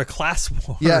going to start a class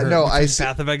war. Yeah, no, I see.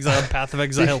 Path of Exile and Path of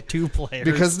Exile 2 players.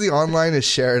 Because the online is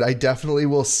shared, I definitely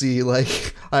will see,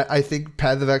 like, I think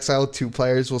Path of Exile 2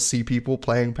 players will see people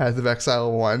playing Path of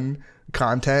Exile 1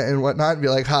 content and whatnot and be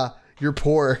like, ha, you're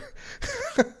poor.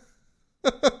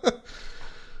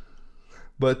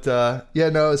 But, yeah,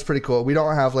 no, it's pretty cool. We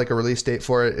don't have, like, a release date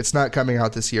for it. It's not coming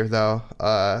out this year, though.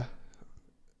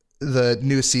 The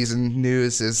new season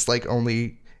news is, like,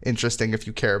 only interesting if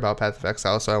you care about Path of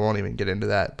Exile, so I won't even get into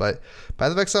that. But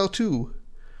Path of Exile 2.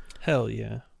 Hell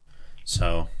yeah.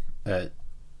 So,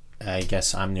 I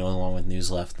guess I'm the only one with news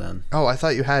left then. Oh, I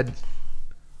thought you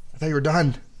were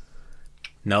done.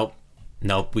 Nope.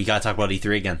 We gotta talk about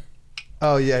E3 again.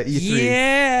 Oh, yeah, E3.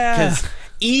 Yeah! Because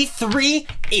E3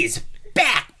 is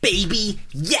back, baby!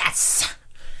 Yes!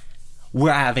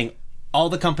 We're having all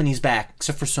the companies back,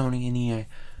 except for Sony and EA.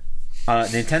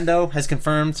 Nintendo has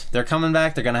confirmed they're coming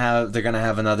back. They're gonna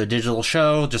have another digital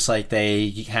show, just like they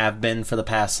have been for the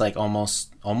past like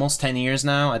almost 10 years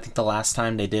now. I think the last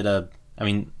time they did I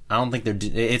don't think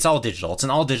it's all digital. It's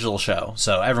an all digital show,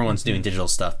 so everyone's doing digital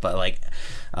stuff. But like,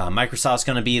 Microsoft's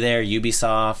gonna be there,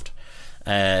 Ubisoft,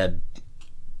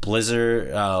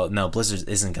 Blizzard. No, Blizzard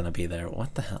isn't gonna be there.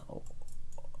 What the hell?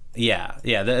 Yeah.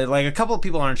 Like a couple of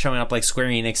people aren't showing up. Like Square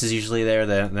Enix is usually there.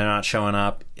 They're not showing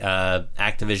up.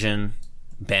 Activision,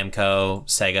 Bamco,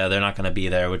 Sega, they're not going to be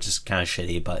there, which is kind of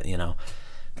shitty. But you know,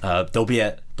 they'll be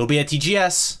at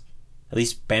TGS. At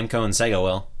least Bamco and Sega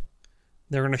will.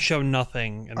 They're going to show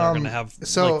nothing, and they're going to have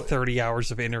like 30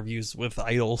 hours of interviews with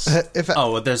idols.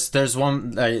 There's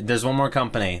one more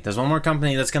company. There's one more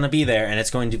company that's going to be there, and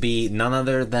it's going to be none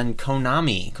other than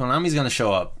Konami. Konami's going to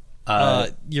show up.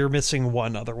 You're missing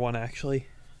one other one, actually.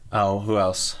 Oh, who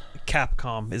else?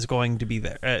 Capcom is going to be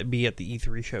there, be at the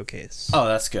E3 showcase. Oh,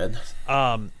 that's good.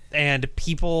 And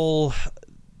people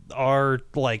are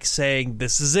like saying,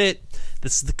 this is it.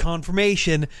 This is the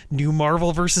confirmation. New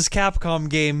Marvel vs. Capcom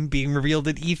game being revealed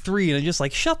at E3. And I'm just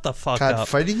like, shut the fuck up.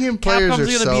 Fighting game players are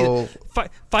so...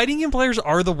 Fighting game players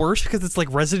are the worst because it's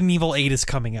like Resident Evil 8 is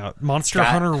coming out. Monster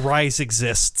Hunter Rise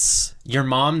exists. Your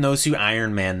mom knows who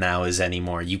Iron Man now is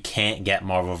anymore. You can't get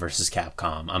Marvel vs.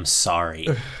 Capcom. I'm sorry.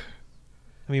 I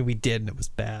mean, we did and it was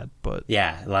bad, but...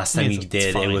 Yeah, last time we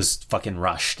did, it was fucking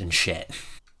rushed and shit.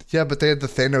 Yeah, but they had the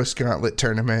Thanos Gauntlet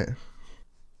tournament.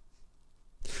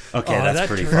 Okay, that's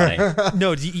pretty funny.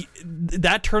 No,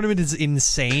 that tournament is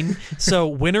insane. So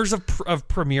winners of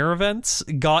premiere events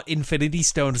got Infinity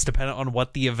Stones depending on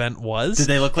what the event was. Did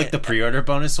they look like the pre-order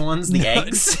bonus ones? The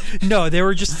eggs? No, they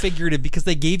were just figurative because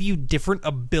they gave you different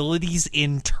abilities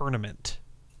in tournament.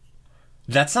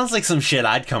 That sounds like some shit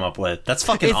I'd come up with. That's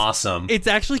fucking awesome. It's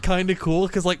actually kind of cool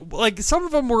because like some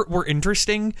of them were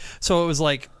interesting. So it was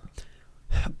like...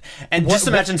 And just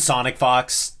imagine Sonic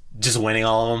Fox just winning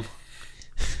all of them.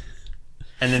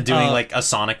 And then doing like a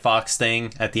Sonic Fox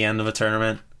thing at the end of a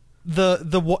tournament.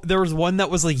 There was one that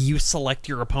was like you select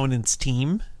your opponent's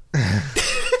team.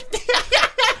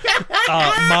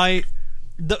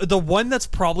 The one that's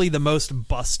probably the most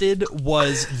busted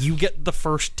was you get the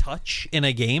first touch in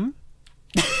a game.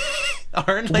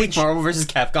 Aren't like Marvel vs.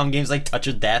 Capcom games like Touch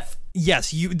of Death?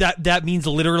 Yes, that means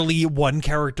literally one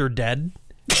character dead.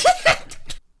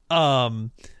 I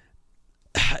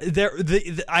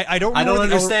don't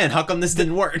understand how come this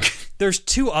didn't work. There's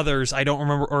two others I don't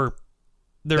remember, or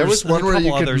There was one a where couple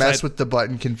you could others mess with the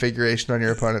button configuration on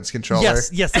your opponent's controller. Yes.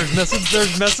 There's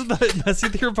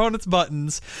messing with your opponent's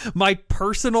buttons. My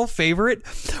personal favorite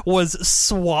was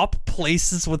swap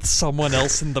places with someone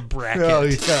else in the bracket. Oh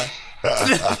yeah.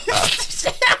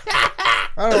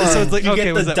 So it's like, You okay,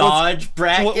 get was the that, dodge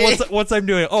bracket. what's I'm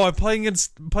doing? Oh, I'm playing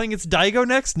against Daigo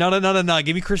next. No.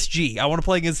 Give me Chris G. I want to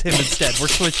play against him instead. We're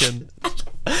switching.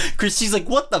 Chris G's like,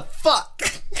 what the fuck?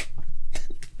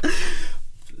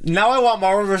 Now I want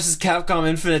Marvel vs. Capcom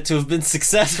Infinite to have been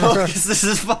successful because this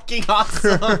is fucking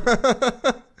awesome.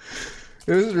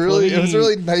 It was a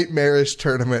really nightmarish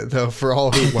tournament though for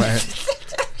all who went.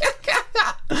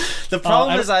 The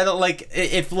problem is I don't like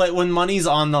if like when money's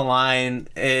on the line,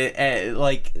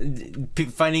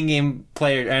 fighting game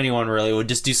player anyone really would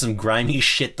just do some grimy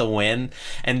shit to win,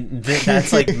 and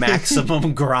that's like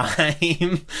maximum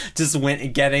grime. Just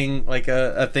getting like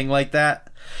a thing like that,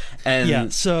 and Yeah.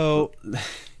 So,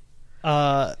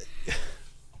 I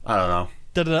don't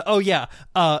know. Oh yeah.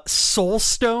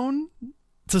 Soulstone.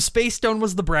 So Space Stone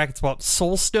was the bracket swap.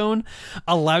 Soulstone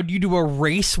allowed you to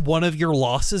erase one of your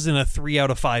losses in a 3 out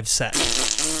of 5 set.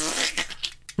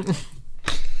 These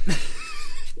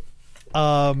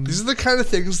are the kind of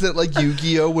things that like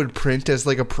Yu-Gi-Oh would print as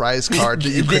like a prize card that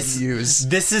you couldn't use.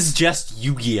 This is just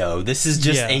Yu-Gi-Oh. This is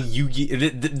just a Yu-Gi.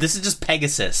 This is just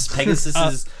Pegasus. Pegasus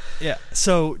is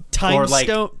So Time like,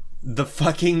 Stone. The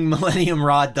fucking Millennium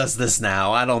Rod does this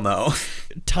now. I don't know.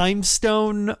 Time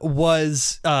Stone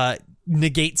was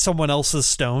negate someone else's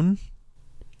stone.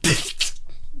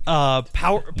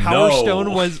 Power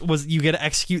Stone was you get to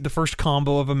execute the first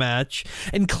combo of a match,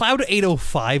 and Cloud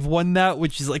 805 won that,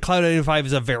 which is like Cloud 805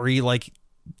 is a very like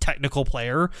technical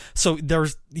player, so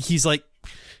he's like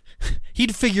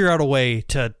he'd figure out a way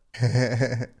to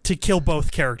kill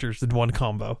both characters in one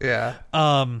combo.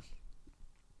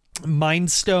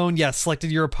 Mind Stone,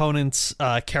 selected your opponent's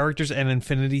characters and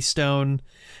Infinity Stone,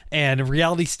 and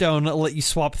Reality Stone let you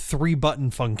swap 3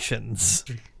 button functions.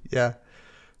 Yeah,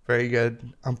 very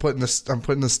good. I'm putting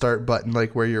the start button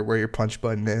like where your punch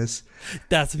button is.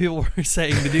 That's what people were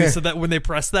saying to do, so that when they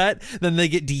press that, then they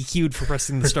get DQ'd for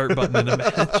pressing the start button in a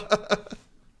match.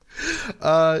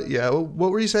 Yeah. What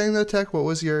were you saying though, Tech? What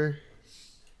was your?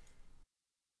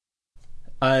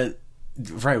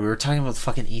 Right, we were talking about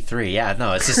fucking E3. Yeah,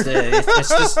 no, it's just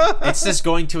it's just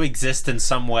going to exist in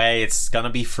some way. It's gonna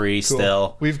be free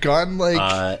still. We've gone like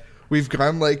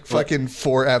fucking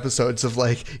 4 episodes of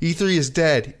like E3 is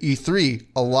dead, E3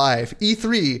 alive,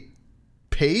 E3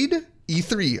 paid,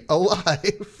 E3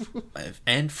 alive,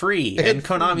 and free, and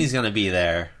Konami's gonna be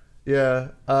there. Yeah,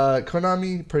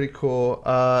 Konami, pretty cool.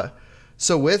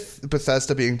 So with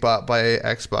Bethesda being bought by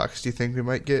Xbox, do you think we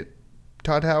might get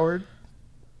Todd Howard?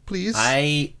 Please.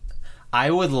 I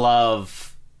would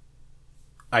love.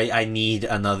 I need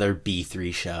another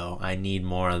B3 show. I need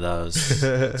more of those.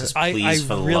 Just please,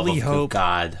 for the really love of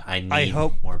God, I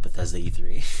hope more Bethesda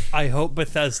E3. I hope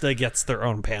Bethesda gets their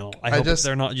own panel. I hope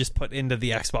they're not just put into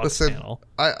the Xbox panel.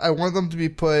 I want them to be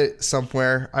put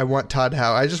somewhere. I want Todd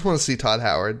Howard. I just want to see Todd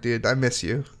Howard, dude. I miss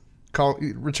you.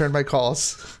 Return my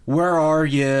calls. Where are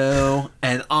you?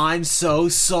 And I'm so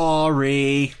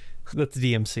sorry. That's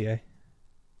DMCA.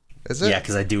 Is it? Yeah,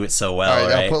 because I do it so well. All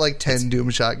right, right? I'll put like 10 Doom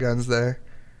shotguns there.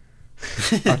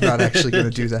 I'm not actually going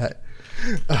to do that.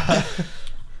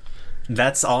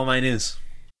 That's all my news.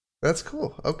 That's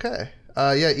cool. Okay.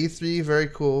 Yeah, E3, very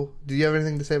cool. Do you have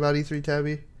anything to say about E3,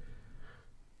 Tabby?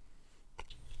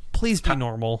 Please be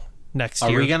normal next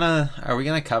year. Are we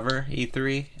gonna cover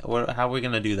E3? How are we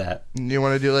gonna do that? You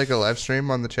want to do like a live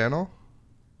stream on the channel?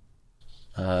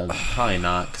 Probably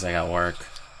not, because I got work.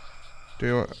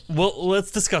 Well,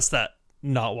 let's discuss that.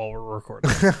 Not while we're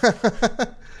recording.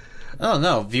 Oh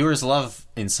no, viewers love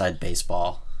Inside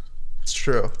Baseball. It's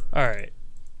true. All right.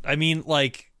 I mean,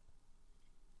 like,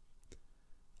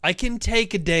 I can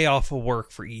take a day off of work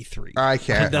for E3. I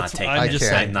can't.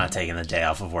 I'm not taking a day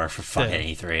off of work for fucking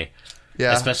E3.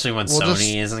 Yeah. Especially when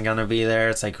Sony isn't gonna be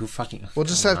there. It's like, who fucking? We'll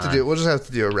just have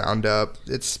to do a roundup.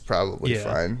 It's probably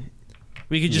fine.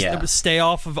 We could just stay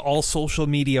off of all social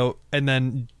media and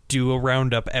then do a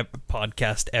roundup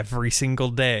podcast every single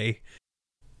day.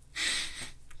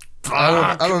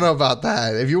 I don't know about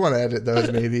that. If you want to edit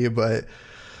those, maybe, but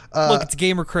look, it's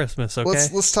Gamer Christmas. Okay,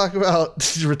 let's talk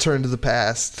about Return to the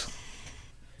Past.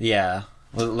 Yeah,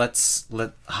 you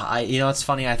know, it's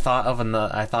funny. I thought of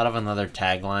another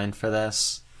tagline for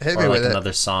this,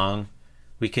 another song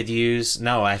we could use.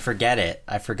 No, I forget it.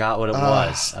 I forgot what it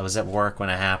was. I was at work when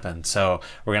it happened. So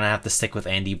we're gonna have to stick with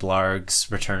Andy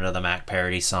Blarg's Return to the Mac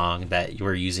parody song that you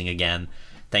were using again.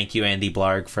 Thank you, Andy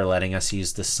Blarg, for letting us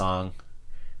use this song.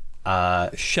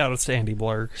 Shout outs to Andy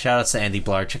Blarg. Shout outs to Andy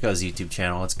Blarg. Check out his YouTube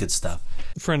channel. It's good stuff.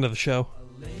 Friend of the show.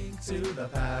 Link to the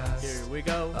past. Here we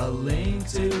go. A link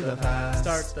to the past.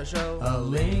 Start the show. A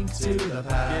link to the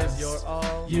past. Give your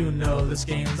all. You know this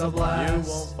game's a blast.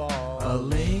 You won't fall. A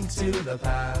link to the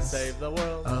past. Save the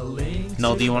world. A link.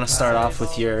 Noel, do you want to start off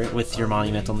with your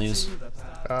monumental news?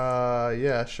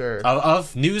 Yeah, sure.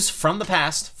 Of news from the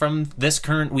past, from this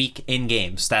current week in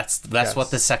games. That's Yes.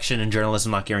 what this section in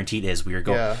Journalism Not Guaranteed is.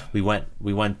 We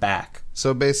went back.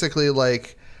 So basically,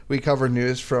 like, we cover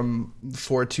news from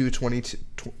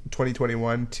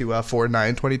 4/2/2021 to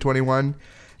 4/9/2021,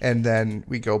 and then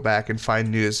we go back and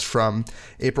find news from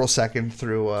April 2nd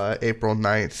through April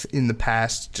 9th in the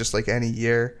past, just like any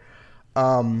year.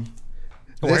 Why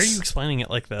are you explaining it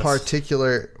like this?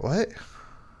 What?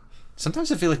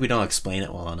 Sometimes I feel like we don't explain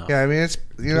it well enough. Yeah, I mean, it's,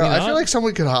 I feel like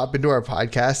someone could hop into our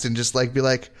podcast and just like be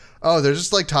like, oh, they're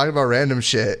just like talking about random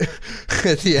shit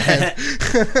at the end.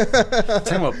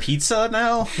 Talking about pizza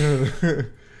now?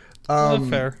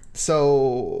 Fair.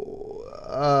 So,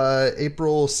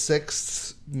 April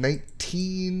 6th,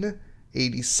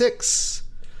 1986,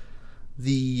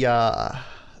 the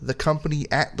company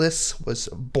Atlas was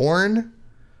born.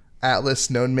 Atlas,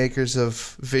 known makers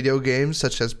of video games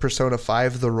such as Persona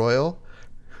 5 The Royal.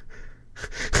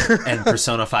 And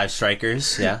Persona 5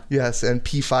 Strikers, yeah. Yes, and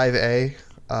P5A,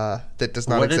 that does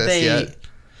not exist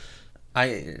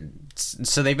yet.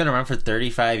 So they've been around for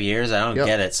 35 years? I don't Yep.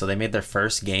 get it. So they made their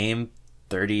first game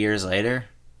 30 years later?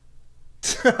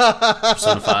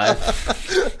 Persona 5?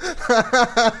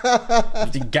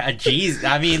 Jeez,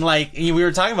 I mean, like, we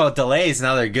were talking about delays,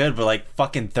 now they're good, but like,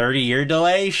 fucking 30-year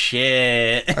delay?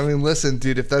 Shit. I mean, listen,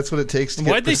 dude, if that's what it takes to get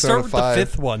Why'd they Persona start with 5... the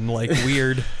fifth one? Like,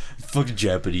 weird. Fucking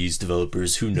Japanese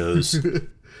developers, who knows?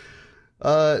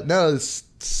 No, it's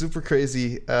super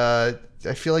crazy.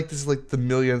 I feel like this is like the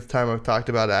millionth time I've talked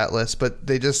about Atlas, but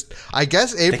they just, I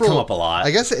guess April, They come up a lot.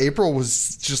 I guess April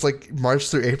was just like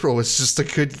March through April was just a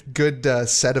good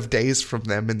set of days from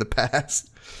them in the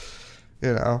past,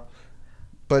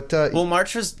 But Well,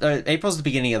 March was April's the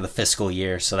beginning of the fiscal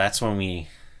year, so that's when we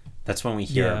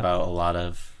hear about a lot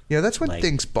of. Yeah, that's when like,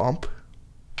 things bump.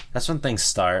 That's when things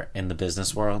start in the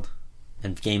business world,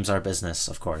 and games are business,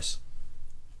 of course.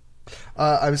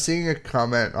 I'm seeing a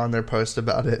comment on their post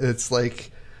about it. It's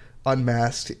like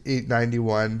Unmasked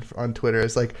 891 on Twitter.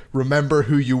 It's like, remember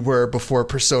who you were before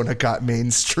Persona got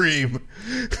mainstream.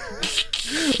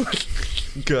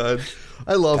 God,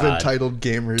 I love entitled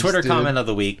gamers. Twitter dude. comment of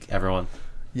the week, everyone.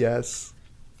 Yes.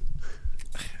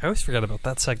 I always forget about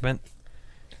that segment.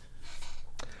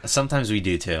 Sometimes we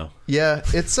do too. Yeah,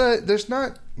 it's there's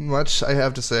not much I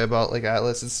have to say about like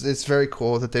Atlas. It's very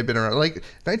cool that they've been around. Like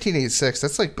 1986,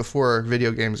 that's like before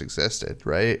video games existed,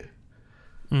 right?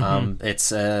 Mm-hmm. It's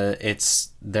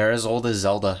they're as old as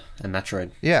Zelda and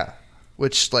Metroid. Yeah,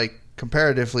 which like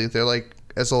comparatively, they're like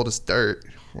as old as dirt.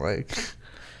 Like,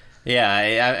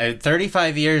 yeah,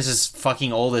 35 years is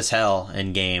fucking old as hell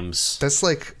in games. that's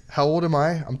like, how old am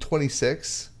I? I'm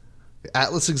 26.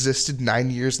 Atlas existed 9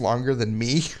 years longer than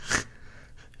me.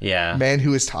 Yeah, Man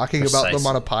who is talking about them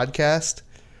on a podcast.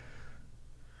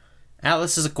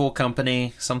 Atlas is a cool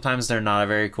company. Sometimes they're not a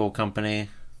very cool company,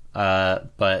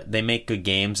 but they make good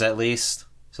games at least.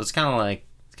 So it's kind of like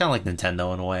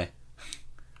Nintendo in a way,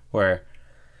 where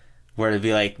it'd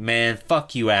be like, man,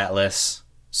 fuck you, Atlas.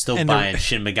 Still And buying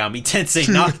Shin Megami Tensei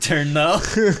Nocturne though.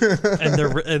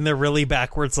 and they're really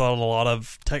backwards on a lot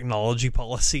of technology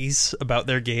policies about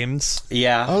their games.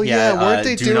 Yeah. Oh, yeah, weren't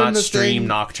they do doing not the stream thing-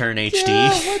 Nocturne HD.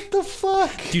 Yeah, what the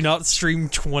fuck? Do not stream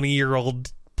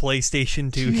 20-year-old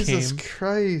PlayStation 2 Jesus game.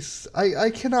 Christ. I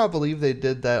cannot believe they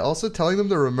did that. Also, telling them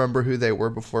to remember who they were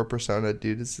before Persona,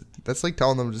 dude, that's like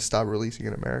telling them to stop releasing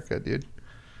in America, dude.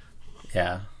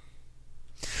 Yeah.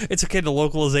 It's okay. The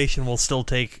localization will still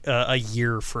take a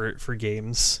year for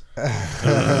games.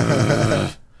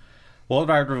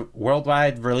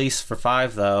 Worldwide release for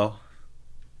 5 though.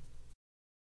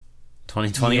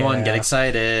 2021. Yeah. Get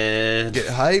excited. Get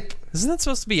hype. Isn't that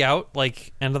supposed to be out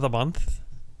like end of the month?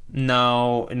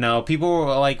 No. People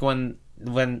were like, when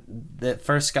it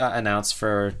first got announced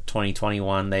for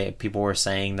 2021, people were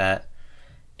saying that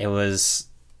it was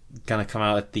gonna come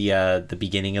out at the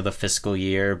beginning of the fiscal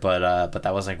year, but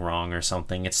that was like wrong or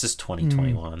something. It's just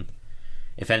 2021.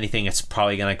 If anything, it's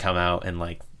probably gonna come out in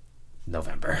like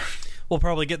November. We'll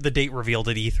probably get the date revealed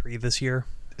at E3 this year.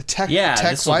 Tech,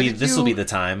 This will be the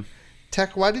time.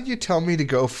 Tech, why did you tell me to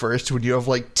go first when you have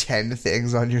like 10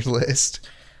 things on your list?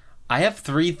 I have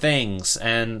 3 things,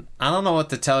 and I don't know what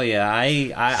to tell you.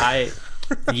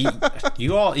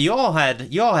 You all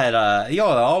had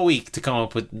all week to come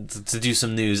up with to do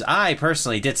some news. I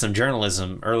personally did some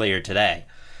journalism earlier today,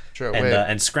 Sure,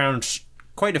 and scrounged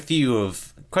quite a few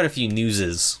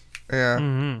newses. Yeah.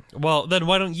 Mm-hmm. Well, then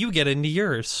why don't you get into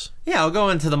yours? Yeah, I'll go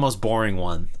into the most boring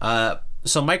one.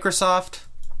 So Microsoft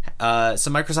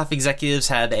executives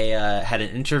had an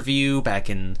interview back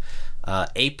in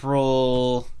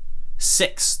April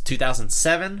 6,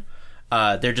 2007.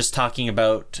 They're just talking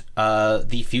about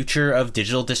the future of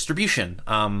digital distribution.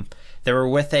 They were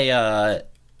with a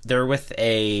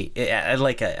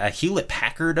Hewlett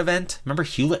Packard event. Remember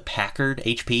Hewlett Packard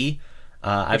HP?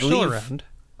 I believe still around.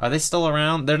 Are they still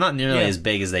around? They're not nearly as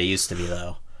big as they used to be,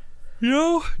 though.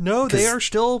 No, they are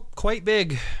still quite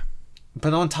big.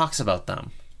 But no one talks about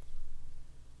them.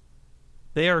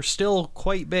 They are still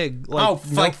quite big.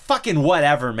 Like fucking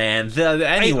whatever, man.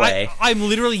 Anyway. I'm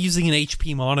literally using an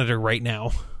HP monitor right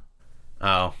now.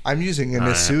 Oh. I'm using an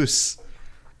Asus.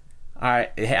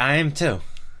 Alright, I am too.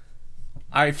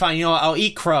 Alright, fine, you know what? I'll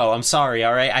eat crow. I'm sorry,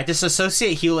 alright? I just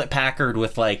associate Hewlett Packard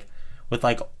with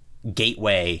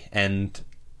Gateway and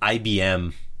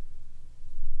IBM.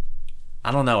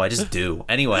 I don't know, I just do.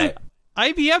 Anyway.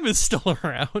 IBM is still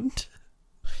around.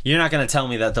 You're not going to tell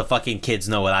me that the fucking kids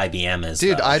know what IBM is,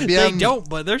 Dude, though. IBM... They don't,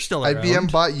 but they're still around.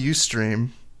 IBM bought Ustream.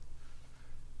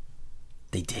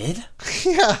 They did?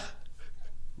 Yeah.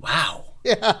 Wow.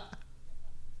 Yeah.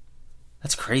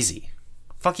 That's crazy.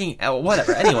 Fucking...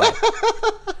 whatever. Anyway.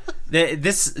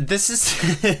 This is...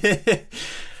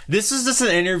 This is just an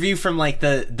interview from, like,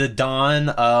 the dawn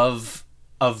of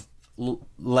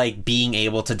like, being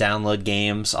able to download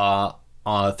games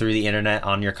through the internet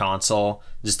on your console.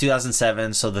 It was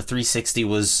 2007, so the 360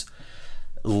 was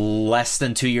less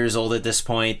than 2 years old at this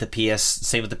point.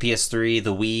 Same with the PS3,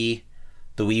 the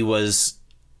Wii was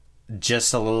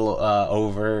just a little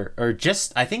over, or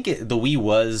just, I think the Wii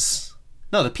was,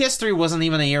 no, the PS3 wasn't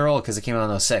even a year old because it came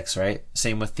out in 06, right?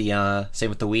 Same with the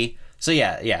Wii. So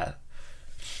yeah.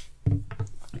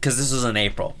 Because this was in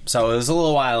April, so it was a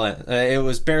little while. It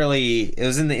was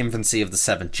in the infancy of the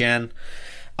 7th gen.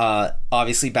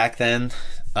 Obviously, back then,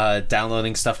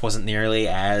 downloading stuff wasn't nearly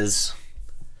as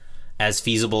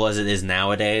feasible as it is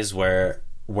nowadays. Where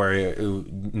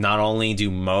not only do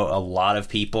a lot of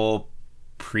people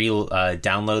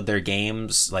download their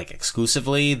games like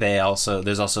exclusively,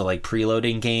 there's also like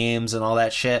preloading games and all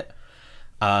that shit.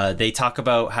 They talk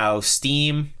about how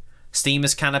Steam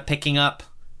is kind of picking up.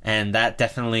 And that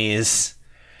definitely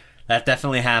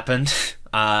happened.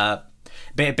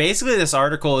 Basically, this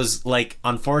article is like,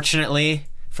 unfortunately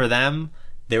for them,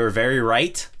 they were very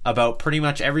right about pretty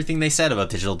much everything they said about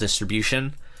digital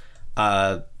distribution.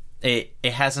 It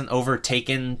hasn't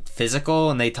overtaken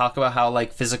physical, and they talk about how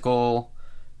like physical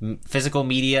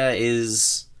media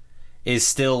is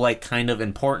still like kind of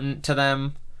important to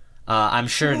them. I'm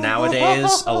sure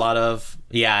nowadays a lot of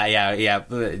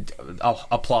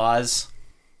applause.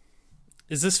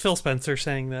 Is this Phil Spencer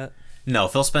saying that? No,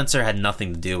 Phil Spencer had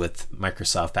nothing to do with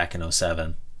Microsoft back in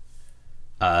 07.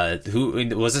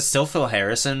 Who was it? Still Phil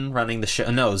Harrison running the show?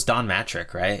 No, it was Don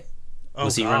Matrick, right?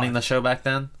 Was he running the show back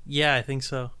then? Yeah, I think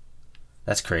so.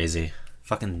 That's crazy.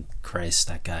 Fucking Christ,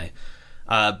 that guy.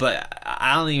 But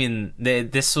I don't even.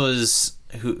 This was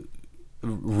who?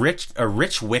 Rich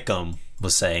Wickham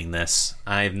was saying this.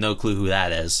 I have no clue who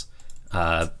that is.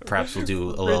 Perhaps we'll do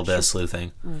a little bit of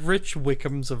sleuthing. Rich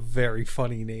Wickham's a very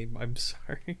funny name. I'm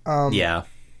sorry. Yeah.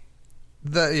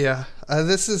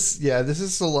 This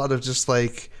is a lot of just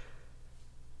like.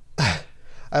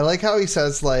 I like how he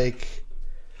says like,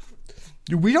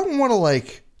 we don't want to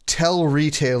like tell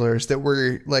retailers that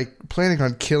we're like planning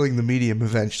on killing the medium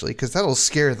eventually because that'll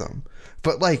scare them.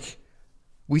 But like,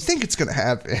 we think it's gonna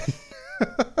happen.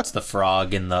 It's the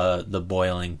frog in the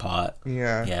boiling pot.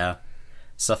 Yeah.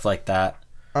 Stuff like that.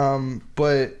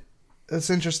 But it's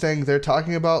interesting. They're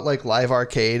talking about like live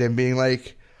arcade and being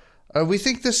like, we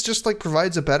think this just like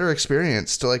provides a better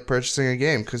experience to like purchasing a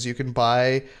game because you can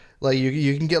buy like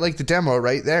you can get like the demo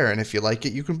right there, and if you like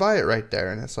it, you can buy it right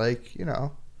there, and it's like, you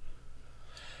know.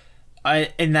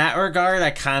 In that regard,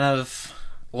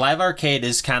 live arcade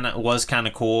was kind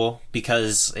of cool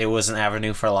because it was an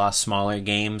avenue for a lot of smaller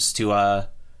games to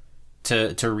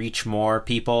reach more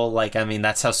people. Like, I mean,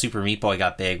 that's how Super Meat Boy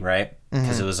got big, right?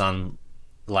 Because it was on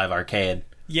live arcade.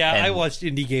 Yeah, and I watched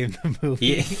Indie Game the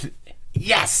movie.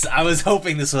 Yes, I was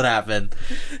hoping this would happen.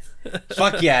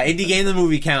 Fuck yeah, Indie Game the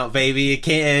movie count, baby.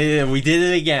 We did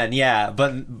it again, yeah.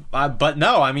 But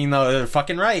no, I mean, they're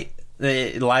fucking right.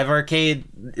 The live arcade,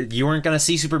 you weren't gonna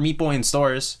see Super Meat Boy in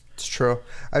stores. It's true.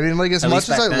 I mean, like, as much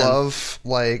as I love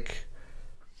like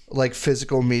like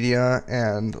physical media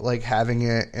and like having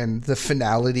it and the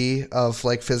finality of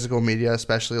like physical media,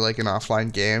 especially like in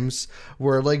offline games.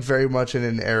 We're like very much in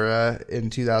an era in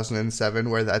 2007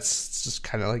 where that's just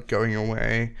kind of like going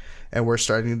away, and we're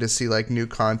starting to see like new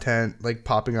content like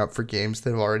popping up for games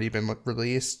that have already been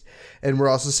released. And we're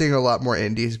also seeing a lot more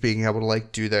indies being able to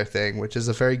like do their thing, which is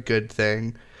a very good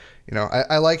thing. You know,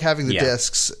 I like having the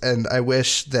discs, and I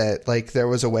wish that like there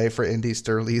was a way for indies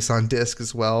to release on disc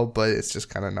as well, but it's just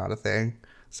kind of not a thing.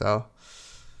 So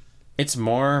it's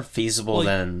more feasible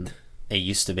than it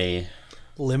used to be.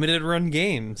 Limited run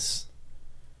games.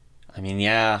 I mean,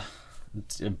 yeah,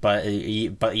 but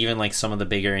even like some of the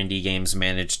bigger indie games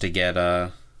managed to get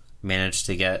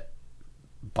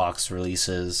box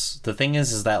releases. The thing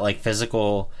is that like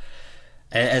physical.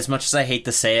 As much as I hate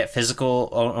to say it,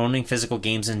 owning physical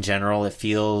games in general, it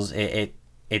feels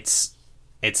it's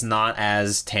not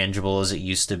as tangible as it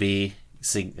used to be.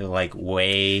 Like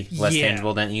way less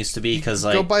tangible than it used to be, because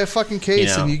like go buy a fucking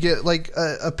case and you get like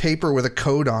a paper with a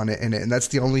code on it in it, and that's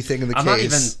the only thing in the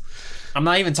case. I'm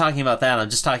not even talking about that. I'm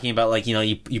just talking about like, you know,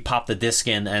 you pop the disc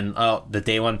in and the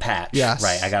day one patch. Yes.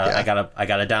 Right. I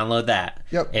gotta download that.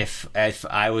 Yep. If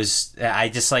I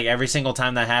just like every single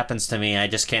time that happens to me, I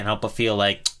just can't help but feel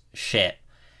like shit.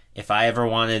 If I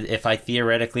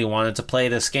theoretically wanted to play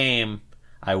this game,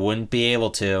 I wouldn't be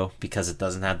able to because it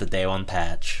doesn't have the day one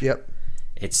patch. Yep.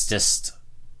 It's just.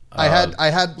 I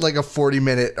had like a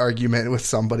 40-minute argument with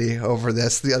somebody over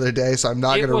this the other day, so I'm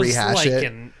not going to rehash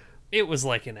it. It was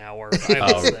like an hour.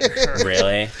 I was there.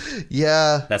 Really?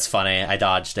 Yeah. That's funny. I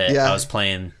dodged it. Yeah. I was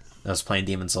playing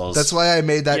Demon's Souls. That's why I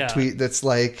made that tweet that's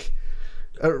like,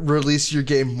 release your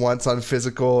game once on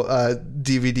physical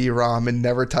DVD-ROM and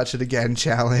never touch it again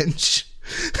challenge.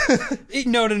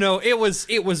 No.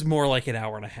 It was more like an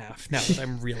hour and a half. Now that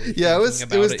I'm really it was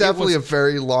definitely a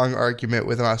very long argument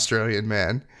with an Australian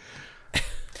man.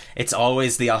 It's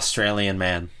always the Australian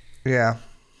man. Yeah.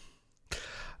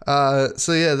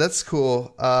 So yeah, that's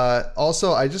cool.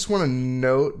 Also, I just want to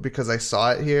note, because I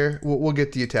saw it here, we'll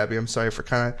get to you, Tabby. I'm sorry for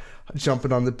kind of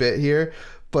jumping on the bit here,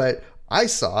 but I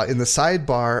saw in the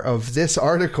sidebar of this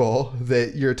article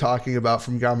that you're talking about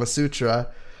from Gama Sutra,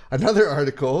 another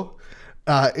article.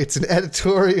 It's an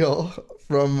editorial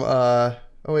from, why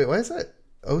is that?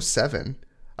 07.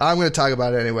 I'm going to talk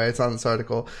about it anyway. It's on this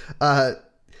article.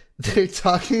 They're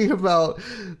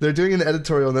doing an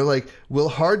editorial, and they're like,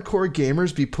 will hardcore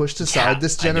gamers be pushed aside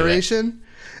this generation?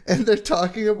 And they're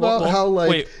talking about how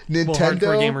like Nintendo. Will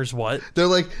hardcore gamers what? They're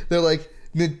like,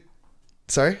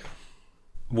 sorry?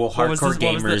 Will hardcore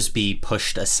gamers be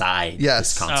pushed aside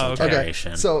this console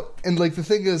generation? Okay. So, and like the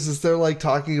thing is they're like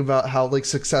talking about how like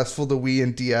successful the Wii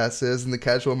and DS is in the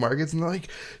casual markets, and they're like,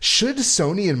 should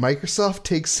Sony and Microsoft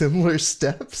take similar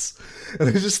steps? And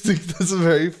I just think that's a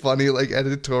very funny like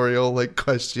editorial like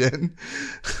question.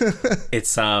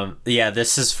 It's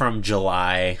this is from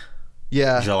July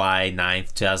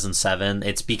 9th, 2007.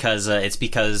 It's because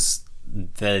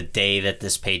the day that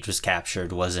this page was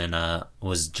captured was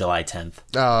July 10th.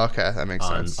 Oh, okay, that makes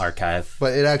sense. On archive.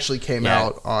 But it actually came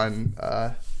out on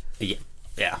the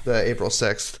April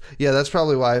 6th. Yeah, that's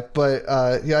probably why. But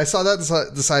I saw that in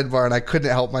the sidebar, and I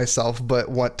couldn't help myself but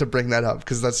want to bring that up,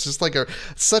 because that's just like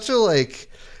such a like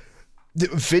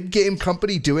vid game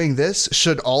company doing this.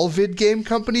 Should all vid game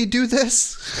company do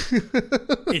this?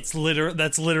 That's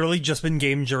literally just been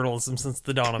game journalism since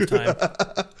the dawn of time.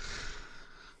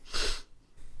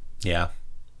 Yeah.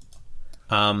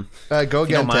 Go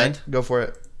again, Ted. Go for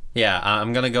it. Yeah,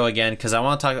 I'm gonna go again because I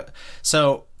want to talk.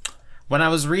 So, when I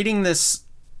was reading this,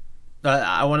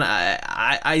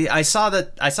 I saw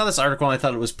this article and I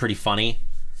thought it was pretty funny,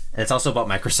 and it's also about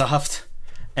Microsoft,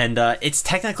 and it's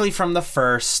technically from the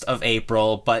 1st of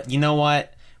April, but you know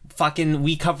what? Fucking,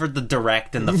 we covered the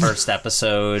direct in the first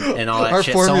episode and all that. Our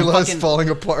shit. formula is falling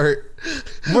apart.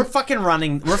 We're fucking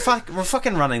running. We're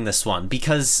fucking running this one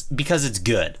because it's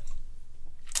good.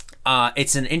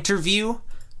 It's an interview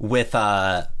with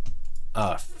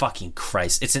fucking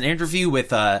Christ. It's an interview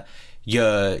with Yoshiki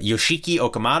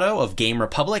Okamoto of Game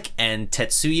Republic and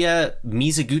Tetsuya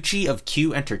Mizuguchi of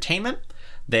Q Entertainment.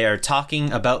 They are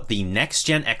talking about the next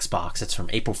gen Xbox. It's from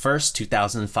April 1st,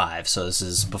 2005. So this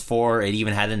is before it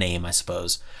even had a name, I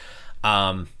suppose.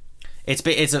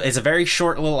 It's a very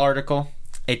short little article.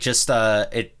 It just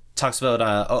it talks about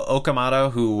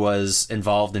Okamoto, who was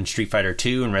involved in Street Fighter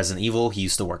 2 and Resident Evil. He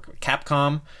used to work with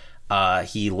Capcom.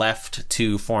 He left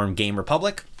to form Game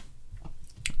Republic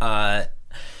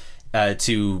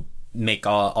to make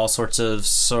all sorts of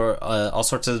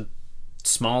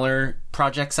smaller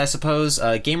projects, I suppose.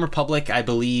 Game Republic, I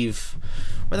believe.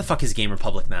 Where the fuck is Game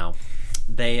Republic now?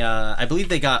 I believe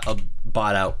they got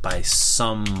bought out by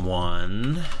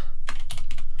someone.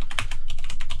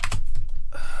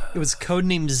 It was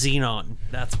codenamed Xenon.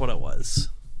 That's what it was.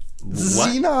 What?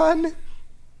 Xenon?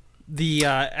 The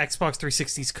Xbox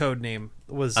 360's code name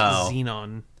was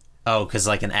Xenon. Oh, because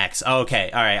like an X. Oh,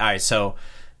 okay. All right. So,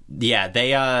 yeah,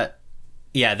 they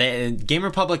Game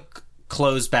Republic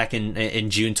closed back in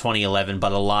June 2011,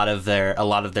 but a lot of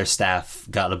their staff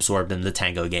got absorbed in the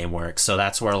Tango Gameworks, so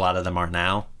that's where a lot of them are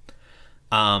now.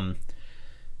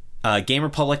 Game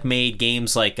Republic made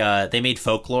games like they made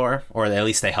Folklore, or at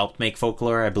least they helped make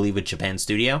Folklore, I believe, with Japan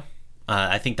Studio.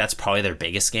 I think that's probably their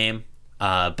biggest game.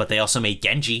 But they also made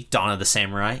Genji, Dawn of the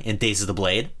Samurai, and Days of the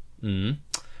Blade.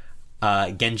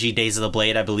 Genji, Days of the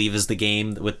Blade, I believe, is the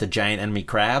game with the giant enemy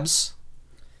crabs.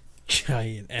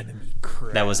 Giant enemy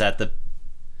crabs. That was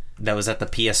at the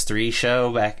PS3 show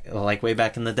way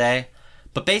back in the day.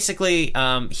 But basically,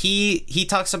 he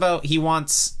talks about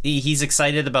he's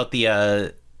excited about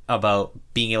the about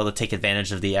being able to take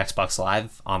advantage of the Xbox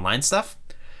Live online stuff,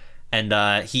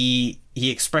 and he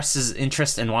expresses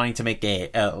interest in wanting to make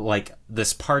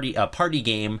this party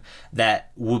game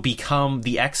that will become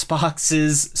the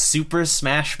Xbox's Super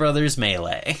Smash Brothers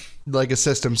Melee, like a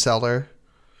system seller.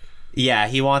 Yeah,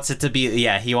 he wants it to be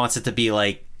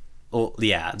like,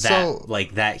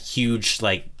 that huge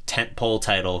like tentpole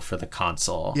title for the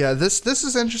console. Yeah, this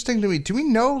is interesting to me. Do we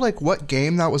know like what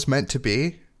game that was meant to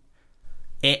be?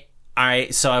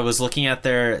 So I was looking at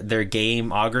their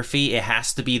gameography. It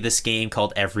has to be this game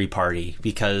called Every Party,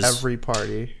 because Every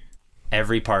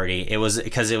Party. It was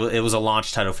because it was a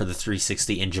launch title for the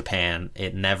 360 in Japan.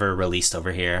 It never released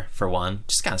over here, for one,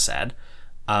 just kind of sad.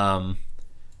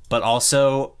 But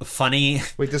also funny.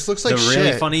 Wait, this looks like the shit.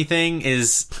 really funny thing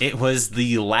is it was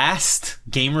the last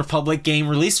Game Republic game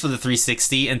released for the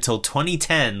 360 until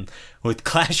 2010 with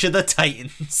Clash of the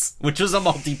Titans, which was a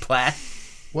multiplat.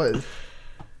 What?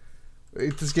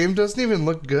 Wait, this game doesn't even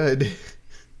look good.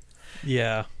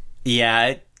 Yeah. Yeah,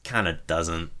 it kind of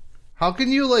doesn't. How can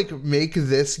you like make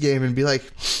this game and be like,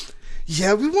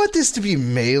 yeah, we want this to be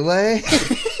Melee?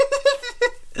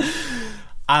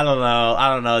 I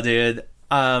don't know, dude.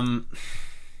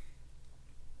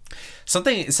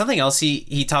 Something else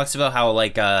he talks about how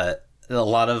like a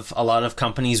lot of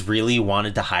companies really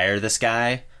wanted to hire this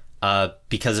guy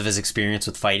because of his experience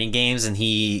with fighting games, and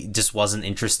he just wasn't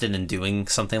interested in doing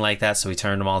something like that, so he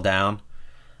turned them all down.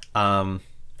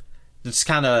 It's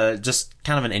kind of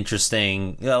an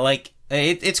interesting,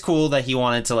 it's cool that he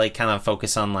wanted to like kind of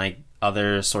focus on like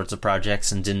other sorts of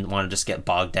projects and didn't want to just get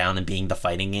bogged down in being the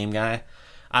fighting game guy.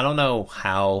 I don't know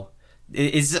how.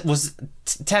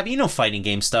 Tab, you know, fighting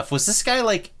game stuff. Was this guy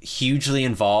like hugely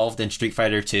involved in Street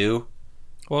Fighter 2?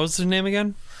 What was his name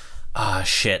again?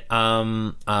 Shit.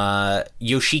 Yoshiki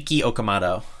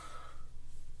Okamoto.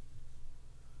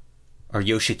 Or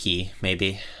Yoshiki,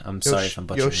 maybe. I'm sorry if I'm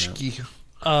butchering Yoshiki. it.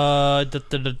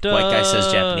 White guy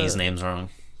says Japanese names wrong.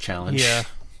 Challenge. Yeah.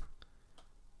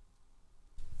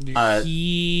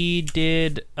 He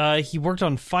did. He worked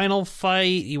on Final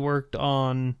Fight. He worked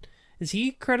on. Is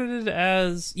he credited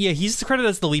as? Yeah, he's credited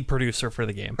as the lead producer for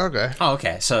the game. Okay. Oh,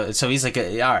 okay. So he's like, all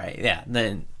right, yeah.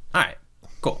 Then, all right,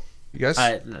 cool. You guys,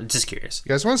 just curious. You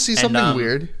guys want to see something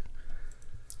weird?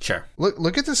 Sure.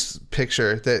 Look at this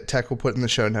picture that Tech will put in the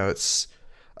show notes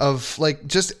of like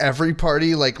just Every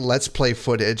Party like Let's Play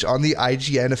footage on the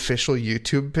IGN official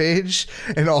YouTube page,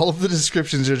 and all of the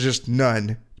descriptions are just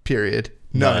none. Period.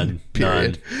 None.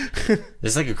 Period. None.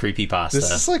 This is like a creepypasta. This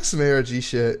is like some ARG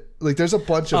shit. Like there's a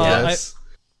bunch of this.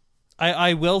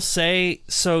 I will say,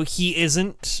 so he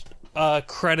isn't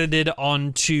credited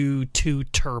onto 2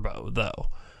 Turbo though,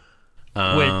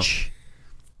 which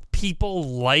people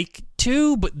like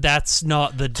 2, but that's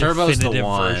not the Turbo's definitive the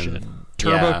one. version.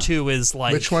 Turbo 2 is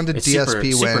like, which one did DSP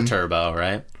win? Super Turbo,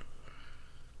 right?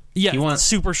 Yeah,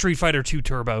 Super Street Fighter 2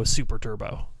 Turbo, Super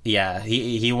Turbo. Yeah,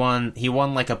 he won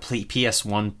like a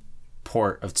PS1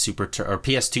 port of or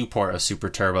PS2 port of Super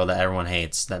Turbo that everyone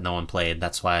hates, that no one played.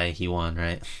 That's why he won,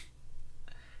 right?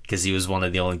 Because he was one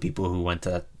of the only people who went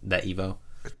to that Evo.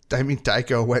 I mean,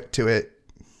 Daiko went to it.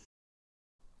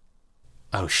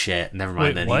 Oh shit! Never mind.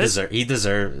 Wait, then what? he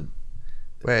deserved.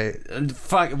 Wait,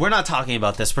 fuck. We're not talking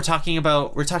about this. We're talking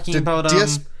about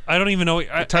I don't even know.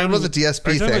 Talking about the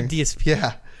DSP thing. About DSP.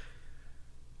 Yeah.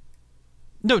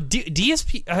 No,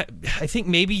 DSP. I think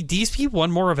maybe DSP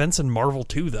won more events than Marvel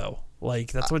 2, though.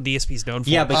 Like that's what DSP's known for.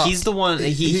 Yeah, but he's the one.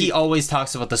 He always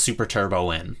talks about the Super Turbo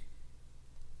win.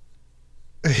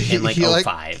 In like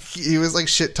 05. He was like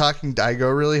shit talking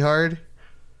Daigo really hard.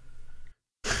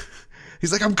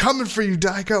 He's like, I'm coming for you,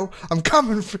 Daigo. I'm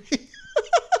coming for you.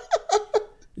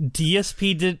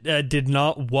 DSP did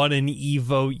not want an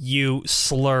Evo U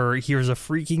slur. Here's a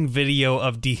freaking video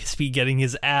of DSP getting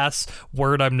his ass,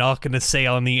 word I'm not going to say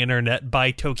on the internet,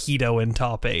 by Tokido in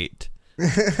top 8.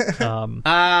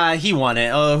 He won it.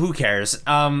 Oh, who cares?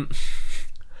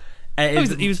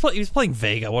 He was playing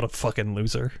Vega. What a fucking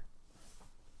loser.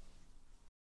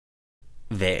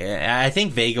 I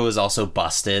think Vega was also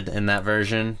busted in that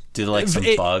version due to some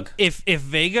bug. If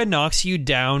Vega knocks you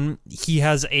down, he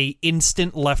has a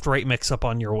instant left-right mix-up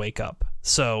on your wake-up.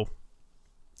 So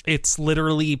it's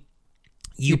literally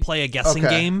you play a guessing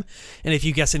game, and if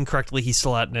you guess incorrectly, he's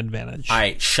still at an advantage. All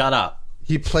right, shut up.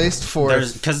 He placed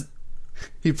fourth.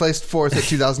 He placed fourth at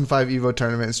 2005 Evo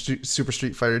tournament Super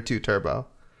Street Fighter 2 Turbo.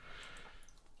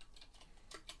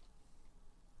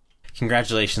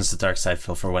 Congratulations to Darkside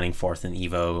Phil for winning fourth in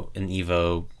Evo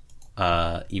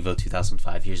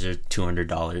 2005. Here's your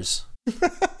 $200.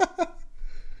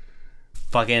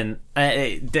 Fucking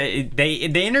they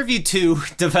interviewed 2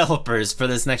 developers for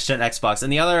this next gen Xbox,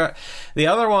 and the other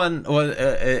one was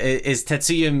is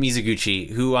Tetsuya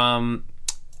Mizuguchi, who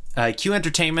Q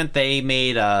Entertainment. They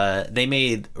made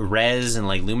Rez and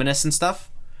Luminous and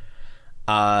stuff.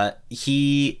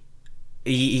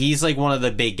 He's one of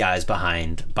the big guys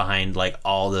behind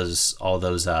all those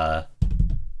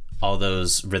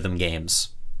rhythm games.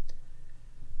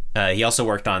 He also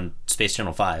worked on Space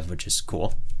Channel 5, which is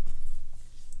cool.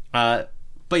 But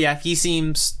yeah, he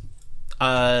seems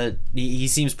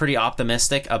pretty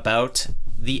optimistic about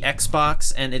the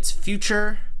Xbox and its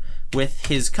future with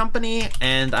his company.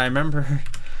 And I remember,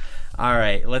 all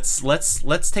right, let's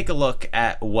take a look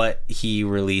at what he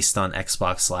released on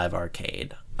Xbox Live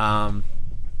Arcade.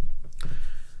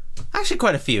 Actually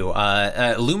quite a few.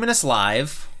 Luminous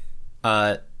Live,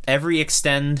 Every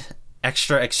Extend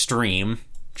Extra Extreme,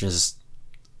 which is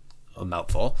a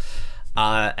mouthful,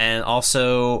 and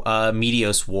also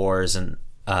Meteos Wars and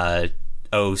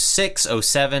 06,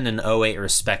 07, and 08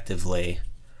 respectively.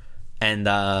 And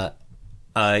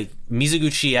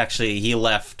Mizuguchi actually he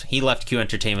left Q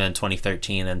Entertainment in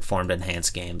 2013 and formed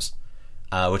Enhanced Games,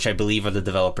 which I believe are the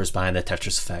developers behind the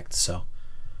Tetris Effect. So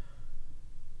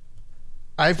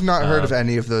I've not heard of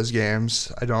any of those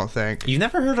games. I don't think. You've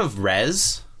never heard of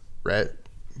Rez? I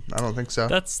don't think so.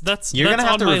 You're gonna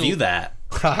have to review that.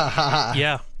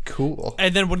 Yeah. Cool.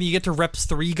 And then when you get to Reps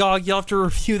 3 GOG, you'll have to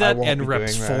review that, and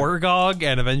Reps 4 GOG,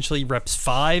 and eventually Reps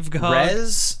 5 GOG. I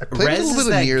played a little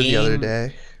bit of Nier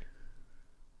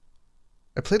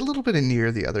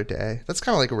the other day. That's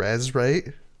kind of like Rez,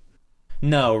 right?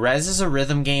 No, Rez is a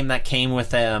rhythm game that came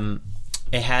with it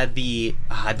had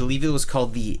I believe it was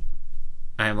called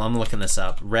I'm looking this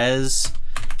up. Rez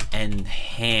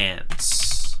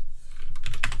Enhance.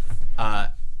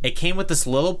 It came with this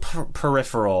little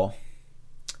peripheral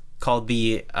called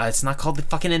it's not called the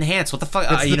fucking Enhance. What the fuck?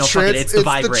 It's the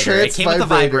vibrator. It came with the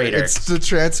vibrator. It's the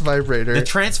trance vibrator. The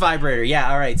trance vibrator.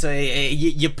 Yeah. All right. So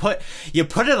you put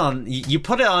it on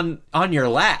your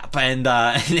lap, and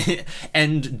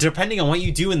and depending on what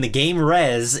you do in the game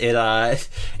Rez,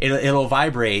 it'll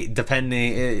vibrate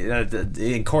depending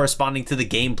in corresponding to the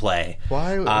gameplay.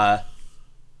 Why?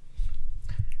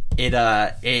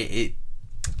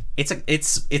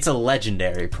 It's a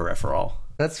legendary peripheral.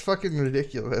 That's fucking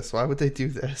ridiculous. Why would they do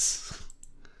this?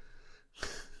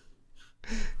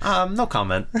 No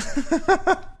comment.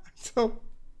 So,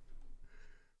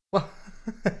 why?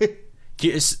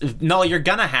 No, you're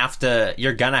gonna have to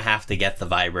get the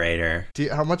vibrator.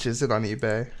 How much is it on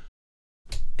eBay?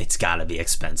 It's gotta be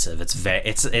expensive.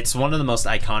 It's one of the most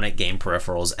iconic game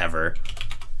peripherals ever,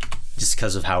 just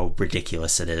because of how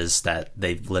ridiculous it is that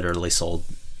they've literally sold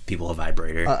people a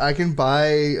vibrator. I can buy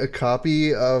a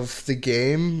copy of the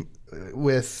game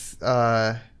with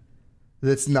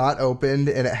that's not opened,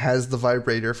 and it has the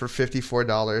vibrator for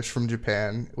 $54 from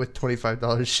Japan with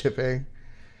 $25 shipping.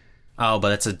 Oh,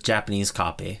 but it's a Japanese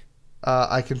copy.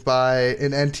 I can buy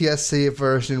an NTSC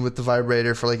version with the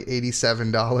vibrator for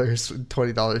 $87 with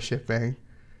 $20 shipping.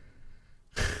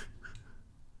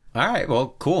 All right,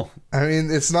 well, cool. I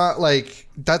mean, it's not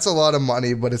that's a lot of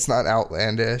money, but it's not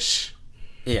outlandish.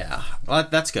 Yeah, well,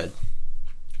 that's good.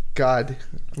 God,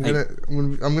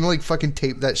 I'm gonna fucking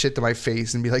tape that shit to my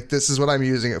face and be like, "This is what I'm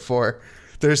using it for."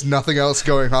 There's nothing else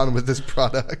going on with this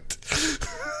product.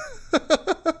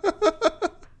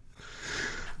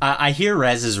 I hear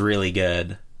Rez is really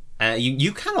good.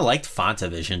 You kind of liked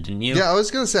Fantavision, didn't you? Yeah, I was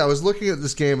gonna say I was looking at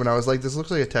this game and I was like, "This looks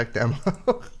like a tech demo."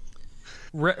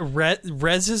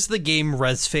 Rez is the game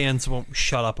Rez fans won't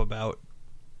shut up about.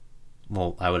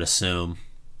 Well, I would assume.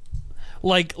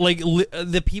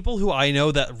 The people who I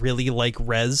know that really like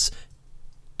Rez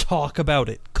talk about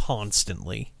it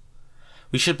constantly.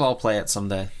 We should all play it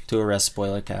someday. Do a res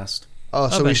spoiler cast. Oh,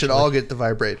 so we should all get the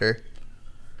vibrator.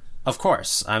 Of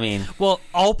course. I mean, Well,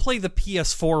 I'll play the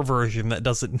PS4 version that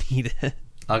doesn't need it.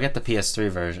 I'll get the PS3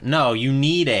 version. No, you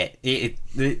need it.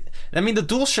 I mean, the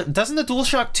DualShock doesn't the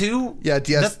DualShock 2? Yeah,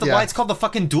 That's why it's called the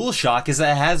fucking DualShock. Is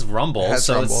that it has rumble,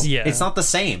 rumble. It's not the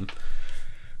same.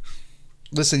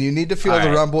 Listen, you need to feel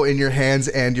the rumble in your hands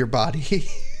and your body.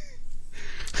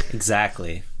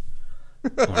 Exactly.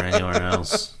 Or anywhere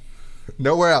else.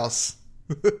 Nowhere else.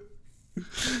 What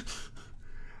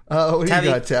do Tabby,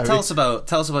 you got, Tabby? tell us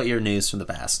about your news from the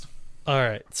past. All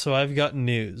right, so I've got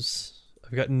news.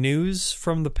 I've got news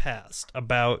from the past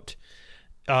about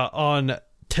on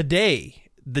today,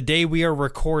 the day we are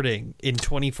recording in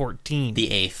 2014. The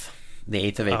 8th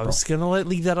of April. I was gonna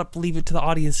leave it to the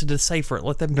audience to decipher it.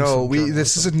 Let them. Do No, some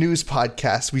this is a news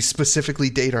podcast. We specifically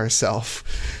date ourselves.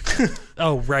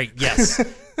 Oh right, yes.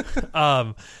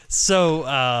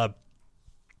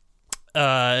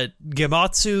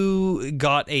 Gematsu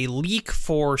got a leak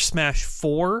for Smash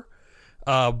 4.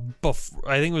 I think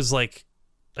it was like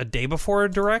a day before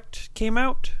a direct came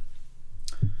out,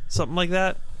 something like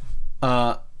that.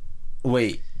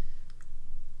 Wait,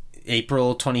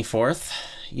 April 24th?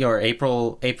 Or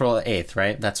April 8th,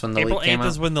 right? That's when the April leak came 8th out?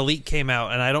 is when the leak came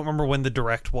out, and I don't remember when the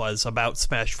direct was about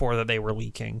Smash 4 that they were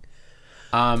leaking.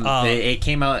 It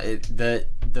came out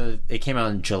it came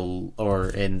out in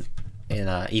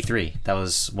E3. That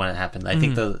was when it happened. I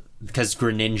think because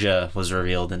Greninja was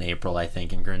revealed in April, I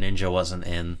think, and Greninja wasn't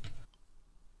in.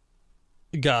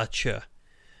 Gotcha.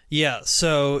 Yeah,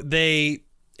 so they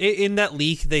in that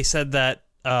leak they said that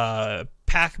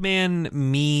Pac-Man,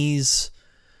 Mii's,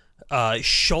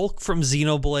 Shulk from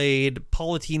Xenoblade,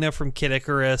 Palutena from Kid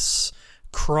Icarus,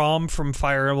 Chrom from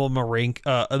Fire Emblem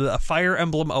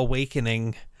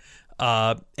Awakening,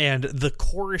 and the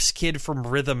Chorus Kid from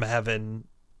Rhythm Heaven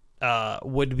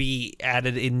would be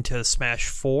added into Smash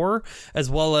 4, as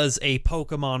well as a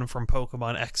Pokemon from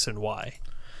Pokemon X and Y.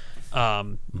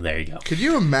 There you go. Could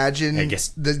you imagine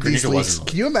these leaks? Wasn't.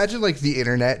 Can you imagine like the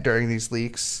internet during these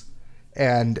leaks?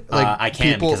 And like I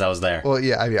can because I was there. Well,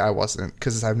 yeah, I mean, I wasn't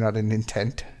because I'm not a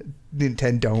Nintendo.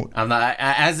 I'm not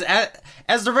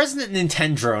as the resident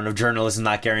Nintendrone of journalism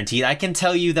not guaranteed. I can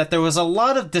tell you that there was a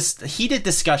lot of heated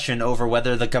discussion over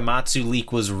whether the Gematsu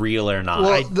leak was real or not.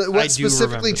 Well, what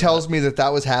specifically tells me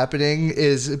that was happening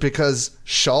is because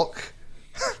Shulk.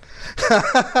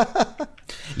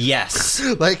 Yes,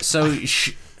 like so.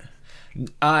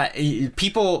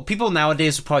 People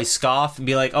nowadays would probably scoff and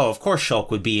be like, "Oh, of course Shulk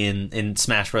would be in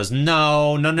Smash Bros."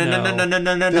 No.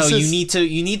 You need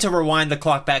to rewind the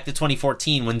clock back to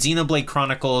 2014 when Xenoblade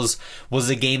Chronicles was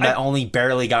a game that only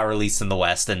barely got released in the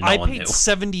West and no one knew. I paid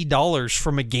 $70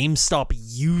 from a GameStop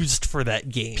used for that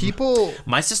game.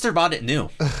 My sister bought it new.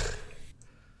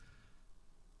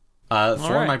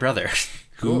 For my brother,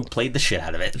 who played the shit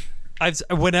out of it.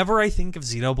 Whenever I think of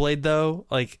Xenoblade, though,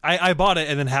 like I bought it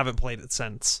and then haven't played it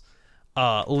since.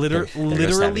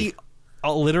 Literally,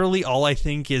 all I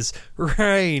think is,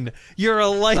 Rain, you're a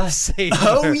lifesaver.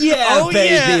 Oh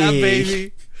yeah,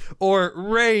 baby. Or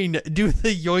Rain, do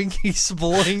the yoinky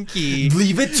splinky.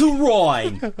 Leave it to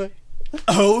Rain.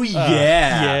 Oh yeah,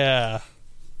 yeah.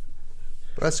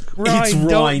 That's Ryan, it's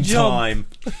Rain time.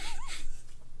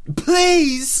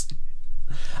 Please.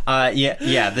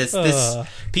 This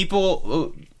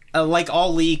people like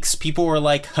all leaks. People were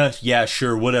like, huh, "Yeah,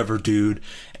 sure, whatever, dude."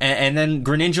 And then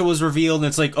Greninja was revealed, and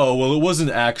it's like, "Oh, well, it wasn't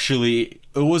actually.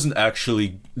 It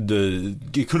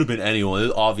could have been anyone.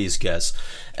 It's an obvious guess."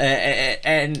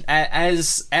 And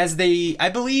as they, I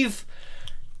believe,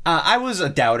 I was a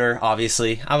doubter.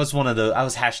 Obviously, I was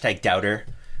hashtag doubter.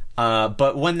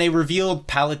 But when they revealed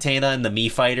Palutena and the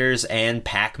Mii Fighters and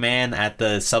Pac-Man at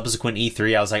the subsequent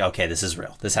E3, I was like, okay, this is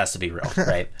real. This has to be real,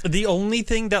 right? The only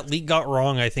thing that leak got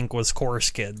wrong, I think, was Chorus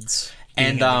Kids.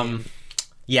 And,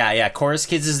 Chorus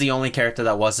Kids is the only character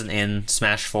that wasn't in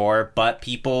Smash 4, but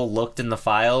people looked in the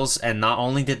files, and not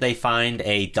only did they find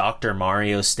a Dr.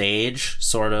 Mario stage,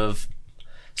 sort of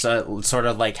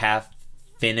like half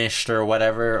finished or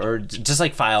whatever, or just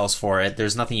like files for it.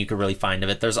 There's nothing you could really find of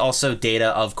it. There's also data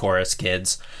of Chorus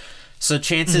Kids, so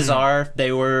chances are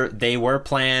they were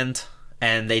planned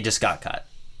and they just got cut,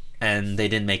 and they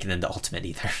didn't make it into Ultimate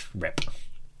either. Rip.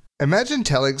 Imagine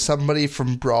telling somebody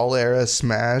from Brawl era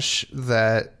Smash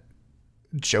that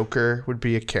Joker would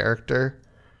be a character.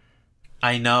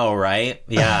 I know, right?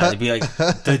 Yeah, they'd be like,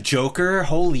 the Joker?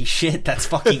 Holy shit, that's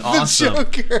fucking awesome. The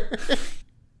Joker.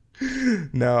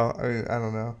 No, I mean, I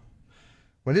don't know.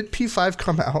 When did P5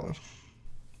 come out?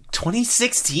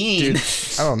 2016. Dude,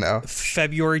 I don't know.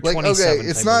 February Like, 27th. okay,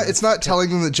 it's not telling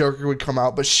them that Joker would come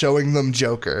out, but showing them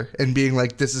Joker and being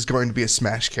like, this is going to be a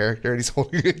Smash character, and he's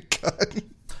holding a gun.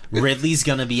 Ridley's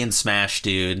gonna be in Smash,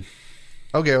 dude.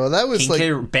 Okay, well, that was King like...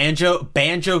 K.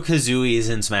 Banjo-Kazooie is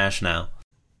in Smash now.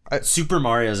 Super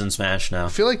Mario's in Smash now. I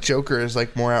feel like Joker is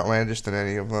like more outlandish than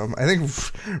any of them. I think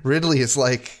Ridley is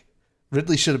like...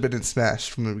 Ridley should have been in Smash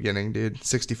from the beginning, dude.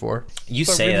 64. You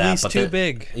But say Ridley's that, but too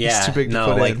big. Yeah, He's too big to no,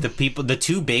 put like in. the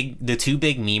two big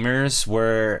memers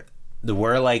were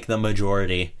like the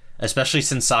majority, especially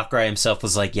since Sakurai himself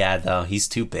was like, yeah, no, he's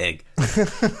too big.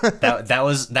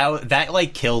 that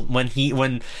like killed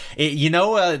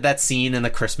that scene in the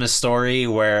Christmas Story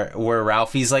where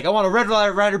Ralphie's like, I want a Red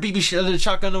Ryder BB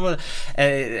shotgun,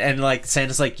 and like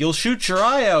Santa's like, you'll shoot your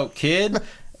eye out, kid.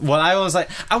 Well, I was like,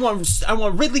 I want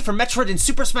Ridley from Metroid and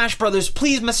Super Smash Brothers,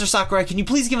 please, Mr. Sakurai. Can you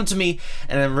please give him to me?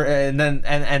 And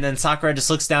then Sakurai just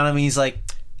looks down at me. He's like,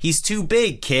 he's too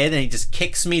big, kid, and he just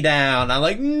kicks me down. I'm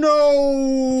like,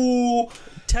 no.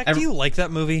 Tech, do you like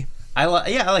that movie? I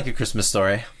like A Christmas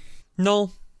Story. No.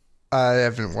 I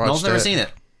haven't watched Noel's never seen it.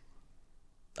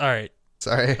 All right.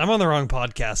 Sorry. I'm on the wrong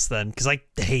podcast then, because I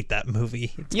hate that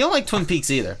movie. You don't like Twin Peaks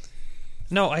either.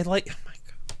 No, I like... Oh my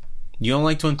God. You don't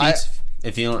like Twin Peaks?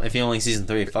 If you don't like season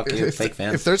 3, fuck you, fake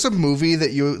fan. If there's a movie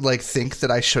that you like think that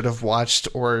I should have watched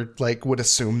or like would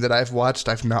assume that I've watched,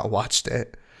 I've not watched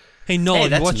it. Hey,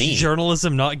 Nolan, that's you watch me.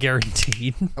 Journalism Not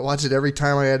Guaranteed. I watch it every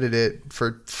time I edit it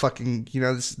for fucking,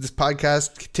 this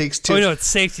podcast takes two. Oh, no, it's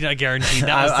Safety Not Guaranteed.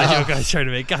 That was the joke I was trying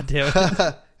to make. God damn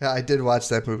it. Yeah, I did watch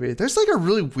that movie. There's like a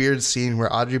really weird scene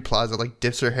where Audrey Plaza like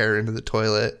dips her hair into the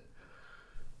toilet.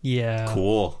 Yeah.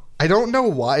 Cool. I don't know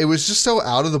why. It was just so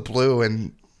out of the blue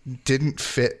and didn't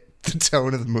fit the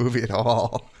tone of the movie at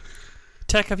all.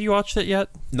 Tech, have you watched it yet?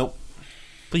 Nope.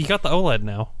 But you got the OLED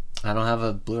now. I don't have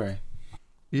a Blu-ray.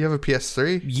 You have a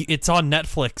PS3? It's on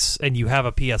Netflix, and you have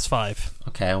a PS5.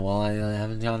 Okay, well, I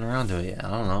haven't gotten around to it yet.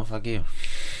 I don't know. Fuck you.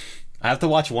 I have to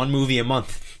watch one movie a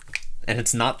month, and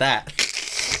it's not that.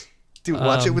 Dude,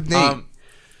 watch it with Nate.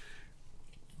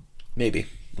 Maybe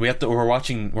we're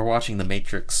watching The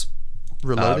Matrix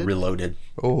Reloaded? Reloaded.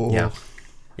 Oh.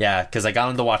 Yeah, because I got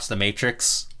him to watch The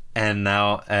Matrix, and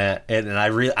now and I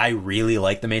really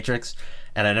like The Matrix,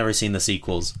 and I've never seen the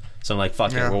sequels, so I'm like,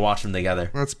 fuck it, we'll watch them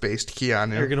together. That's based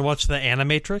Keanu. You're gonna watch the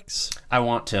Animatrix? I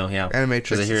want to, yeah. Animatrix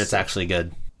because I hear is it's sick. actually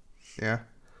good. Yeah.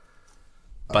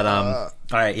 But all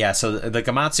right, yeah. So the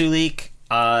Gamatsu leak,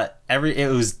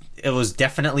 it was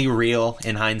definitely real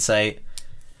in hindsight.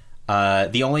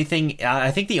 The only thing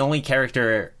I think the only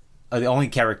characters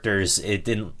it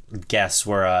didn't guess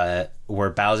were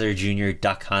Bowser Jr.,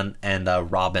 Duck Hunt, and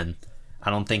Robin. I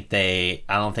don't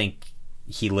think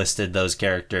he listed those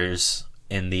characters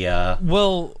in the.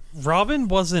 Well, Robin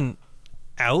wasn't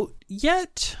out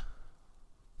yet.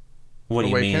 What do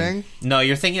you Awakening? mean? No,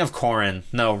 you're thinking of Corrin.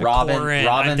 No, Robin. Corrin. I'm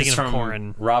Robin's thinking from of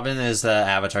Corrin. Robin is the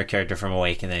Avatar character from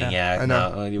Awakening. Yeah, I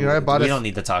know. No, I bought we it. don't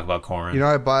need to talk about Corrin.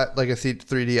 I bought like a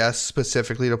 3DS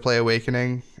specifically to play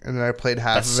Awakening, and then I played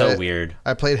half That's of it. so weird.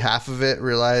 I played half of it,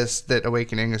 realized that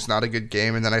Awakening is not a good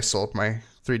game, and then I sold my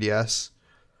 3DS.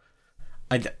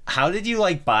 How did you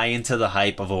buy into the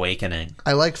hype of Awakening?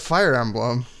 I like Fire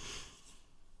Emblem.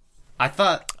 I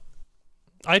thought.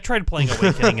 I tried playing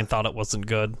Awakening and thought it wasn't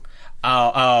good.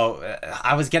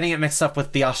 I was getting it mixed up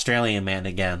with the Australian man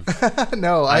again.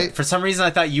 No, For some reason, I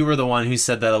thought you were the one who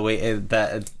said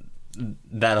that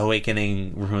that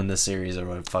Awakening ruined the series or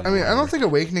what. I mean, I don't think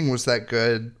Awakening was that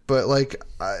good, but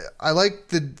I like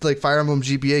the Fire Emblem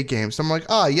GBA games. So I'm like,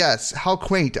 yes, how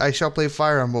quaint! I shall play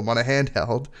Fire Emblem on a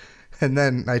handheld, and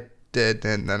then I did,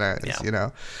 and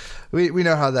then we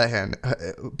know how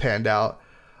that panned out.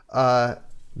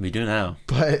 We do now.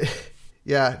 But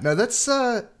yeah, no, that's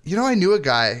I knew a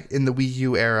guy in the Wii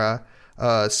U era,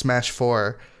 Smash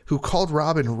 4, who called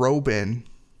Robin Robin.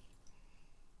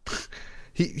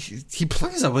 He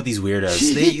What is up with these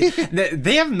weirdos?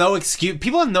 They have no excuse.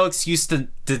 People have no excuse to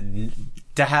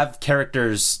have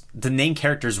characters, to name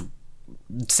characters,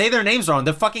 say their names wrong.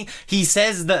 He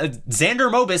says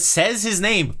Xander Mobus says his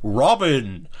name,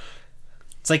 Robin.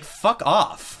 It's like, fuck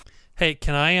off. Hey,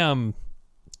 can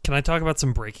I talk about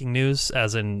some breaking news?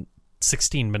 As in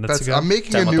 16 minutes ago. I'm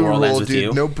making Talking a about new The World Ends rule, With dude.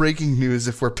 You. No breaking news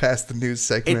if we're past the news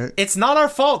segment. It's not our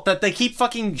fault that they keep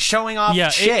fucking showing off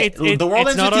shit. The World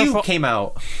it's Ends not With our You fault. came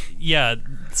out. Yeah,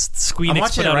 I'm Squeenix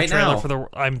watching put it out right a trailer now. for the.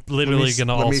 I'm literally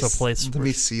gonna also play. Let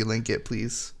me see. Link it,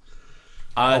 please.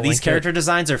 These link character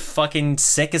designs are fucking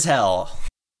sick as hell.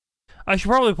 I should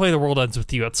probably play The World Ends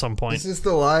With You at some point. This is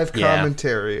the live Yeah.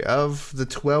 commentary of the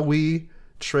Twelwe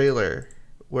trailer.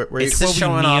 Where It's you- just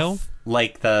showing off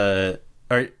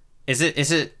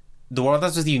Is it The World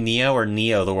Ends With You Neo or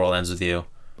Neo The World Ends With You?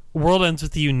 World Ends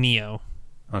With You Neo.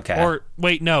 Okay. Or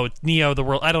wait, no, it's Neo the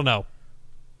World. I don't know.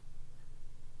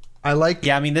 I like.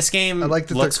 Yeah, I mean, this game I like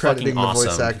that they're looks crediting fucking the voice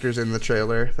awesome. actors in the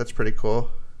trailer. That's pretty cool.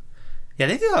 Yeah,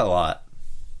 they do that a lot.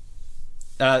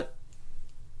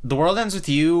 The World Ends With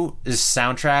You'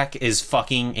 soundtrack is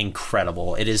fucking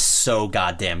incredible. It is so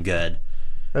goddamn good.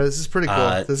 This is pretty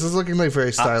cool. This is looking like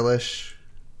very stylish.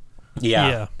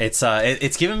 Yeah.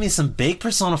 It's giving me some big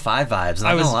Persona 5 vibes.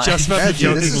 I was just about to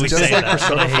dude, this is jokingly just say like that.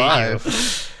 Persona I hate you.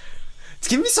 5. It's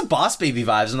giving me some Boss Baby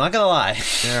vibes. I'm not gonna lie.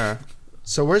 Yeah.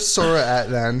 So where's Sora at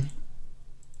then?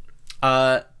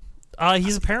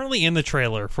 He's apparently in the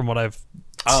trailer from what I've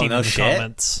Oh, seen no in the shit?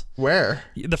 comments. Where?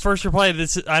 The first reply to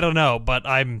this, I don't know, but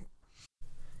I'm.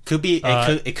 Could be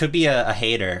it could be a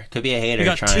hater. Could be a hater. We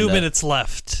got trying 2 to- minutes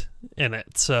left in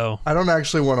it, so I don't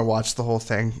actually want to watch the whole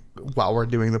thing while we're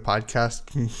doing the podcast.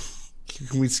 Can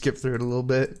we skip through it a little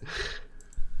bit?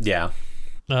 Yeah.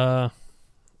 yeah.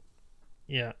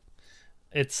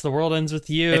 It's The World Ends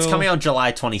With You. It's coming out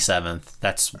July 27th.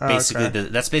 That's basically okay.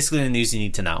 that's basically the news you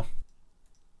need to know.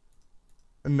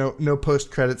 No post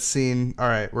credits scene. All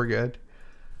right, we're good.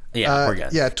 Yeah, we're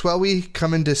good. Yeah, Twelwe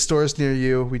coming to stores near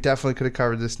you. We definitely could have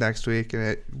covered this next week, and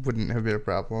it wouldn't have been a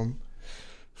problem.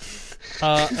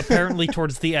 Apparently,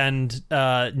 towards the end,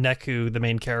 Neku, the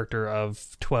main character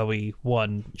of Twelwe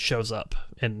 1, shows up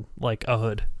in like a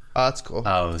hood. Oh, that's cool.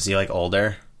 Oh, is he like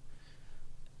older?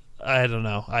 I don't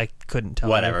know. I couldn't tell.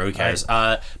 Whatever, who cares?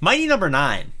 Mighty Number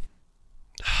 9.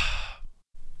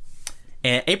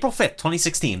 And April 5th,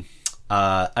 2016.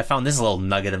 I found this little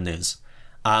nugget of news.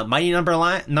 Mighty Number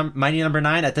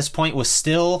 9 at this point was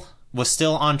still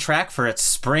on track for its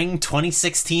spring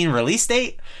 2016 release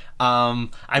date.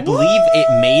 I believe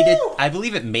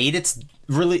it made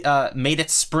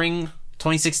its spring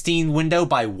 2016 window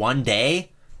by 1 day.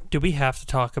 Do we have to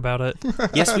talk about it?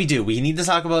 Yes, we do. We need to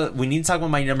talk about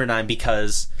Mighty Number 9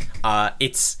 because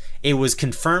it was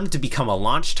confirmed to become a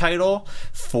launch title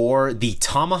for the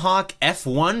Tomahawk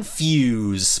F1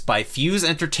 Fuse by Fuse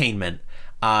Entertainment.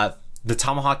 The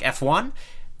Tomahawk F1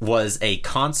 was a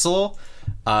console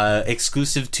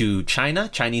exclusive to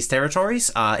Chinese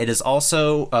territories. It is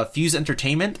also Fuse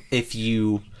Entertainment.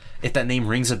 If that name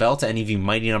rings a bell to any of you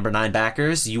Mighty Number 9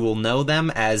 backers, you will know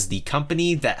them as the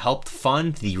company that helped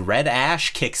fund the Red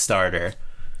Ash Kickstarter.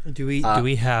 Do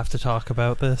we have to talk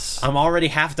about this? I'm already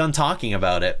half done talking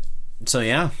about it. So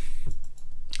yeah.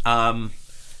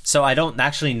 So I don't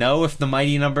actually know if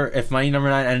Mighty Number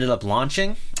 9 ended up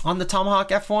launching on the Tomahawk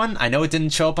F1. I know it didn't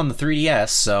show up on the 3DS,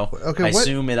 so I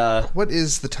assume it What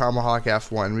is the Tomahawk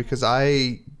F1? Because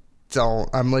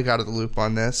I'm like out of the loop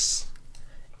on this.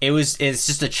 It's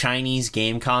just a Chinese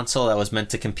game console that was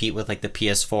meant to compete with like the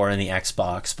PS4 and the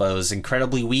Xbox, but it was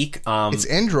incredibly weak. It's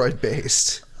Android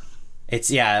based.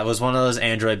 It was one of those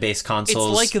Android based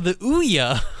consoles. It's like the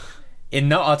Ouya. And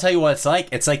no, I'll tell you what it's like.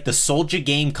 It's like the Soulja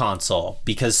game console,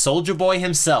 because Soulja Boy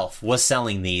himself was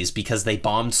selling these because they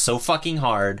bombed so fucking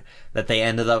hard that they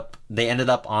ended up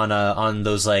on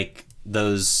those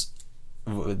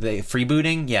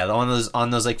freebooting,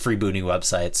 on those like freebooting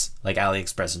websites like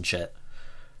AliExpress and shit.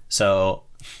 So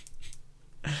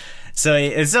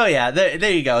yeah,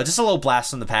 there you go. Just a little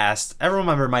blast from the past. Everyone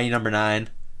remember Mighty Number 9?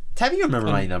 Tab, you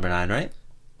remember Mighty Number 9, right?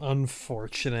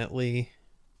 Unfortunately.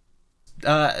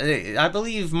 I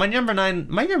believe Mighty Number 9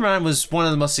 was one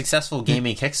of the most successful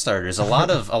gaming Kickstarters.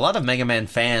 A lot of Mega Man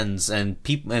fans and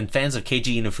fans of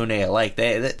Keiji Inafune alike,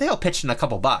 they all pitched in a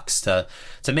couple bucks to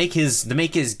make his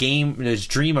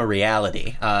dream a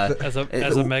reality. As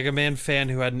a Mega Man fan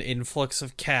who had an influx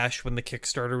of cash when the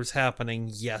Kickstarter was happening,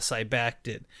 yes, I backed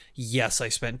it. Yes, I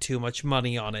spent too much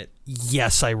money on it.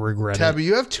 Yes, I regret it. Tabby,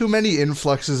 you have too many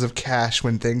influxes of cash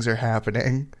when things are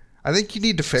happening. I think you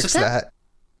need to fix that.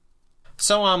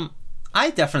 So,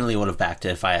 I definitely would have backed it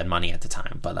if I had money at the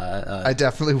time, but I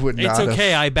definitely would not. It's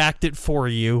okay. I backed it for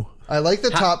you. I like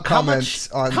the top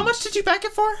comments on. How much did you back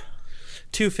it for?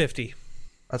 $250.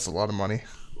 That's a lot of money.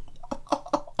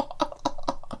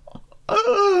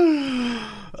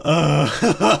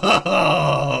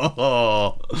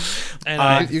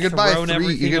 And you could buy thrown three.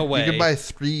 everything away. You could buy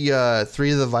three of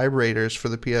the vibrators for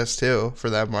the PS2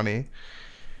 for that money.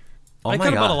 I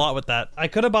could have bought a lot with that. I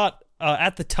could have bought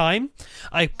at the time.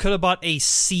 I could have bought a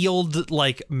sealed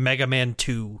like Mega Man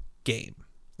 2 game.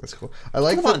 That's cool. I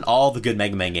like all the good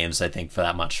Mega Man games. I think for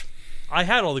that much. I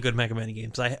had all the good Mega Man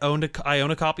games. I own a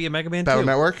copy of Mega Man 2. Battle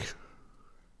Network.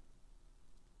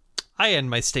 I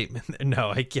end my statement.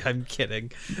 No, I'm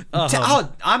kidding.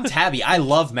 I'm Tabby. I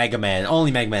love Mega Man. Only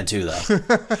Mega Man 2,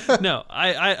 though. No,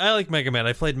 I like Mega Man.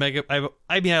 I played I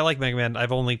like Mega Man.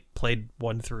 I've only played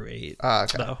 1 through 8. Okay.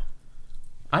 So.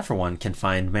 I, for one, can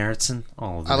find merits in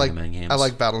all of the Mega Man games. I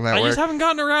like Battle Network. I just haven't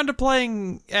gotten around to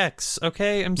playing X,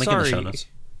 okay? I'm Link sorry. in the show notes.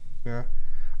 Yeah.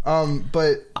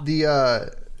 But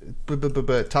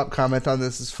the top comment on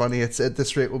this is funny. It's, at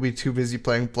this rate, we'll be too busy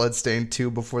playing Bloodstained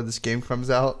 2 before this game comes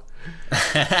out.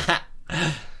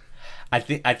 I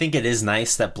think it is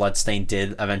nice that Bloodstained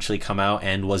did eventually come out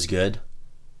and was good.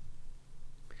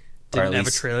 Didn't have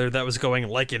a trailer that was going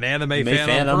like an anime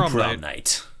fan on prom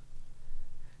night.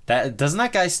 Doesn't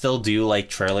that guy still do like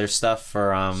trailer stuff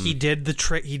for He did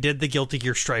the Guilty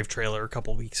Gear Strive trailer a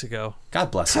couple weeks ago. God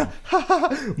bless him.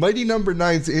 Mighty Number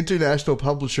 9's international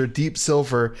publisher Deep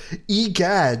Silver.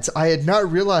 Egads, I had not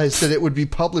realized that it would be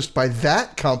published by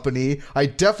that company. I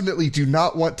definitely do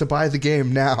not want to buy the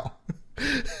game now.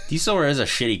 Deep Silver is a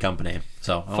shitty company,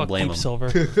 so I don't blame Deep him. Silver.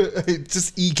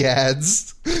 Just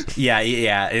Egads.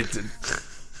 Yeah, it's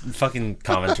fucking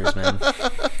commenters, man.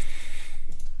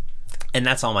 And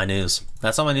that's all my news.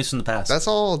 That's all my news from the past. That's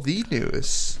all the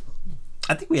news.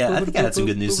 I think I had some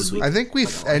good news this week. I think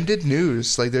we've ended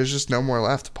news. Like, there's just no more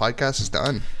left. The podcast is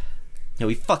done. Yeah,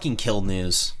 we fucking killed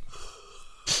news.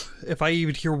 If I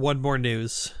even hear one more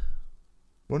news.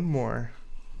 One more.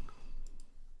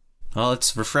 Well,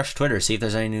 let's refresh Twitter, see if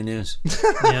there's any new news.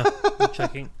 Yeah, I'm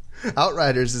checking.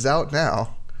 Outriders is out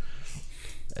now.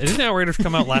 Didn't Outriders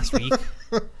come out last week?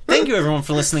 Thank you, everyone,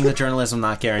 for listening to Journalism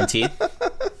Not Guaranteed.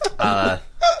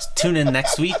 Tune in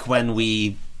next week when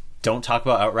we don't talk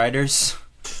about Outriders.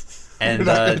 And We're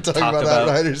not going to talk about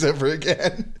Outriders ever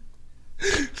again.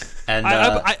 And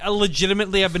I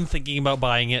legitimately have been thinking about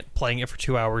buying it, playing it for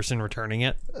 2 hours, and returning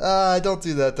it. Don't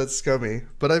do that. That's scummy.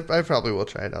 But I probably will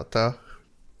try it out, though.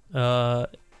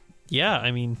 Yeah,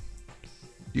 I mean...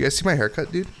 You guys see my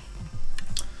haircut, dude?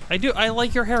 I do. I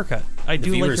like your haircut. I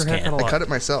do like your haircut a lot. I cut it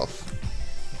myself.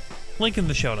 Link in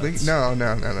the show notes. No.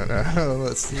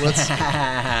 Let's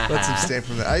abstain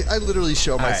from that. I literally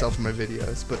show myself in my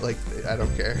videos, but like I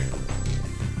don't care.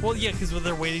 Well, yeah, because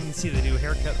they're waiting to see the new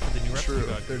haircut for the new True.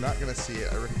 Reptile. They're not gonna see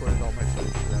it. I recorded all my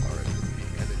footage for that already.